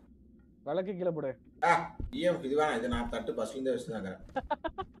போடு விளக்கு கீழ போடு EMF இது வேணாம் இது நான் தட்டு பஸ்ல இருந்தே வச்சிருந்தாங்க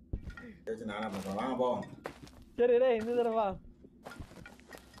சரி நானா பண்றேன் வாங்க போவோம் சரி டேய் இந்த தடவை வா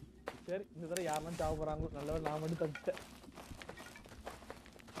சரி இந்த தடவை யாரெல்லாம் சாவ போறாங்க நல்லவேளை நான் மட்டும் தப்பிச்சேன்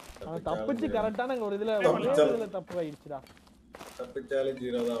அவன் தப்பிச்சு கரெக்டான ஒரு இதுல தப்பு ஆயிடுச்சுடா தப்பிச்சாலே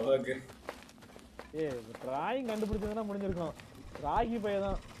 0 தான் ஓகே டிராயிங் கண்டுபிடிச்சதுன்னா முடிஞ்சிருக்கும் ராகி பையன்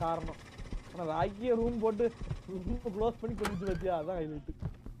தான் காரணம் ஆனா ராகியை ரூம் போட்டு ரூம் க்ளோஸ் பண்ணி கொண்டு வச்சியா அதான் ஹைலைட்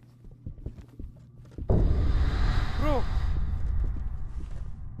ப்ரோ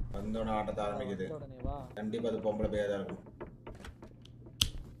வந்தோட ஆட்டத்தை ஆரம்பிக்குது கண்டிப்பா அது பொம்பளை பேயா தான் இருக்கும்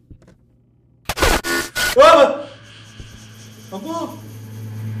அப்போ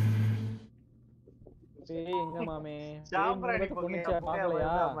பேய் எங்க மாமே சாம்பிராணி பொண்ணுச்சா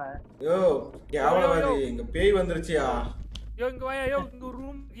பாக்கலையா யோ கேவலவாதி இங்க பேய் வந்துருச்சியா யோ இங்க வாயா யோ இங்க ஒரு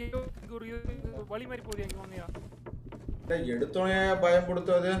ரூம் யோ இங்க ஒரு வழி மாதிரி போகுது இங்க வாங்கயா டேய் எடுத்தோனே பயம்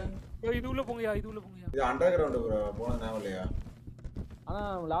கொடுத்தது யோ இது உள்ள போங்கயா இது அண்டர் கிரவுண்ட் ப்ரோ போன ஞாபகம் இல்லையா ஆனா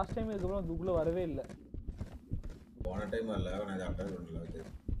லாஸ்ட் டைம் இதுக்கு அப்புறம் இதுக்குள்ள வரவே இல்ல போன டைம் இல்ல நான் இது அண்டர் கிரவுண்ட்ல வச்சது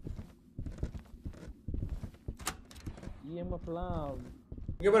EMFலாம்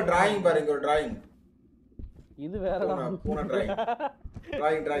இங்க பாரு டிராயிங் பாரு இங்க ஒரு டிராயிங் இது வேறடா பூனை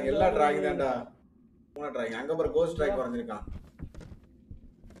டிராயிங் எல்லா டிராயிங் தான்டா பூனை டிராயிங் அங்க பாரு கோஸ்ட் டிராயிங் வரைஞ்சிருக்கான்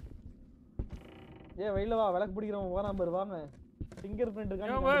வெளில வா விளக்கு பிடிக்கிறோம் வா நம்பர் வாங்க ஃபிங்கர் பிரிண்ட்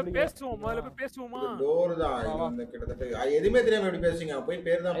இருக்கானே பேசுவோம் முதல்ல போய் பேசுவோமா டோர் தான் இந்த கிட்டத்தட்ட எதுமே தெரியாம எப்படி பேசுங்க போய்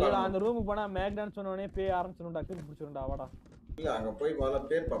பேர் தான் பாருங்க அந்த ரூமுக்கு போனா மேக்டான் சொன்ன உடனே பேய் ஆரம்பிச்சணும் டக்கு பிடிச்சிரும்டா வாடா இல்ல அங்க போய் முதல்ல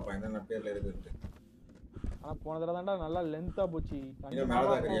பேர் பாப்பா என்ன பேர்ல இருக்குன்னு ஆனா போன தடவை தான்டா நல்லா லென்த்தா போச்சு நீங்க மேல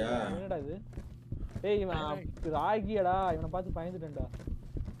தாக்கறியா என்னடா இது டேய் இவன் ராகியடா இவனை பார்த்து பயந்துட்டேன்டா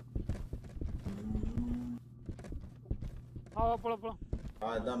போலாம்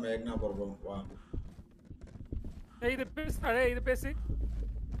அதான் மேக்னா போறோம் வா ஏய் இது பேசுடா இது பேசு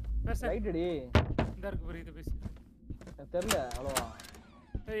ரைட்டடி இந்த இருக்கு பாரு இது பேசு தெரியல அவ்வளவா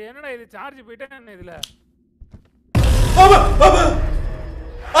ஏய் என்னடா இது சார்ஜ் போயிட்டே என்ன இதுல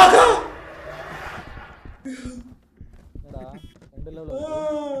ஆகா என்னடா ரெண்டு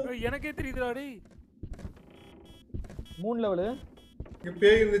லெவல் எனக்கே தெரியுதுடா டேய் 3 லெவல் இங்க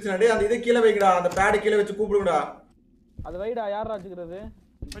பேய் இருந்துச்சுடா டேய் அந்த இத கீழ வைங்கடா அந்த பேட் கீழ வச்சு கூப்பிடுங்கடா அது வைடா யாரா வச்சுக்கிறது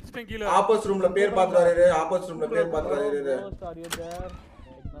வச்சிட்டேன் கீழ ஆப்போசிட் ரூம்ல பேர் பாத்து வராரு ஆப்போசிட் ரூம்ல பேர் பாத்து வராரு சாரி தேர்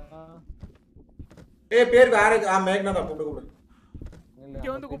ஏய் பேர் வேற மேக்னா தான் கூப்பிடு இங்க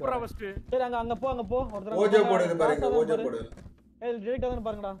வந்து கூப்பிடுறா ஃபர்ஸ்ட் சரி அங்க போ ஒருத்தர ஓஜோ போடுது பாருங்க ஓஜோ போடு ஏய் டைரக்டா வந்து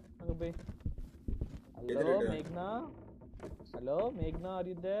பாருங்கடா அங்க போய் ஹலோ மேக்னா ஆர்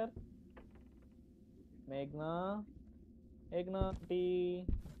யூ தேர் மேக்னா டி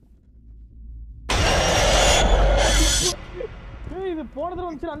ஏய் இது போனதுல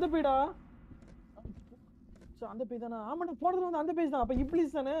வந்துச்சு அந்த பேய்டா அந்த பேய் தானா ஆமாடா போனதுல வந்து அந்த பேய் தான் அப்ப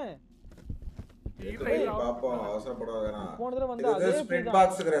இப்ளிஸ் தானே பாப்போம் அவசரப்படாதேனா போனதுல வந்து அதே ஸ்பிரிட்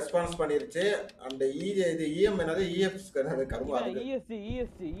பாக்ஸ்க்கு ரெஸ்பான்ஸ் பண்ணிருச்சு அந்த இது EM என்னது EFS கனது கர்மா அது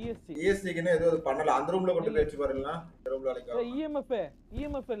ESC க்குன்னு ஏதோ பண்ணல அந்த ரூம்ல கொண்டு போய் வச்சு பாருங்க அந்த ரூம்ல அழைக்க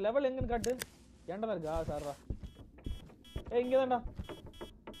EMF லெவல் எங்கன்னு காட்டு ஏண்டா இருக்கா சார்ரா ஏய் இங்க தான்டா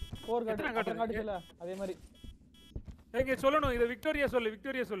 4 காட்டுல அதே மாதிரி எங்க சொல்லணும் இத விக்டோரியா சொல்லு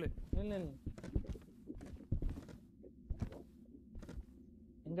இல்ல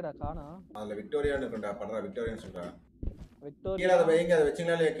எங்கடா காணோம்? அதுல விக்டோரியான்னு இருக்குடா, பண்றா விக்டோரியான்னு சொல்றா. விக்டோரியா. கீழ அத வைங்க, அத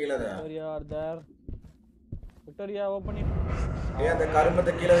வெச்சீங்களா இல்லையா கீழ அத? Victoria R there. Victoria open it. ஏய் அந்த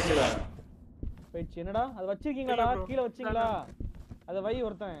கரும்பத்தை கீழ வைக்கல. வெயிட் என்னடா? அத வச்சிருக்கீங்களாடா? கீழ வச்சீங்களா? அத வை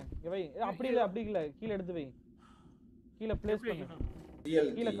ஒருத்தன். இங்க வை. அப்படி இல்ல. கீழ எடுத்து வை. கீழ பிளேஸ் பண்ணு. டிஎல்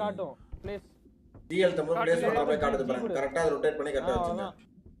கீழ காட்டும். பிளேஸ். டிஎல் தம்பு பிளேஸ் பண்ற மாதிரி காட்டுது பாருங்க. கரெக்ட்டா அத ரொட்டேட் பண்ணி கரெக்ட்டா வச்சுங்க.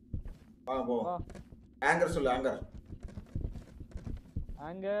 வாங்க போ. ஆங்கர் சொல்லு ஆங்கர்.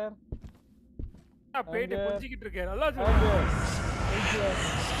 ஆங்கர். பேட் கொஞ்சிக்கிட்டு இருக்காரு. நல்லா சொல்லு.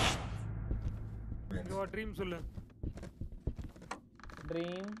 யுவர் ட்ரீம் சொல்லு.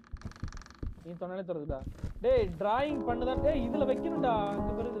 ட்ரீம். நீ சொன்னாலே தருதுடா. டேய் டிராயிங் பண்ணதா? டேய் இதுல வைக்கணும்டா.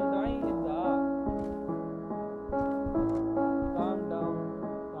 இங்க பாரு இதுல டிராயிங் இருக்குடா. Calm down.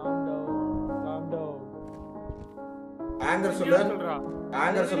 ஆங்கர் சொல்லு.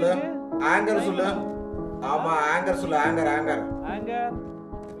 ஆங்கர் சொல்லு. ஆமா ஆங்கர் சொல்லு. Anchor.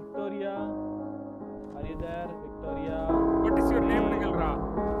 Victoria. Are you there, Victoria? What is your name நிகழ்றா?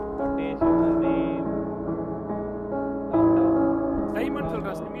 What is your name? Simon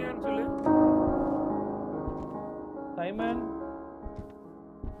சொல்றா. சிமியான் சொல்லு. Simon.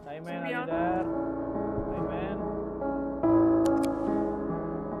 Are you there?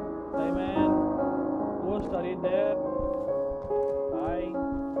 Simon. Ghost, are you there? Hi.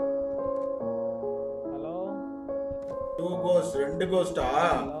 Hello. 2 ghost, 2 ghost-ஆ?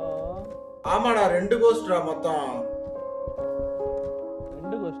 Hello. ஆமாடா 2 ghost-டா மொத்தம்.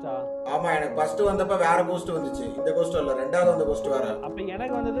 2 ghost-ஆ? ஆமா எனக்கு ஃபர்ஸ்ட் வந்தப்ப வேற ghost வந்துச்சு. இந்த ghost இல்ல, ரெண்டாவது வந்த ghost வேற. அப்ப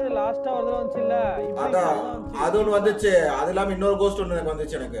எனக்கு வந்தது லாஸ்டா ஒரு தடவை வந்துச்சு இல்ல? அதான் அது ஒன்னு வந்துச்சு. அது இல்லாம இன்னொரு ghost ஒன்னு எனக்கு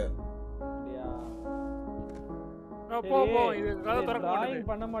வந்துச்சு எனக்கு. அப்படியா? போ இது கதை திறக்க மாட்டேங்குது. டிராயிங்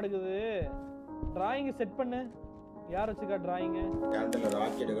பண்ண மாட்டேங்குது. டிராயிங் செட் பண்ணு. யார் வச்சுக்கா டிராயிங்? கேண்டல்ல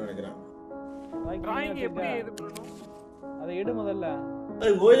ராக்கெட் எடுக்க நினைக்கிறேன். டிராயிங் எப்படி இது பண்ணனும்? அதை எடு முதல்ல.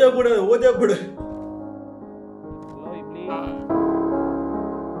 ஏய் ஓஜா போடு. ஹலோ இப்ளி.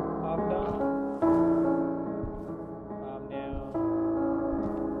 Calm down.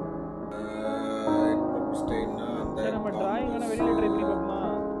 ஸ்டேனா அந்த நம்ம டிராயிங் வேணா வெளியில ட்ரை பண்ணி பாப்போமா?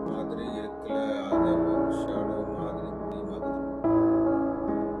 மாதிரி இருக்குல அது ஒரு ஷேடோ மாதிரி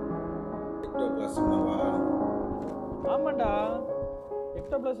எக்டோபிளாசம்வா? ஆமாடா.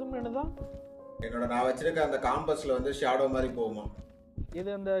 எக்டோபிளாசம் என்னதான்? என்னோட நான் வச்சிருக்க அந்த காம்பஸ்ல வந்து ஷேடோ மாதிரி போகுமா? இது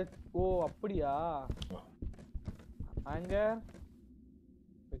அந்த ஓ அப்படியா? அங்க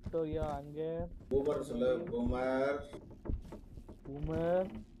விக்டோரியா அங்க பூமர் சொல்லு. பூமர்.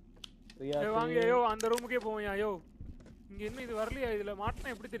 ஏய் வாங்க ஐயோ அந்த ரூமுக்கே போவோம்யா. ஐயோ இங்க என்ன இது வரலையா? இதுல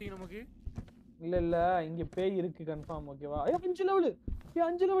மாட்டனா எப்படி தெரியும் நமக்கு? இல்ல இங்க பேய் இருக்கு கன்ஃபார்ம். ஓகேவா? ஐயோ 5 லெவல்.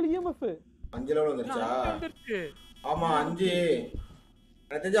 5 level EMF. 5 லெவல் வந்துருச்சா? ஆமா 5.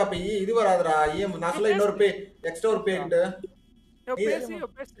 எனக்கு தெரிஞ்சா அப்ப இது வராதுடா. நான் சொல்ல இன்னொரு பேய் எக்ஸ்ட்ரா ஒரு பேய் இருக்கு.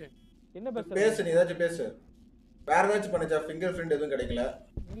 பேசு. என்ன பேசு நீ ஏதாச்சும் பேசு. வேற ஏதாச்சும் பண்ணுச்சா? ஃபிங்கர் பிரிண்ட் எதுவும் கிடைக்கல.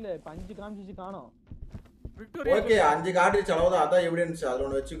 இல்ல இப்ப 5 காமிச்சிச்சு காணோம். விக்டோரியா ஓகே 5 காட்டிச்சு அளவுதான். அதான் எவிடன்ஸ். அதுல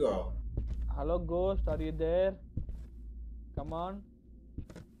ஒன்னு வெச்சுக்கோ. Hello ghost, are you there? Come on.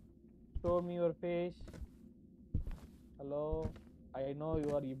 Show me your face. Hello. I know you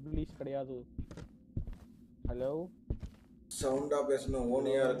are Iblis கிடையாது. Hello. சவுண்டா பேசணும்.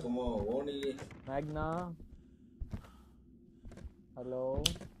 ஓனியா இருக்குமோ? ஓனி. மேக்னா. ஹலோ.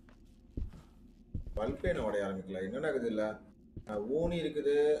 பல்பேன ஓட ஆரம்பிக்கல. என்ன நடக்குது இல்ல? ஓனி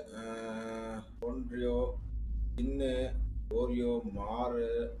இருக்குது. ஒன்றியோ இன்னு ஓரியோ மாறு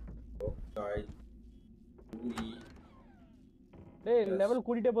ஓகாய் பூரி. டேய் லெவல்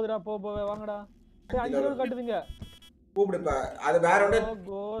கூடிட்டே போகுதுடா. போவே வாங்கடா. டேய் 5 லெவல் காட்டுவீங்க. கூப்பிடுப்பா. அது வேற ஒண்ணே.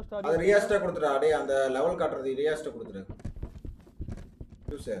 கோஸ்ட் அது ரியாஸ்டா கொடுத்துடா. டேய் அந்த லெவல் காட்டுறது ரியாஸ்டா கொடுத்துடு.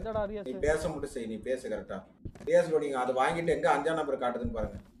 என்னடா ரியாஸ்? நீ பேச மட்டும் செய். நீ பேச கரெக்ட்டா. ரியாஸ் நீங்க அது வாங்கிட்டு எங்க 5ஆம் நம்பர் காட்டுதுன்னு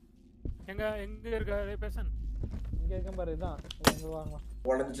பாருங்க. எங்க இருக்க பேசன்? இங்க இருக்க பாரு. இதான் இங்க வாங்க.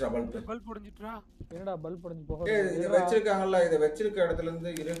 உடைஞ்சிட்டா பல்ப். பல்ப் உடைஞ்சிட்டா. என்னடா பல்ப் உடைஞ்சு போகுது? ஏய் இது வெச்சிருக்காங்கல்ல. இத வெச்சிருக்க இடத்துல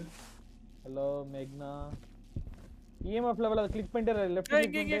இருந்து இரு. ஹலோ மேக்னா. EMF லெவல் அத கிளிக் பண்ணிட்டு லெஃப்ட்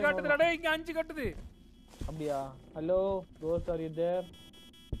கிளிக் பண்ணு. இங்க காட்டுதுடா. டேய் இங்க 5 காட்டுது. அப்படியே. Hello cost, are you there?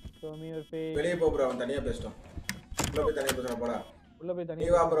 Show me your face. வெளிய போ bro. அவன் தனியா பேசிட்டான். உள்ள போய் தனியா பேசற போடா. உள்ள போய் தனியா. நீ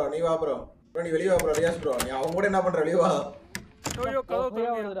வா bro. bro நீ வெளிய வா bro. ரியாஸ் bro. நீ அவங்க கூட என்ன பண்ற? வெளிய வா. ஐயோ கதவு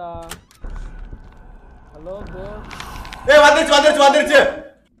திறந்துடா. Hello cost. ஏய் வந்துருச்சு.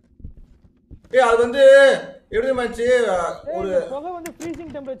 ஏய் அது வந்து எப்படி மச்சி ஒரு புகை வந்து ஃப்ரீசிங்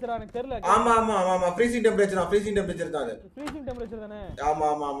டெம்பரேச்சரா? எனக்கு தெரியல. ஆமா ஃப்ரீசிங் டெம்பரேச்சர் தான் அது. ஃப்ரீசிங் டெம்பரேச்சர் தானே?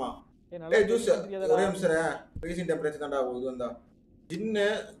 ஆமா. ஏய் ஜூஸ் ஒரே நிமிஷம். ஃப்ரீசிங் டெம்பரேச்சர் தான்டா இது வந்தா.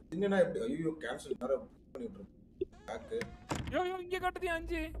 ஜின்னுனா எப்படி? ஐயோ கேன்சல் வேற பண்ணி விட்டுரு. பேக். யோ இங்க காட்டுது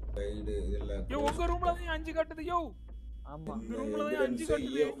 5. கைடு இல்ல. யோ உங்க ரூம்ல தான் 5 காட்டுது. யோ ஆமா என்விடன்ஸ்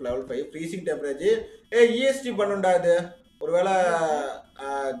EF level 5 freezing temperature. EST பண்ணுடா இது. ஒருவேளை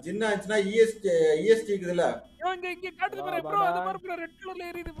ஜின்னா ஆச்சுனா EST இருக்குதுல. இங்க காட்டுது பாரு ப்ரோ அது பாரு ப்ரோ ரெட் கலர்ல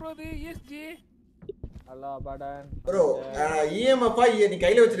எரியுது ப்ரோ அது ESG. அல்லா படன். ப்ரோ EMF நீ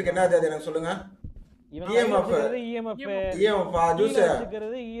கையில வச்சிருக்க என்ன அது எனக்கு சொல்லுங்க. EMF ஜூஸ்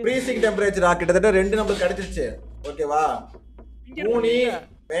freezing temperature கிட்டத்தட்ட 2 நமக்கு கிடைச்சிருச்சு. ஓகேவா? ஊனி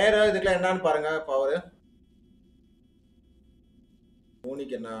வேற இதுக்குலாம் என்னன்னு பாருங்க பவர்.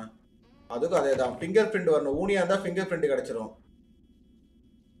 ஊனிக்கு என்ன? அதுக்கு அதேதான் ஃபிங்கர் பிரிண்ட் வரணும். ஊனியா இருந்தா ஃபிங்கர் பிரிண்ட் கிடைச்சிரும்.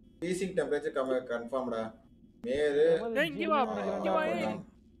 freezing temperature கன்ஃபார்ம்டா. மேரு இங்க வா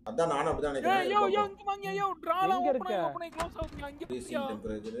அதான் நானும் அப்படிதான் நினைக்கிறேன். யோ இங்க வாங்க யோ டிரால ஓபன் க்ளோஸ் ஆகுங்க அங்க freezing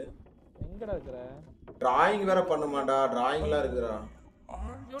temperature எங்கடா இருக்கற? டிராயிங் வேற பண்ணுமாடா. டிராயிங்லாம் இருக்குடா.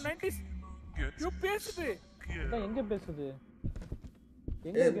 யோ 90s யோ பேசுது. எங்க பேசுது?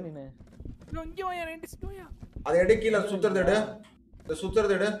 எங்க இருக்க நீ? யோ இங்க வா 90s யோயா. அத எடு கீழ சுத்துறது எடு. இந்த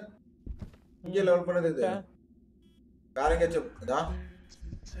சுத்துறது எடு. இங்க லெவல் பண்ணது இது. வேற எங்க இதா?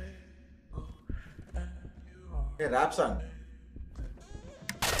 Rap song.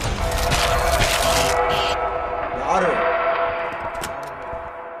 யாரு?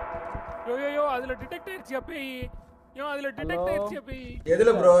 யோ அதுல டிடெக்ட் ஆயிடுச்சு அப்பே. யோ அதுல டிடெக்ட் ஆயிடுச்சு அப்பே. எதுல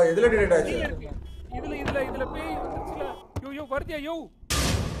ப்ரோ? எதுல டிடெக்ட் ஆச்சு? இதுல பேய் வந்துச்சுல. யோ வருதியா யோ.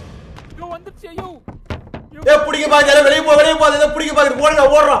 யோ வந்துச்சு யோ. புடிங்க பாருங்க வெளிய போ இத புடிங்க பாருங்க.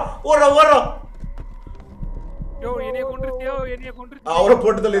 ஓடுறோம். யோ என்னைய கொன்றுச்சு. அவரை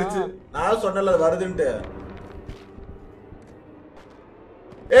போட்டு தள்ளிருச்சு. நான் சொன்னல அது வருதுன்னு.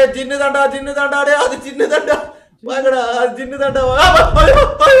 ஜின்னு தாண்டா டேய் அது ஜின்னு தாண்டா. வாங்கடா அது ஜின்னு தாண்டா.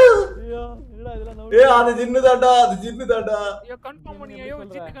 அது ஜின்னு தாண்டா. யோ கன்ஃபார்ம் பண்ணியா யோ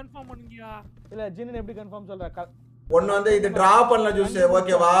ஜின்னு கன்ஃபார்ம் பண்ணுங்கயா. இல்ல ஜின்னு எப்படி கன்ஃபார்ம் சொல்ற? ஒன்னு வந்து இது டிரா பண்ணல ஜூஸ்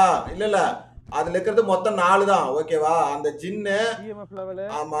ஓகேவா? இல்ல அதுல இருக்கிறது மொத்தம் 4 தான் ஓகேவா? அந்த ஜின்னு EMF லெவல்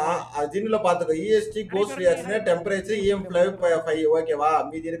ஆமா அது ஜின்ல பாத்துக்கோ. EST cost reaction temperature EMF level 5 ஓகேவா?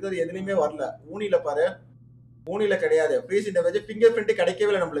 மீதி இருக்கிறது எதுலயுமே வரல. ஊனில பாரு. ஊனில கிடையாது. ஃப்ரீசிங் டெம்பரேச்சர் ஃபிங்கர் பிரிண்ட் கிடைக்கவே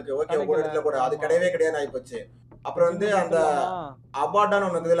இல்ல நம்மளுக்கு. ஓகே ஒரு இடத்துல கூட அது கிடையவே கிடையாது ஆயிப்போச்சு. அப்புறம் வந்து அந்த அபார்டான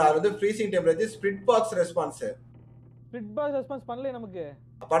ஒன்னு இருக்குதுல அது வந்து freezing temperature split box response. Split box response பண்ணல நமக்கு.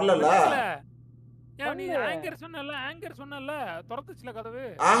 பண்ணலல? நீ ஆங்கர் சொன்னல திறந்துச்சுல கதவு.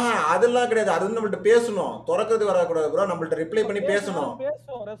 அதெல்லாம் கிடையாது. அது நம்மள்ட்ட பேசணும். திறக்கிறது வர கூடாது ப்ரோ. நம்மள்ட்ட ரிப்ளை பண்ணி பேசணும்.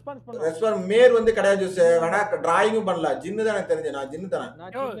 ரெஸ்பான்ஸ் பண்ணனும். ரெஸ்பான்ஸ் மேர் வந்து கிடையாது ஜூஸ். வேணா டிராயிங்கும் பண்ணல. ஜின்னு தான் எனக்கு தெரிஞ்சு. நான் ஜின்னு தானே.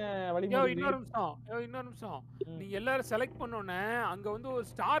 யோ இன்னொரு நிமிஷம். நீ எல்லாரும் செலக்ட் பண்ணோனே அங்க வந்து ஒரு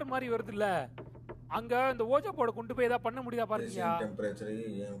ஸ்டார் மாதிரி வருதுல்ல. அங்க இந்த ஓஜா போர்ட கொண்டு போய் ஏதா பண்ண முடியுதா பாருங்க. டெம்பரேச்சர்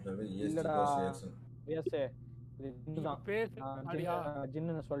இல்லடா. பேசே ஜின்னு தான். அடியா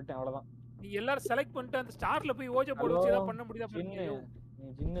ஜின்னு சொல்லிட்டேன் அவ்வளவுதான். நீ எல்லாரும் செலக்ட் பண்ணிட்டு அந்த ஸ்டார்ல போய் ஓஜா போர்டு வச்சு ஏதா பண்ண முடியுதா பாருங்க. நீ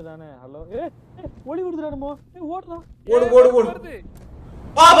ஜின்னு தானே? ஹலோ ஓடி விடுறடமோ. ஓடுடா. ஓடு. ஓடு.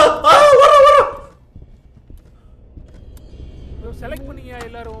 யோ செலக்ட் பண்ணீங்க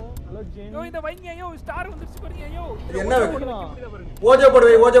எல்லாரும். ஹலோ ஜின். யோ இந்த வைங்க யோ ஸ்டார் வந்துருச்சு பாருங்க யோ. என்ன ஓஜா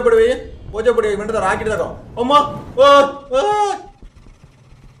போடு இவன்ட ராக்கெட் தான். அம்மா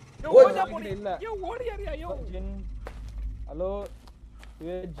ஓஜா போடு இல்ல. யோ ஓடியாரியா யோ. ஜின். Hello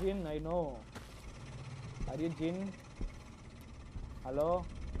Jin, I know. Are you Jin? Hello?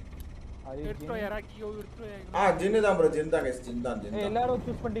 Are you Jin? Jin தான் bro. Jin தான் guys. Jin தான். எல்லாரும்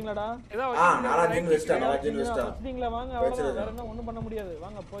சூஸ் பண்ணிட்டீங்களாடா? நானா ஜின் வெஸ்டா. வச்சிட்டீங்களா? வாங்க அவ்வளவுதான். வேற என்ன ஒண்ணும் பண்ண முடியாது.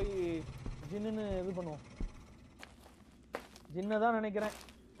 வாங்க போய் ஜின்னு இது பண்ணுவோம். ஜின்ன தான் நினைக்கிறேன்.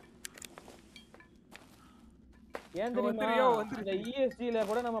 ஏன் தெரியுமா? இந்த ESG ல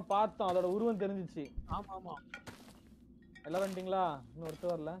கூட நம்ம பார்த்தோம். அதோட உருவம் தெரிஞ்சிச்சு. ஆமா. எல்லாம் வந்துட்டீங்களா? இன்னும்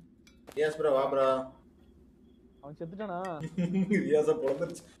ஒருத்தர் வரல. எஸ் ப்ரோ வா ப்ரோ. அவன் செத்துட்டானா? எஸ்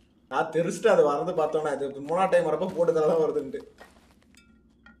பொளந்துருச்சு. நான் தெரிச்சிட்டு அது வரது பார்த்தோம்னா இது மூணா டைம் வரப்ப போட்டு தர தான் வருதுன்னு.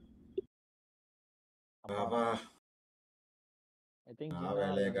 பாபா ஐ திங்க்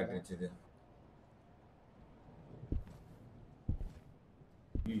வேலைய காட்டிச்சு இது.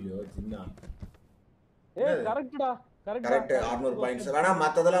 ஐயோ ஜின்னா. கரெக்ட்டா. Correct 600 points. வேணா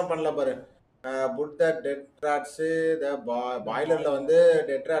மத்ததெல்லாம் பண்ணல பாரு. புட் த டெட் ராட்ஸ் த பாய்லர்ல வந்து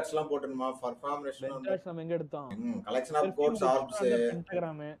டெட் ராட்ஸ்லாம் போட்டுமா பர்ஃபார்மன்ஸ்ல வந்து நம்ம எங்க எடுத்தோம்? Collection of quotes ஆர்ப்ஸ்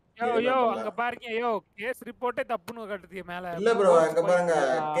Instagram. யோ அங்க பாருங்க யோ கேஸ் ரிப்போர்ட்டே தப்புன்னு காட்டுது மேல. இல்ல bro அங்க பாருங்க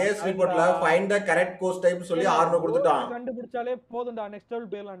case ரிப்போர்ட்ல find the correct cost type சொல்லி 600 கொடுத்துட்டான். கண்டுபிடிச்சாலே போதும்டா. Next level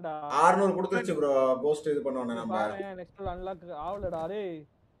போயிரலாம்டா. 600 கொடுத்துச்சு bro. போஸ்ட் இது பண்ணோம் நம்ம. நெக்ஸ்ட் லெவல் அன்லாக் ஆவலடா டேய்.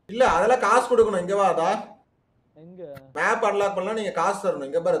 இல்ல அதெல்லாம் காசு கொடுக்கணும். இங்க வாடா. எங்க மேப் அன்லாக் பண்ணலாம். நீங்க காசு தரணும்.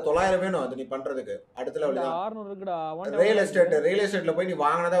 இங்க பாரு 900 வேணும் அது நீ பண்றதுக்கு. அடுத்த லெவல் 600 இருக்குடா. ரியல் எஸ்டேட்ல போய் நீ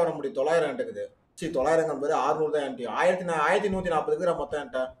வாங்குனதா வர முடியும். 900 இருக்குது. சி 900 பாரு 600 தான் என்டி. 1140 இருக்குடா மொத்தம்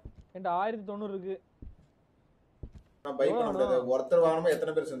என்ட. என்ட 1090 இருக்கு. நான் பை பண்ண முடியாது. ஒருத்தர் வாங்கணுமா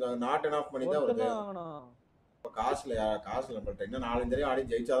எத்தனை பேர் செஞ்சாங்க? நாட் என் ஆஃப் பண்ணி தான் வருது. இப்போ காசுல நம்மள்ட்ட இன்னும் 4 தடவை ஆடி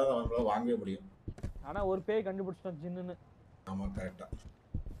ஜெயிச்சாதான் நம்மளால வாங்கவே முடியும். ஆனா ஒரு பேய் கண்டுபிடிச்சிட்டோம் ஜின்னுன்னு. ஆமா கரெக்டா.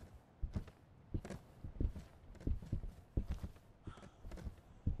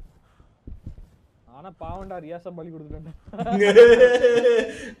 ஆனா பாவண்டா ரியாசா பலி கொடுத்துட்டேன்.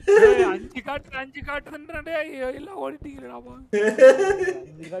 5 காட்டுன்றே எல்லாம் ஓடிட்டீங்கடா.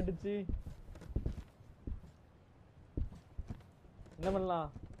 5 காட்டுச்சு. என்ன பண்ணலாம்?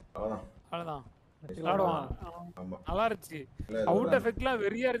 அவ்வளவுதான். நல்லா இருந்துச்சு. அவுட் எஃபெக்ட்லாம்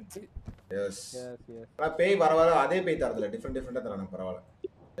வெறியா இருந்துச்சு. எஸ் பேய் வர வர அதே பேய் தரதுல டிஃபரெண்டா தரானே. பரவாயில்ல,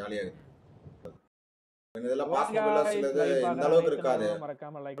 ஜாலியா இருக்கு. இதெல்லாம் பாஸ்மோவில சிலது இந்த அளவுக்கு இருக்காது.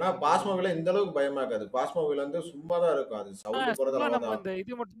 ஆனா பாஸ்மோவில இந்த அளவுக்கு பயமா இருக்காது. பாஸ்மோவில வந்து சும்மா தான் இருக்கும். அது சவுண்ட் போறதால தான்.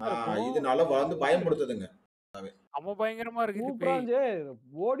 இது மட்டும் தான் இருக்கும். இது நல்லா வந்து பயம்படுத்துதுங்க. அம்மா பயங்கரமா இருக்கு. கூப்றாஞ்சே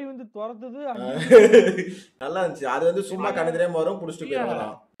ஓடி வந்து துரத்துது. நல்லா இருந்துச்சு. அது வந்து சும்மா கண்ணு தெரியாம வரும், புடிச்சிட்டு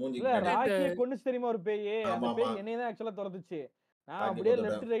போயிரலாம். மூஞ்சி இல்ல ராக்கிய கொன்னுச்சு தெரியுமா ஒரு பேய்? அந்த பேய் என்னைய தான் एक्चुअली துரத்துச்சு. நான் அப்படியே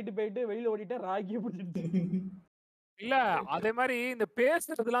லெஃப்ட் ரைட் போயிட்டு வெளியில ஓடிட்டேன். ராக்கிய பிடிச்சிட்டு. இல்ல அதே மாதிரி இந்த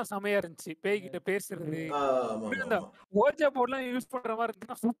பேசுறதுலாம் செமையா இருந்துச்சு. பேய் கிட்ட பேசுறது. இந்த ஓஜா போர்ட்லாம் யூஸ் பண்ற மாதிரி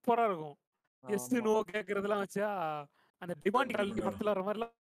இருந்தா சூப்பரா இருக்கும். எஸ் நோ கேக்குறதெல்லாம் வச்சா அந்த டிமாண்ட் கால்டி படத்துல வர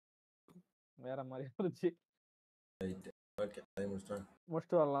மாதிரிலாம் வேற மாதிரி இருந்துச்சு. ஓகே லைவ்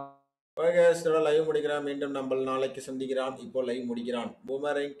முடிச்சிட்டு வரலாம். ஓகே ஸ்டோட லைவ் முடிக்கிறான். மீண்டும் நம்ம நாளைக்கு சந்திக்கிறான். இப்போ லைவ் முடிக்கிறான்.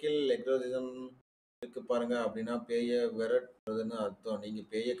 பூமரங்கில் எக்ஸோசிசம் இருக்கு பாருங்க. அப்படின்னா பேயை விரட்டுறதுன்னு அர்த்தம். நீங்க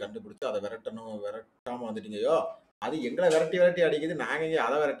பேயை கண்டுபிடிச்சு அதை விரட்டாம வந்துட்டீங்கயோ. அது எங்களை விரட்டி அடிக்குது. நாங்க இங்க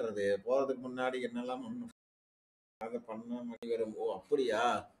அதை விரட்டுறது. போறதுக்கு முன்னாடி என்னெல்லாம் அதை பண்ண மணி வரும். ஓ அப்படியா?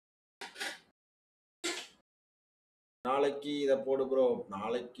 நாளைக்கு இதை போடு ப்ரோ.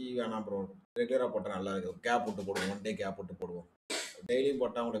 நாளைக்கு வேணாம் ப்ரோ. ரெகுலரா போட்டா நல்லா இருக்கு. கேப் விட்டு போடுவோம். 1 டே கேப் விட்டு போடுவோம். டெய்லியும்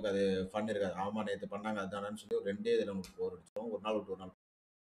போட்டா உங்களுக்கு அது ஃபன் இருக்காது. ஆமா நேற்று பண்ணாங்க அதுதானு சொல்லி 2 டே இதில் நமக்கு போர் அடிச்சோம். ஒரு நாள் விட்டு ஒரு நாள்.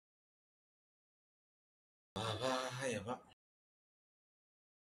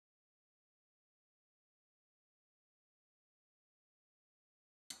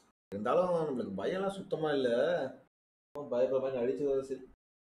 இருந்தாலும் நம்மளுக்கு பயம்லாம் சுத்தமா இல்லை. பயப்படுற மாதிரி அடிச்சது சரி.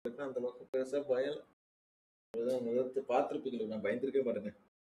 அந்த அளவுக்கு பெருசா பயம் பார்த்துருப்பீங்களா? நான் பயந்துருக்கவே மாட்டேங்க.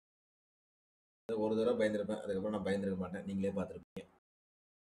 ஒரு தடவை பயந்துருப்பேன். அதுக்கப்புறம் நான் பயந்துருக்க மாட்டேன். நீங்களே பார்த்துருப்பீங்க.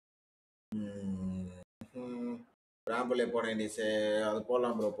 பிராம்பிளே போனேன் நீசே. அது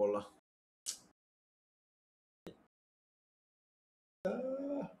போடலாம் ப்ரோ, போடலாம்.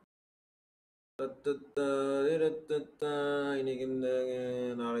 இன்னைக்கு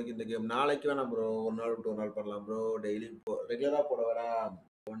நாளைக்கு இந்த கேம் நாளைக்கு வேணாம் ப்ரோ. ஒரு நாள் விட்டு ஒரு நாள் பண்ணலாம் ப்ரோ. டெய்லி ரெகுலரா போட வேணா.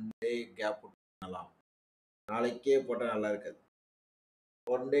 1 டே கேப் பண்ணலாம். நாளைக்கே போட்டால் நல்லா இருக்காது.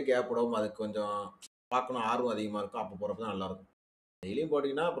 1 டே கேப் விடவும் அதுக்கு கொஞ்சம் பார்க்கணும் ஆர்வம் அதிகமாக இருக்கும். அப்போ போகிறப்ப தான் நல்லாயிருக்கும். டெய்லியும்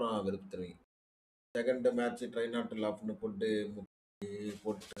போட்டிங்கன்னா அப்புறம் வெறுப்பு தருவீங்க. செகண்ட் மேட்ச் ட்ரை நாட் லாப்னு போட்டு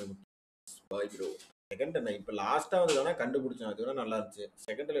பாய் ப்ரோ. செகண்ட் நான் இப்போ லாஸ்ட்டாக வந்து வேணா கண்டுபிடிச்சேன். அது வேணா நல்லா இருந்துச்சு.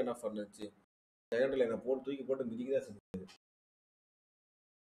 செகண்டில் என்ன ஃபன் இருந்துச்சு? செகண்டில் என்ன தூக்கி போட்டு மிதிக்க தான் செஞ்சது.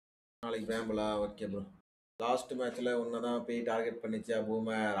 நாளைக்கு பிராம்பிளா? Okay bro. லாஸ்ட் மேட்ச்ல ஒன்னதான் போய் டார்கெட் பண்ணிச்சா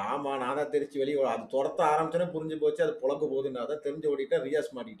பூமர்? ஆமா நான் தான் தெரிச்சு வெளியே அது துரத்த ஆரம்பிச்சோன்னே புரிஞ்சு போச்சு அது புழக்க போகுதுன்னு. அதான் தெரிஞ்சு ஓடிட்டா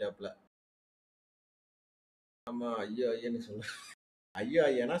ரியாஸ் மாட்டிக்கிட்டாப்ல. ஆமா ஐயோ ஐயன்னு சொல்ல. ஐயோ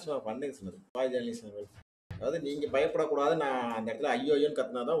ஐயானா சும்மா பண்ணுங்க சொன்னது. பாய் ஜாலி சொன்னது. அதாவது நீங்க பயப்படக்கூடாது. நான் அந்த இடத்துல ஐயோ ஐயோன்னு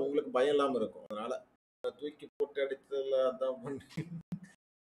கத்துனாதான் உங்களுக்கு பயம் இல்லாம இருக்கும். அதனால தூக்கி போட்டு அடிச்சதுல அதான் பண்ணி.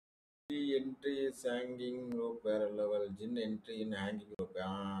 என்ட்ரி ஹேங்கிங் ரோப் வேற லெவல். ஜின் என்ட்ரி இன் ஹேங்கிங் ரோப்.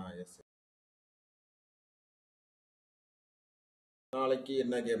 எஸ். நாளைக்கு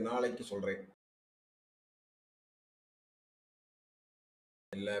என்ன கேம்? நாளைக்கு சொல்றேன்.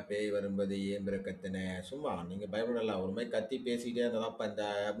 இல்லை பேய் வரும்போது ஏன் கத்துன? சும்மா நீங்க பயப்படலாம். ஒரு மாதிரி கத்தி பேசிக்கிட்டே இருந்ததான். இந்த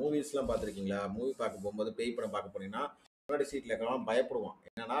மூவிஸ்லாம் பார்த்துருக்கீங்களா? மூவி பார்க்க போகும்போது பேய் படம் பார்க்க போனீங்கன்னா முன்னாடி சீட்ல இருக்கலாம் பயப்படுவான்.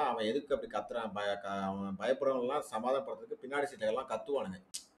 என்னன்னா அவன் எதுக்கு அப்படி கத்துறான்? அவன் பயப்படுறவங்கலாம் சமாதானப்படுறதுக்கு பின்னாடி சீட்ல எல்லாம் கத்துவானுங்க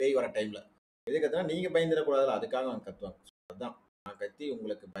பேய் வர டைம்ல. எது கத்துனா நீங்க பயந்துடக்கூடாதுல, அதுக்காக அவன் கத்துவாங்க. அதுதான் நான் கத்தி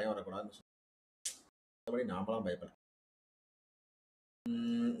உங்களுக்கு பயம் வரக்கூடாதுன்னு சொல்லுவேன். மற்றபடி நாமலாம் பயப்படலாம்.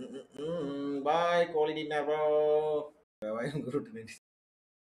 பாய் குவாலிட்டி ப்ரோ. குருட்டு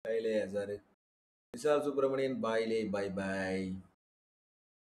Boyle sir. Vishal Subramanian Boyle. பாய் பாய்.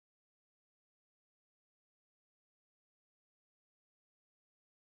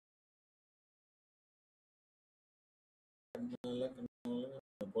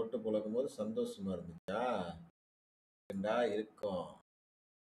 போட்டு புழக்கும் போது சந்தோஷமா இருந்துச்சா? இருக்கும்.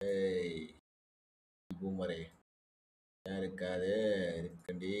 ஏய் பூமரே ஏன் இருக்காது?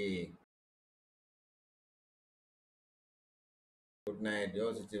 இருக்கண்டி. Good night.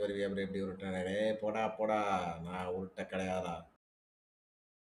 யோசிச்சு வருவியா அப்புறம் எப்படி உருட்டானே? போடா போடா. நான் உருட்ட கிடையாதா?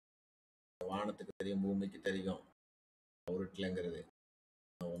 வானத்துக்கு தெரியும் பூமிக்கு தெரியும். உருட்டலைங்கிறது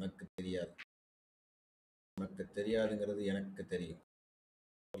உனக்கு தெரியாது, உனக்கு தெரியாதுங்கிறது எனக்கு தெரியும்.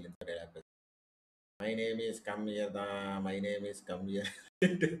 மை நேம் இஸ் கம்மியர் தான், மை நேம் இஸ் கம்மியர்.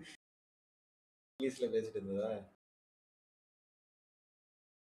 இங்கிலீஷ்ல பேசிட்டு இருந்ததா?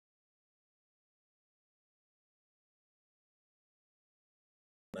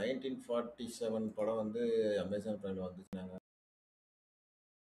 (1947) படம் வந்து அமேசான் பிரைம்ல வந்துச்சுனாங்க.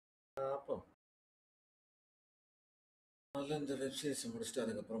 பார்ப்போம். அதில் இந்த வெப்சீரிஸ் முடிச்சுட்டு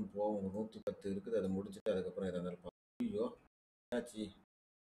அதுக்கப்புறம் போவோம். 110 இருக்குது, அதை முடிச்சுட்டு அதுக்கப்புறம் எதாவது இருப்பான். ஐயோ ஆச்சு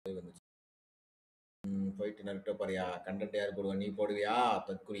வந்துச்சு. போயிட்டு நறுட்ட பாரியா, கண்டென்ட் யார் போடுவா? நீ போடுவியா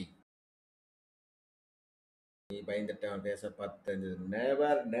தற்குறி? நீ பயந்துட்டேன் பேச பார்த்து.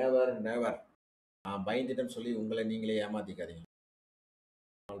 Never never never. நான் பயந்துட்டேன்னு சொல்லி உங்களை நீங்களே ஏமாத்திக்காதீங்க.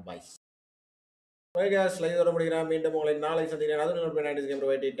 All boys. Bye guys, live வர முடிகிறேன். மீண்டும் உங்களை நாளை சந்திக்கிறேன். அது ஒரு night game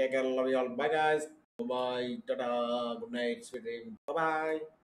wait. Take care, love you all. By guys. Bye bye. Tada. Good night. Sweet dream. Bye bye.